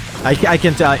I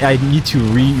can't tell. I need to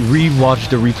re-watch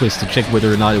the replays to check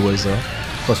whether or not it was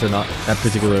plus or not that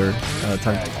particular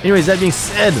time. Anyways, that being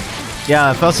said,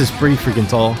 yeah, Faust is pretty freaking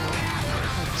tall.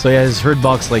 So yeah, his hurt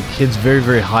box like hits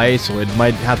very high, so it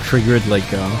might have triggered like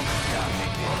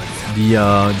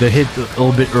the hit a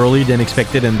little bit early than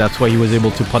expected, and that's why he was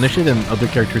able to punish it, and other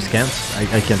characters can't.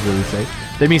 I can't really say.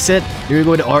 That being said, here we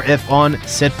go to RF on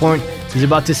set point. He's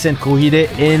about to send Kouhide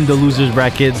in the losers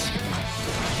bracket.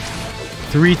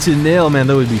 3-0, man,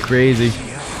 that would be crazy.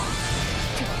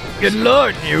 Good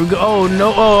lord, here we go. Oh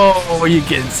no, oh, you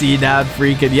can see that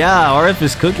freaking, yeah, RF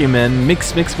is cooking, man.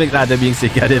 Mix. That being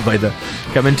said, got hit by the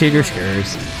commentator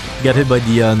scares. Got hit by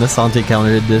the Nasante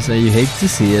counter at this, and you hate to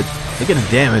see it. Look at the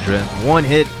damage, man. One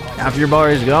hit, half your bar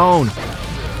is gone.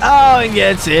 Oh, and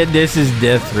gets it. This is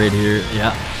death right here.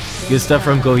 Yeah, good stuff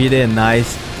from Kouhide, and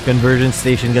nice conversion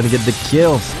station, gonna get the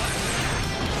kill.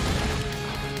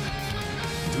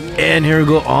 And here we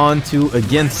go on to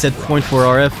again set point for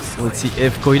RF. Let's see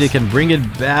if Kouhide can bring it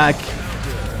back.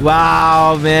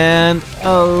 Wow, man.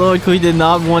 Oh lord, Kouhide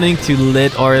not wanting to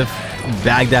let RF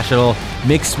backdash at all.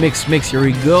 Mix. Here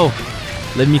we go.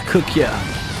 Let me cook ya.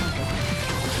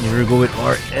 Here we go with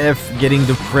RF getting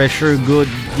the pressure. Good.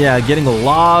 Yeah, getting a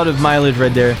lot of mileage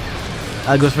right there.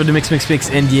 Goes for the mix,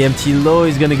 and the empty low.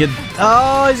 He's gonna get.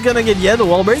 Oh, he's gonna get, yeah, the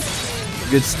wall break.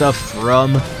 Good stuff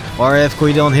from RF.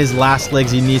 Kouhide on his last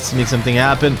legs. He needs to make something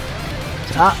happen.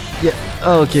 Yeah.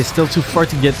 Okay, still too far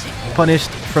to get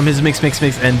punished from his mix,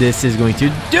 and this is going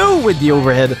to do with the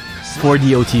overhead for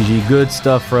the OTG. Good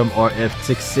stuff from RF.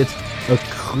 Takes it a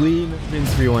clean win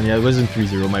 3-1. Yeah, it wasn't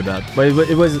 3-0, my bad. But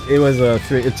it was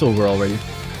 3. It's over already.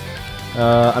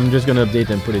 I'm just gonna update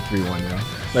and put it 3-1 now.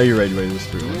 No, you're right. It was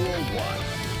 3-1.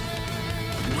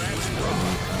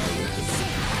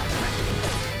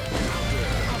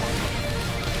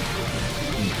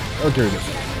 Okay, we go.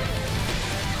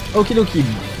 Okie dokie,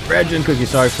 bread and cookie.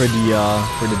 Sorry for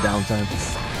the downtime.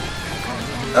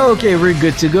 Okay, we're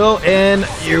good to go, and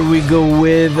here we go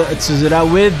with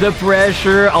Tsuzura with the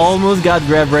pressure. Almost got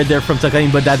grabbed right there from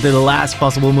Takarin, but at the last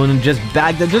possible moment, just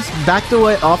backed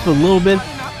away off a little bit.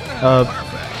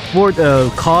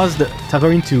 Caused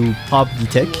Takarin to pop the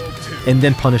tech, and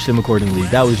then punish him accordingly.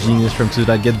 That was genius from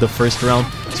Tsuzura. Get the first round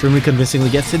extremely convincingly.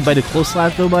 Gets hit by the close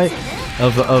slash though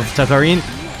of Takarin.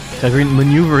 Takarin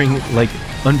maneuvering like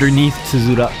underneath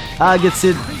Tsuzura. Gets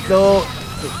it though.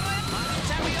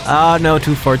 No,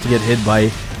 too far to get hit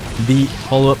by the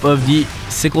follow-up of the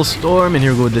Sickle Storm. And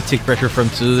here we go with the tick pressure from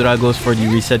Tsuzura. Goes for the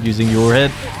reset using the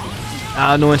overhead.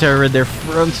 No entire red there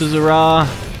from Tsuzura.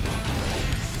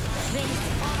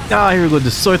 Here we go with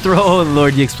the sword throw. Oh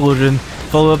lord, the explosion.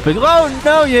 Follow-up. Oh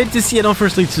no, you hate to see it.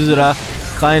 Unfortunately, Tsuzura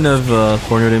kind of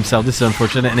cornered himself. This is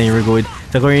unfortunate. And here we go with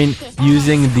Takarin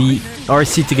using the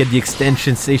RC to get the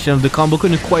extension station of the combo.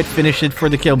 Couldn't quite finish it for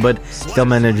the kill, but still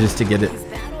manages to get it.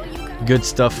 Good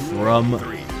stuff from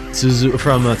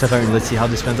Takarin. Let's see how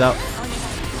this pans out.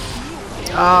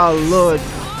 Lord.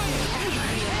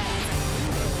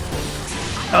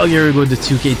 Oh, here we go. The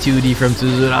 2K2D from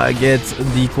Tsuzura gets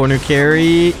the corner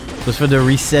carry. Goes for the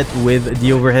reset with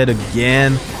the overhead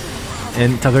again.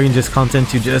 And Takarin just content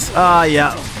to just,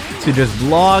 to just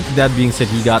block. That being said,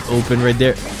 he got open right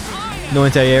there. No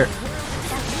anti-air.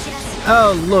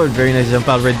 Oh, lord. Very nice jump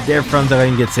out right there from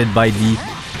Takarin. Gets hit by the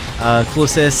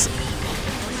closest.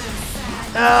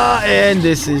 And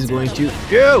this is going to...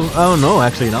 Oh no,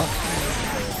 actually not.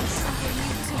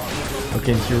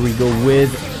 Okay, here we go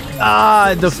with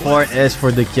the 4S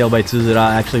for the kill by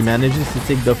Tsuzura. Actually manages to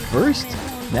take the first.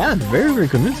 Man, very, very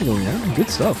convincing, man. Good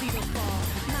stuff.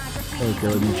 Okay,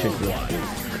 let me check real quick.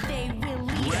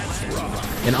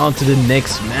 And on to the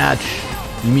next match.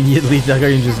 Immediately,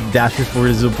 Takarin just dashes for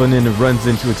his opponent and runs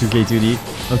into a 2K2D.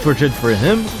 Unfortunate for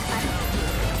him.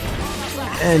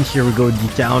 And here we go,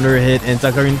 the counter hit. And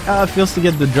Takarin fails to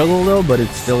get the juggle though, but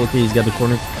it's still okay. He's got the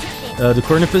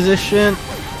corner position.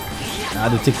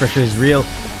 The tick pressure is real.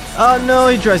 Oh no,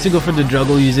 he tries to go for the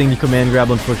juggle using the command grab.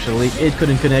 Unfortunately, it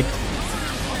couldn't connect.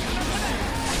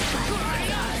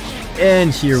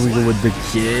 And here we go with the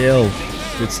kill.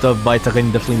 Good stuff by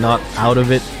Takarin, definitely not out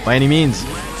of it by any means.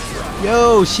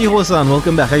 Yo, Shiho-san,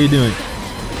 welcome back. How you doing?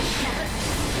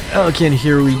 Okay, and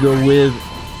here we go with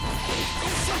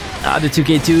the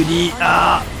 2K2D.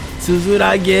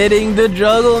 Tsuzura getting the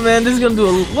juggle, man. This is gonna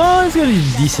do it's gonna be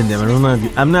decent damage.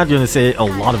 I'm not gonna say a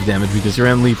lot of damage because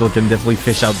Ramlethal can definitely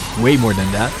fish out way more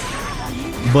than that.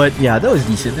 But yeah, that was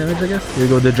decent damage, I guess. Here we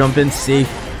go, the jump in, safe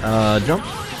jump.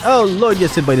 Oh lord,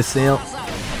 gets hit by the snail.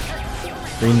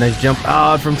 Very nice jump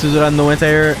out from Tsuzura, no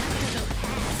anti-air.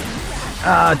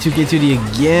 2K2D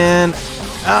again.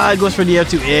 It goes for the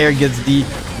F2 air, gets the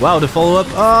the follow-up.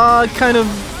 Kind of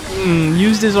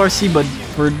used his RC, but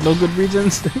for no good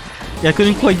reasons. Yeah,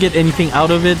 couldn't quite get anything out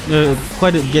of it.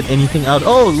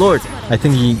 Oh lord, I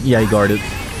think he guarded.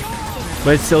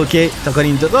 But it's still okay.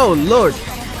 Takarin does. Oh lord.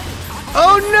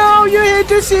 Oh no, you hate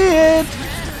to see it.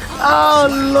 Oh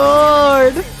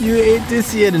lord, you hate to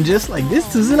see it. And just like this,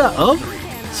 Tsuzura up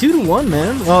 2-1,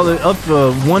 man. Well, up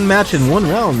one match in one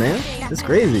round, man. That's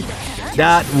crazy.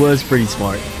 That was pretty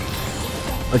smart.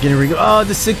 Okay, here we go. Oh,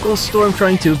 the Sickle Storm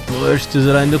trying to push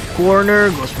Tsuzura in the corner.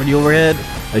 Goes for the overhead.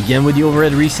 Again with the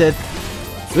overhead reset.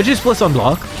 Which is plus on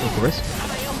block, of course.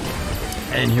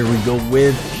 And here we go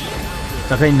with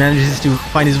Takarin manages to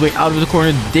find his way out of the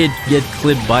corner. Did get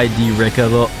clipped by the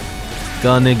Rekaba.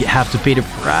 Gonna have to pay the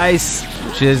price,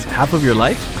 which is half of your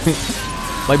life.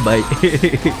 Bye-bye.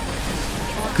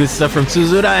 Good stuff from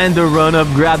Tsuzura and the run-up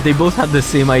grab. They both had the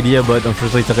same idea, but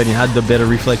unfortunately Takarin had the better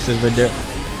reflexes right there.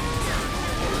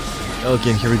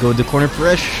 Okay, and here we go, the corner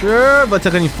pressure, but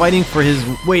Takarin fighting for his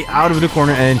way out of the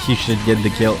corner, and he should get the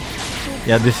kill.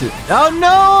 Yeah, this is... Oh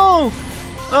no!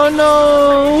 Oh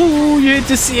no! You hate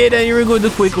to see it, and here we go, the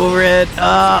quick overhead.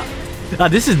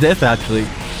 This is death, actually.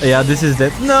 Yeah, this is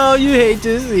death. No, you hate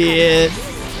to see it.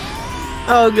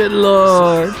 Oh, good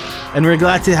lord. And we're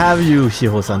glad to have you,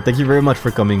 Shiho-san. Thank you very much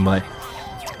for coming by.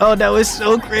 Oh, that was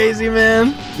so crazy,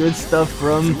 man. Good stuff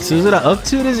from Tsuzura. Up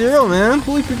 2-0, man.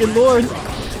 Holy freaking lord.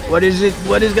 What is it?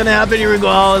 What is gonna happen? Here we go.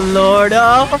 Oh, lord.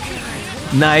 Oh.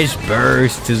 Nice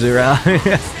burst, Tsuzura.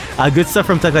 Good stuff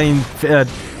from Takarin.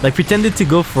 Like, pretended to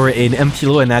go for an empty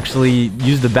low and actually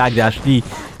used the back dash, the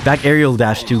back aerial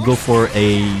dash to go for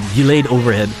a delayed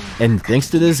overhead. And thanks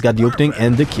to this, got the opening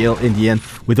and the kill in the end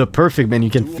with a perfect, man.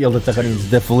 You can feel that Takarin is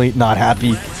definitely not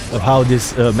happy of how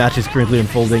this match is currently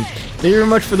unfolding. Thank you very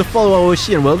much for the follow,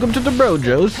 Aoshi, and welcome to the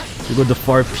Brojos. We go to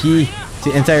far P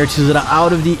to entire Tsuzura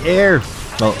out of the air.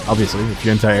 Well, obviously, if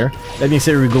you're entire. That being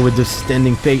said, we go with the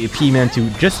standing P, man, to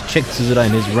just check Tsuzura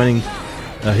in his running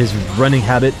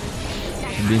habit.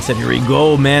 That being said, here we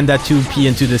go, man. That 2P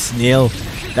into the snail.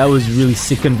 That was really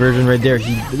sick conversion right there.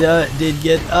 He did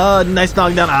get nice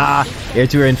knockdown. Air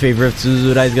to air in favor of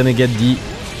Tsuzura. Is gonna get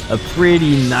a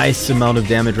pretty nice amount of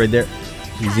damage right there.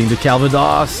 Using the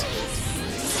Calvados.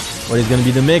 What is gonna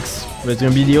be the mix? What is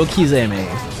gonna be the Okizeme?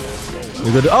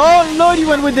 We go to, oh no, he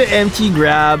went with the empty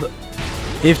grab.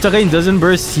 If Takarin doesn't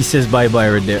burst, he says bye-bye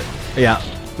right there. Yeah,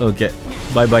 okay.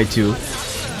 Bye-bye too.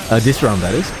 This round,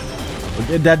 that is.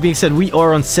 Okay, that being said, we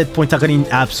are on set point. Takarin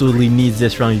absolutely needs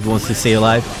this round if he wants to stay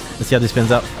alive. Let's see how this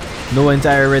pans out. No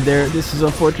entire right there. This is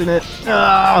unfortunate.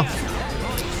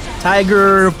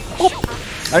 Tiger Pop.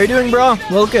 How you doing, bro?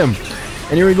 Welcome.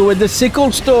 And here we go with the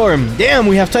Sickle Storm. Damn,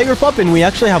 we have Tiger Pop and we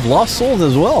actually have Lost Souls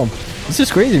as well. This is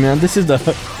crazy, man. This is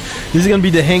gonna be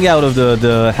the hangout of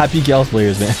the happy Gals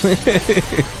players, man.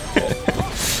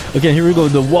 Okay, here we go.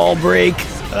 The wall break.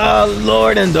 Oh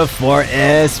lord, and the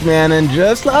 4S, man, and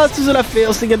just Tsuzura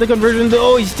fails to get the conversion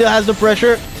though. He still has the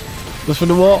pressure. Goes for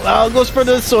the wall. Goes for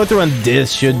the sword throw, and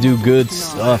this should do good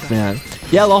stuff, man.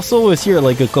 Yeah, Losso was here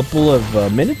like a couple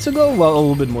of minutes ago. Well, a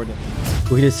little bit more than.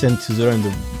 Kouhide sent Tsuzura in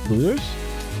the losers.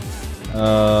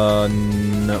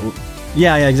 No.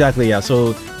 Yeah, exactly. Yeah,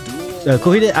 so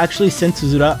Kouhide actually sent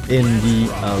Tsuzura in the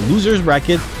losers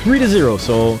bracket 3-0.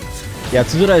 So. Yeah,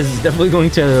 Tsuzura is definitely going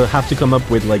to have to come up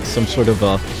with like some sort of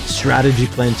a strategy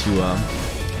plan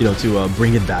to, to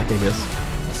bring it back, I guess.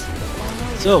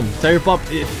 So, Tiger Pop,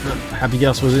 if Happy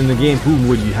Gals was in the game, who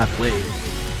would you have played?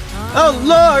 Oh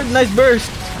lord, nice burst.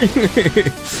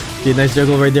 Okay, nice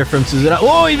juggle right there from Tsuzura.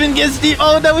 Oh, even gets the...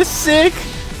 Oh, that was sick.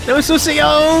 That was so sick.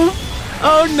 Oh,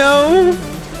 oh no.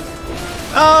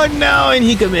 Oh no, and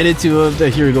he committed to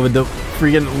him. Here we go with the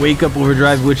freaking wake up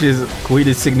overdrive, which is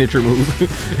Kouhide's signature move,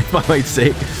 if I might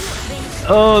say.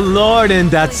 Oh lord, and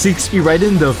that 6P right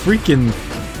in the freaking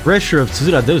pressure of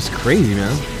Tsuzura. That was crazy,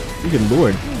 man. Freaking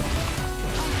lord.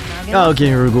 Okay,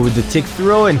 here we go with the tick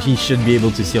throw, and he should be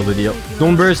able to seal the deal.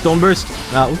 Don't burst, don't burst.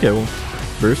 Ah, okay, well,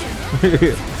 burst.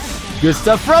 Good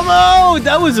stuff from... Oh,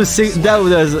 that was a sick... That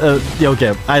was a... Yeah,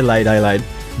 okay, I lied.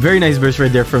 Very nice burst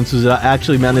right there from Tsuzura. I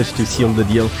actually managed to seal the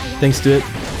deal thanks to it.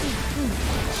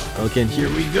 Okay, and here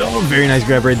we go. Very nice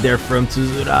grab right there from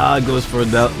Tsuzura. Goes for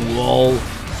that wall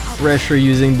pressure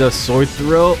using the sword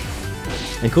throw.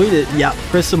 And Kouhide, yeah,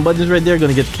 press some buttons right there.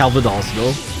 Gonna get Calvados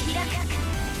though.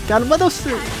 Calvados.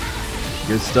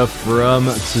 Good stuff from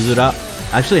Tsuzura.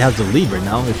 Actually has the lead right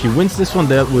now. If he wins this one,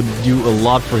 that would do a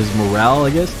lot for his morale, I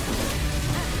guess.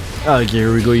 Okay,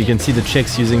 here we go. You can see the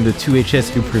checks using the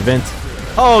 2HS to prevent.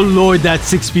 Oh lord, that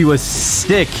 6P was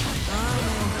sick.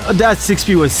 That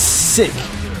 6P was sick.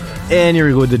 And here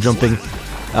we go with the jumping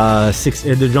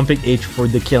the jumping H for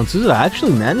the kill. Tsuzura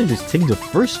actually manages to take the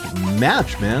first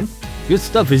match, man. Good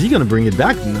stuff. Is he gonna bring it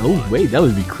back? No way, that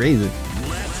would be crazy.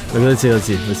 Okay, let's see how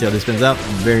this spins out.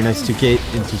 Very nice 2K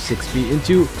into 6P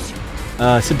into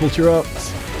simple 2-up.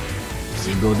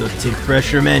 You go the take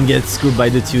pressure, man. Gets scooped by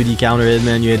the 2D counter hit,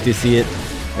 man. You had to see it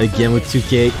again with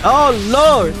 2K. Oh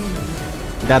lord!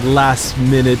 That last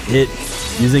minute hit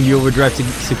using the overdrive to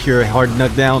secure a hard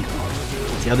knockdown.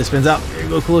 See how this spins out. There you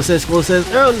go, closest.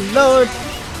 Oh lord!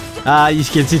 You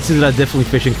can see Tsuzura definitely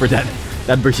fishing for that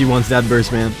burst. He wants that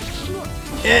burst, man.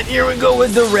 And here we go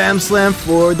with the Ram Slam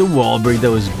for the wall break.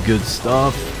 That was good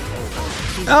stuff.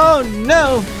 Oh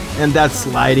no! And that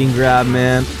sliding grab,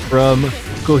 man, from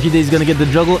Kouhide is gonna get the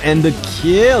juggle and the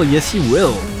kill. Yes, he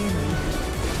will.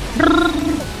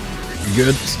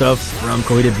 Good stuff from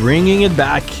Kouhide, bringing it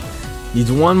back.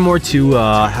 Needs one more to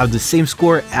have the same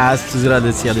score as Tsuzura.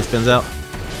 Let's see how this pans out.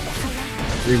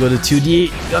 Here we go to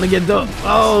 2D. Gonna get the...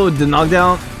 Oh, the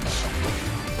knockdown.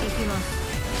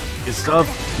 Good stuff.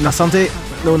 Nasante.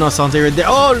 No Nasante right there.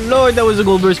 Oh, lord, that was a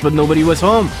gold burst, but nobody was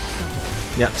home.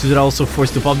 Yeah, Tsuzura also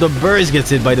forced to pop the burst. Gets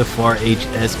hit by the far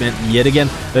HS, man. Yet again.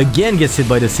 Again gets hit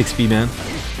by the 6P, man.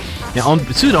 Yeah,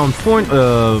 Tsuzura on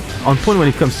point when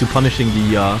it comes to punishing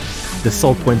the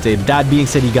Salt Puente. That being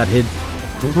said, he got hit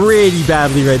pretty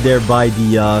badly right there by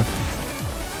the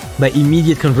by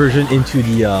immediate conversion into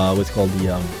the what's called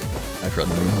the I forgot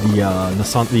the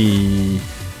Nasante.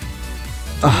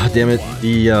 Damn it,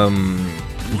 the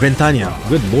Ventania.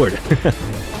 Good lord.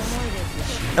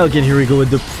 Okay, here we go with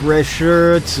the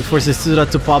pressure to forces Tsuzura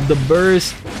to pop the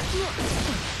burst.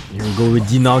 Here we go with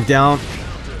the knockdown.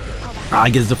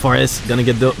 Gets the forest. Gonna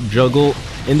get the juggle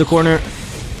in the corner.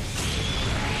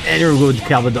 And here we go with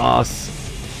Calvados.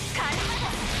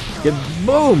 Get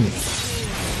boom!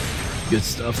 Good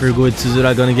stuff. Here we go with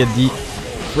Tsuzura. Gonna get the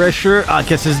pressure.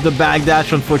 Catches the back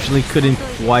dash. Unfortunately, couldn't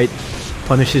quite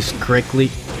punish this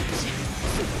correctly.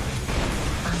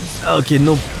 Okay,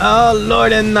 no. Oh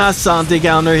lord, and Nasante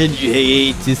counter hit. You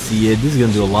hate to see it. This is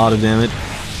gonna do a lot of damage.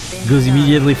 Goes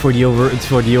immediately for the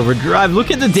overdrive. Look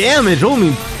at the damage. Oh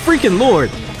my freaking lord.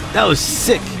 That was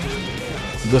sick.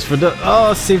 Goes for the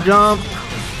safe jump.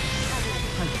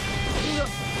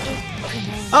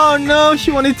 Oh no,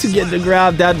 she wanted to get the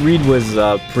grab. That read was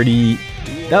pretty.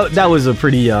 That was a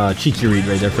pretty cheeky read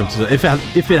right there from Tsuzura.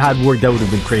 If it had worked, that would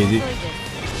have been crazy.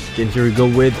 Again, here we go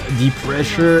with the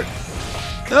pressure.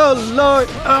 Oh lord!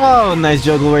 Oh, nice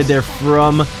juggle right there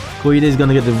from Kouhide. Is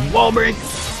gonna get the wall break.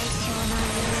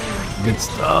 Good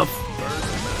stuff.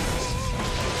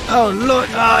 Oh lord!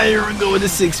 Here we go with the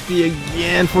 6P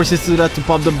again. Forces Tsuzura to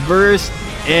pop the burst,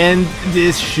 and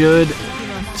this should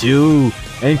do.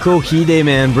 And Kouhide,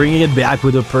 man, bringing it back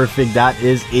with a perfect. That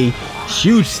is a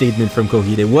huge statement from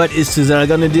Kouhide. What is Tsuzura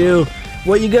gonna do?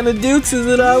 What you gonna do,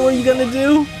 Tsuzura? What are you gonna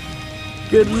do?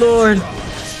 Good lord!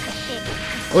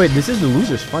 Oh wait, this is the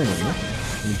losers final, no?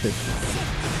 Let me check.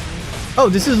 Oh,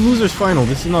 this is losers final.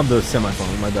 This is not the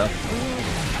semi-final. My bad.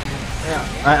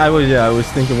 Yeah, I was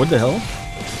thinking, what the hell?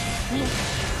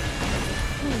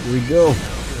 Here we go.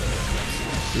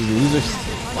 This is the losers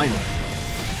final.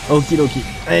 Okie dokie.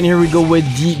 And here we go with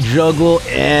the juggle,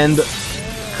 and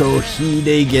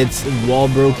Kouhide gets wall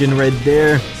broken right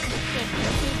there.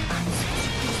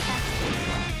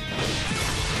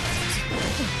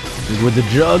 With the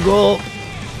juggle,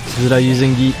 Tsuzura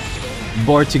using the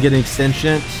bar to get an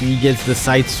extension. He gets the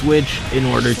side switch in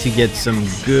order to get some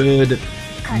good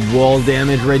wall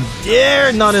damage right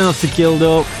there. Not enough to kill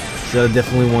though. So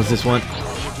definitely wants this one.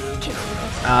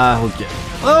 Okay.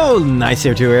 Oh, nice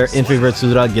air to air. In favor of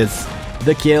Tsuzura gets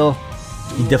the kill.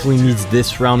 He definitely needs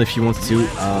this round if he wants to.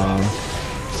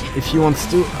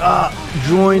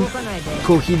 Join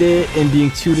Kouhide in being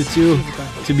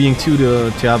 2-2 to being 2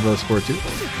 to have a score 2.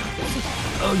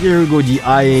 Oh, here we go. The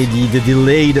IAD, the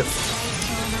delayed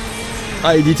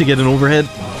IAD to get an overhead.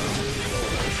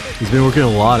 He's been working a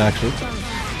lot actually.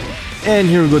 And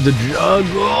here we go, the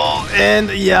juggle.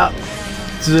 And yeah,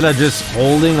 Tsuzura just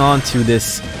holding on to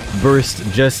this burst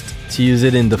just to use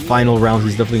it in the final round.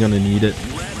 He's definitely gonna need it.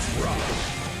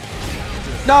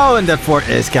 No, and that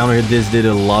 4S counter hit this did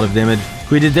a lot of damage.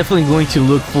 Kouhide definitely going to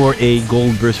look for a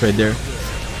gold burst right there.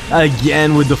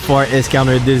 Again with the 4S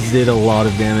counter hit this did a lot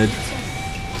of damage.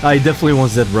 He definitely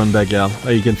wants that run back out.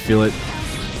 You can feel it.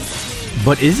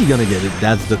 But is he gonna get it?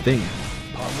 That's the thing.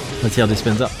 Let's see how this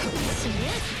spins up.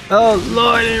 Oh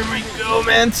lord, here we go,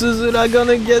 man. Tsuzura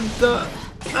gonna get the...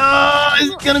 is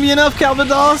it gonna be enough?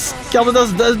 Calvados?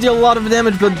 Calvados does deal a lot of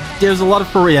damage, but there's a lot of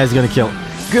Korea he's gonna kill.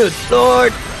 Good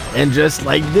lord! And just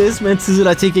like this, man,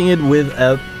 Tsuzura taking it with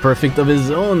a perfect of his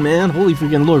own, man. Holy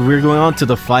freaking lord, we're going on to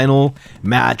the final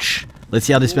match. Let's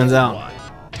see how this spins out.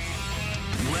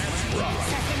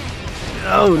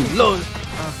 Oh lord.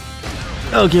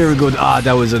 Okay, here we go.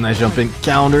 That was a nice jumping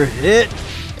counter hit.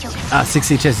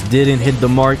 6HS didn't hit the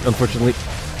mark, unfortunately.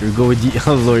 Here we go with the,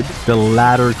 oh lord, the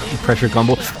ladder pressure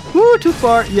combo. Woo, too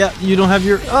far. Yeah, you don't have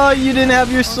your, you didn't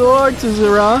have your sword,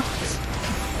 Tsuzura.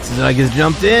 Tsuzura gets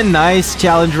jumped in. Nice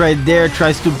challenge right there.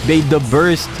 Tries to bait the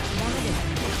burst.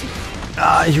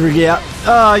 Here we go.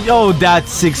 Oh, that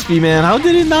 6P, man. How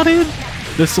did it not hit?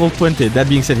 The soul pointed. That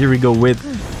being said, here we go with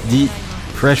the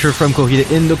pressure from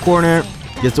Kouhide in the corner.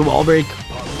 Gets the wall break.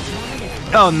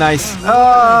 Oh, nice.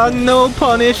 No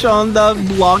punish on the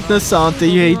block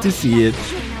Nasante. You hate to see it.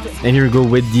 And here we go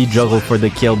with the juggle for the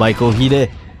kill by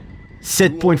Kouhide.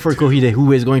 Set point for Kouhide.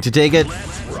 Who is going to take it?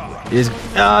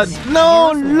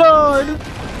 No, lord.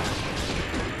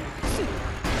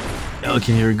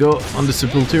 Okay, here we go. On the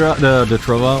Sepultura. The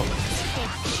Trova.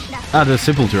 The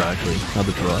Sepultura, actually. Not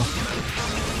the Trova.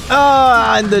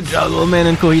 And the juggle, man.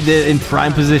 And Kouhide in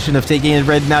prime position of taking it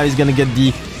right now. He's going to get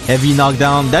the heavy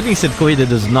knockdown. That being said, Kouhide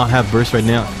does not have burst right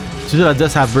now. Tsuzura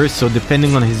does have burst, so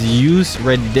depending on his use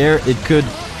right there, it could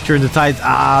turn the tides.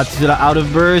 Tsuzura out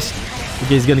of burst.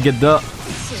 Okay, he's gonna get the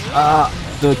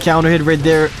counter hit right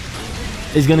there.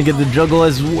 He's gonna get the juggle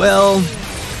as well.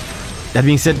 That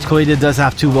being said, Kouhide does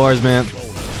have 2 bars, man.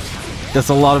 That's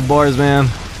a lot of bars, man.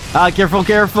 Careful,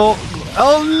 careful.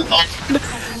 Oh, Lord.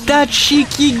 That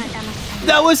cheeky.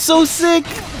 That was so sick.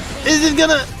 Is it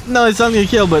gonna... No, it's not gonna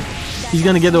kill, but he's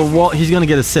gonna get a wall. He's gonna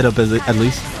get a setup at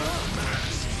least.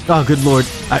 Oh, good lord.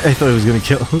 I thought he was gonna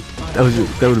kill. That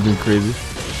would have been crazy.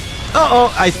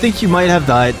 Uh-oh, I think he might have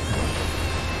died.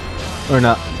 Or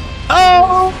not.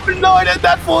 Oh, lord, and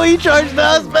that fully charged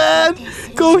us, man.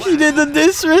 Kouhide, the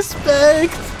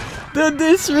disrespect. The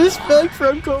disrespect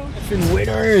from Kouhide.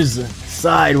 Winners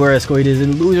side, whereas Kouhide is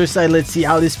in loser side. Let's see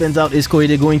how this spins out. Is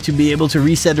Kouhide going to be able to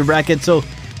reset the bracket? So,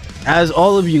 as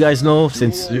all of you guys know,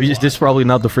 since this is probably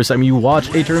not the first time you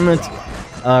watch a tournament,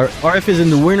 RF is in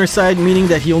the winner side, meaning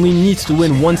that he only needs to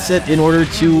win 1 set in order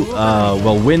to,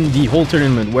 win the whole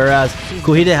tournament, whereas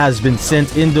Kouhide has been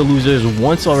sent in the losers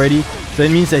once already, so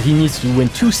that means that he needs to win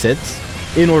 2 sets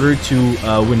in order to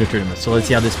win the tournament. So let's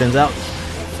see how this spins out.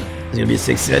 It's gonna be a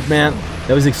 6-set, man.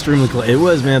 That was extremely close. It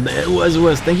was, man. It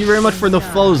was. Thank you very much for the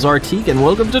follow, Zartik, and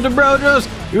welcome to the Brojos.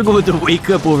 We're going with the Wake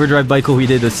Up Overdrive by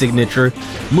Kouhide, the signature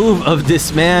move of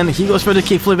this man. He goes for the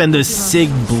kickflip, and the sig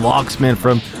blocks, man,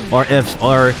 from RF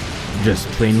are just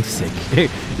plain sick.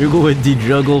 You go with the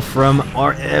juggle from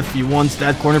RF. He wants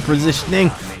that corner positioning.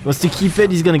 He wants to keep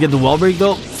it. He's gonna get the wall break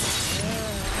though.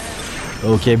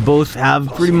 Okay, both have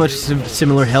pretty much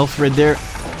similar health right there.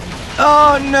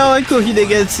 Oh no, and Kouhide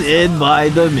gets hit by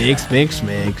the mix.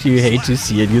 You hate to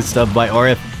see it. Good stuff by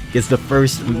RF. Gets the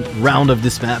first round of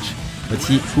this match. Let's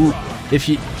see who, if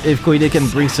Kouhide can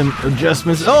bring some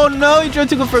adjustments. Oh no, he tried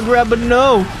to go for a grab, but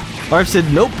no. RF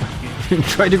said nope.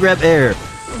 Try to grab air.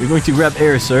 You're going to grab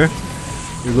air, sir.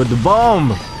 You go to the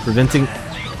bomb, preventing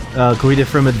Kouhide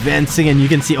from advancing, and you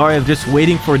can see RF just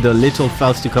waiting for the little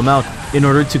Faust to come out in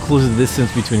order to close the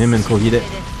distance between him and Kouhide.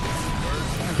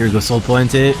 Here goes Sol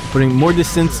Puente, putting more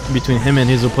distance between him and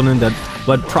his opponent than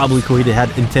what probably Kouhide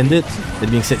had intended. That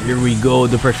being said, here we go.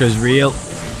 The pressure is real.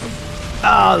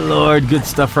 Ah, Lord, good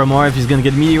stuff from RF. He's gonna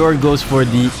get Meteor, goes for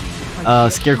the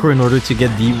Scarecrow in order to get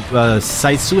the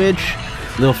side switch.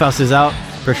 Little Faust is out.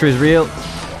 Pressure is real.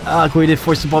 Kouhide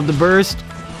forced to pop the burst.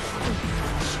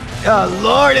 Oh,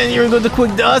 Lord, and here we go, the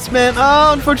quick dust, man.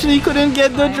 Oh, unfortunately, he couldn't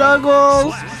get the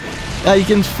juggle. You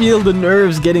can feel the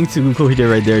nerves getting to Kouhide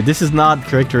right there. This is not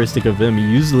characteristic of him.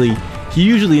 He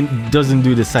usually doesn't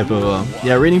do this type of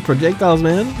raining projectiles,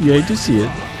 man. You hate to see it.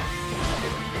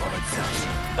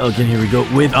 Okay, here we go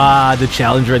with the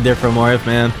challenge right there from RF,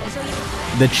 man.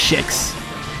 The chicks.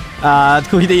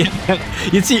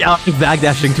 Kouhide, you'd see out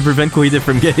backdashing to prevent Kouhide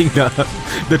from getting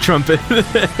the trumpet.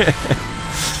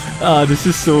 This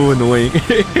is so annoying.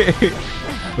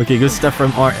 Okay, good stuff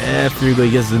from RF. Here we go,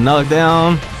 he gets the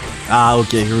knockdown.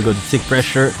 Okay, here we go, the tick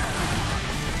pressure.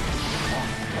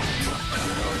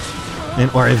 And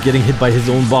RF getting hit by his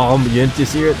own bomb. You didn't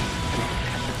see it?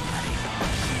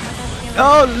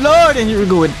 Oh lord! And here we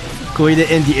go with Kouhide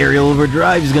and the aerial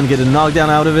overdrive. He's gonna get a knockdown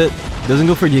out of it. Doesn't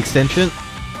go for the extension.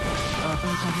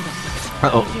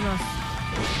 Uh-oh.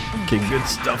 Okay, good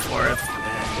stuff, RF.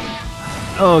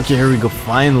 Okay, here we go,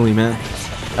 finally, man.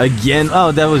 Again.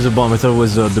 Oh, that was a bomb. I thought it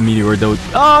was the meteor though.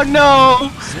 Oh no!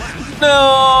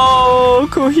 No!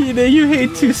 Kouhide, you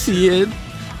hate to see it.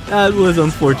 That was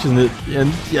unfortunate.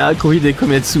 And yeah, Kouhide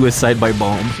commits suicide by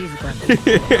bomb.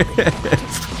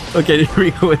 Okay, here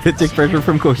we go with the tick pressure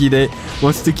from Kouhide.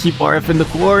 Wants to keep RF in the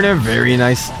corner. Very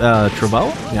nice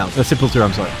Trobal? Yeah, Sepultura,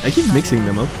 I'm sorry. I keep mixing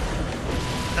them up.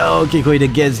 Okay,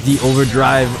 Kouhide gets the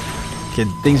overdrive. Okay,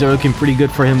 things are looking pretty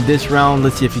good for him this round.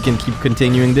 Let's see if he can keep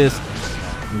continuing this.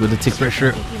 With the tick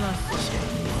pressure.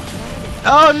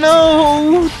 Oh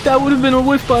no! That would have been a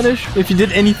whiff punish if he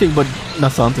did anything but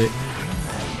Nasante.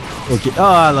 Okay,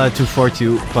 2-4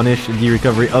 to punish the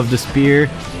recovery of the spear.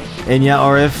 And yeah,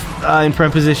 RF in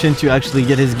prime position to actually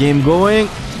get his game going.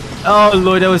 Oh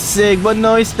lord, that was sick, but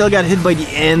no, he still got hit by the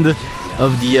end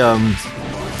of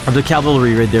the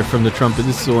cavalry right there from the trumpet.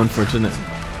 This is so unfortunate.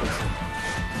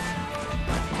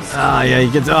 Yeah, he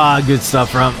gets good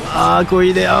stuff from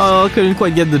Kouhide. Oh, couldn't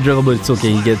quite get the juggle, but it's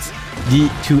okay. He gets the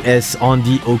 2S on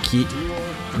the Oki.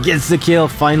 Gets the kill,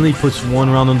 finally puts one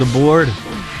round on the board.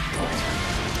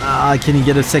 Can he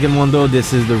get a second one though?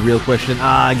 This is the real question.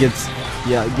 Gets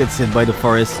hit by the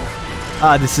forest.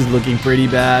 This is looking pretty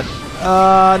bad.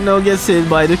 No, gets hit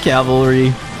by the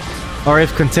cavalry.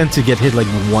 RF content to get hit like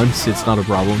once, it's not a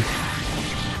problem.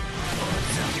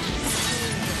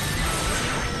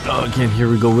 Okay, here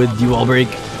we go with the wall break.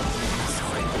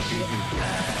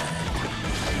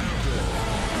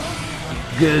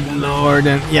 Good lord,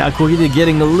 and yeah, Kouhide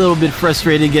getting a little bit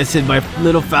frustrated, gets hit by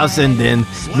little Faust, and then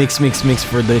mix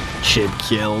for the Chipp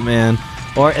kill, man.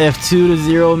 Or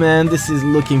F2-0, man. This is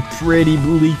looking pretty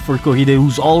bleak for Kouhide,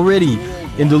 who's already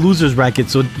in the losers bracket,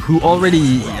 so who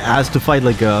already has to fight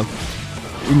like a,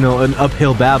 an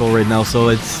uphill battle right now. So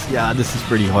it's this is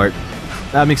pretty hard.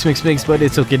 Mix, but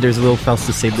it's okay. There's a little Faust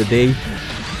to save the day.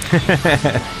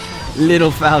 Little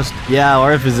Faust, yeah.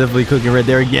 RF is definitely cooking right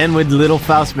there again with Little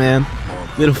Faust, man.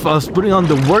 Little Faust putting on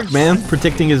the work, man,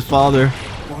 protecting his father.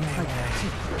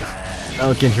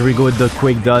 Okay, here we go with the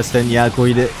quick dust, and yeah,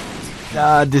 Kouhide.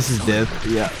 This is death,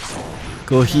 yeah.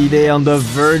 Kouhide on the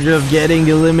verge of getting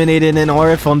eliminated, and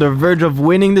RF on the verge of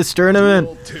winning this tournament.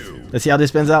 Let's see how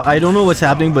this pans out. I don't know what's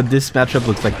happening, but this matchup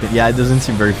looks like it doesn't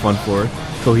seem very fun for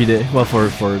Kouhide. Well,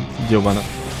 for Giovanna.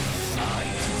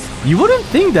 You wouldn't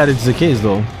think that it's the case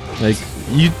though. Like,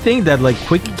 you'd think that like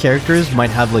quick characters might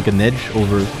have like an edge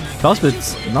over Faust, but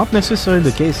it's not necessarily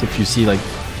the case if you see like,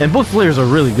 and both players are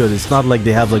really good. It's not like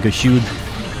they have like a huge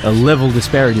level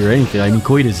disparity or anything. I mean,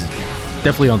 Kouhide is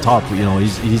definitely on top.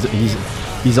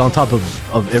 He's on top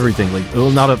of everything. Like,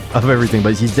 well, not of everything,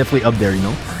 but he's definitely up there.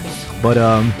 But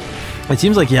it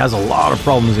seems like he has a lot of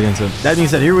problems against him. That being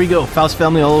said, here we go. Faust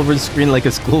family all over the screen like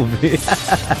a school.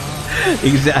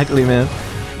 Exactly, man.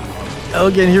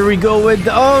 Okay, and here we go with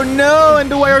oh no, and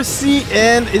the YRC,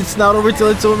 and it's not over till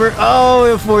it's over. Oh,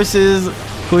 it forces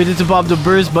Kouhide to pop the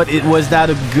burst, but was that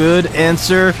a good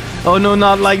answer? Oh no,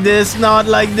 not like this, not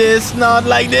like this, not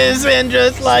like this, and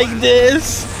just like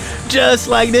this,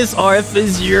 RF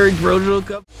is your Brojo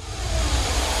Cup.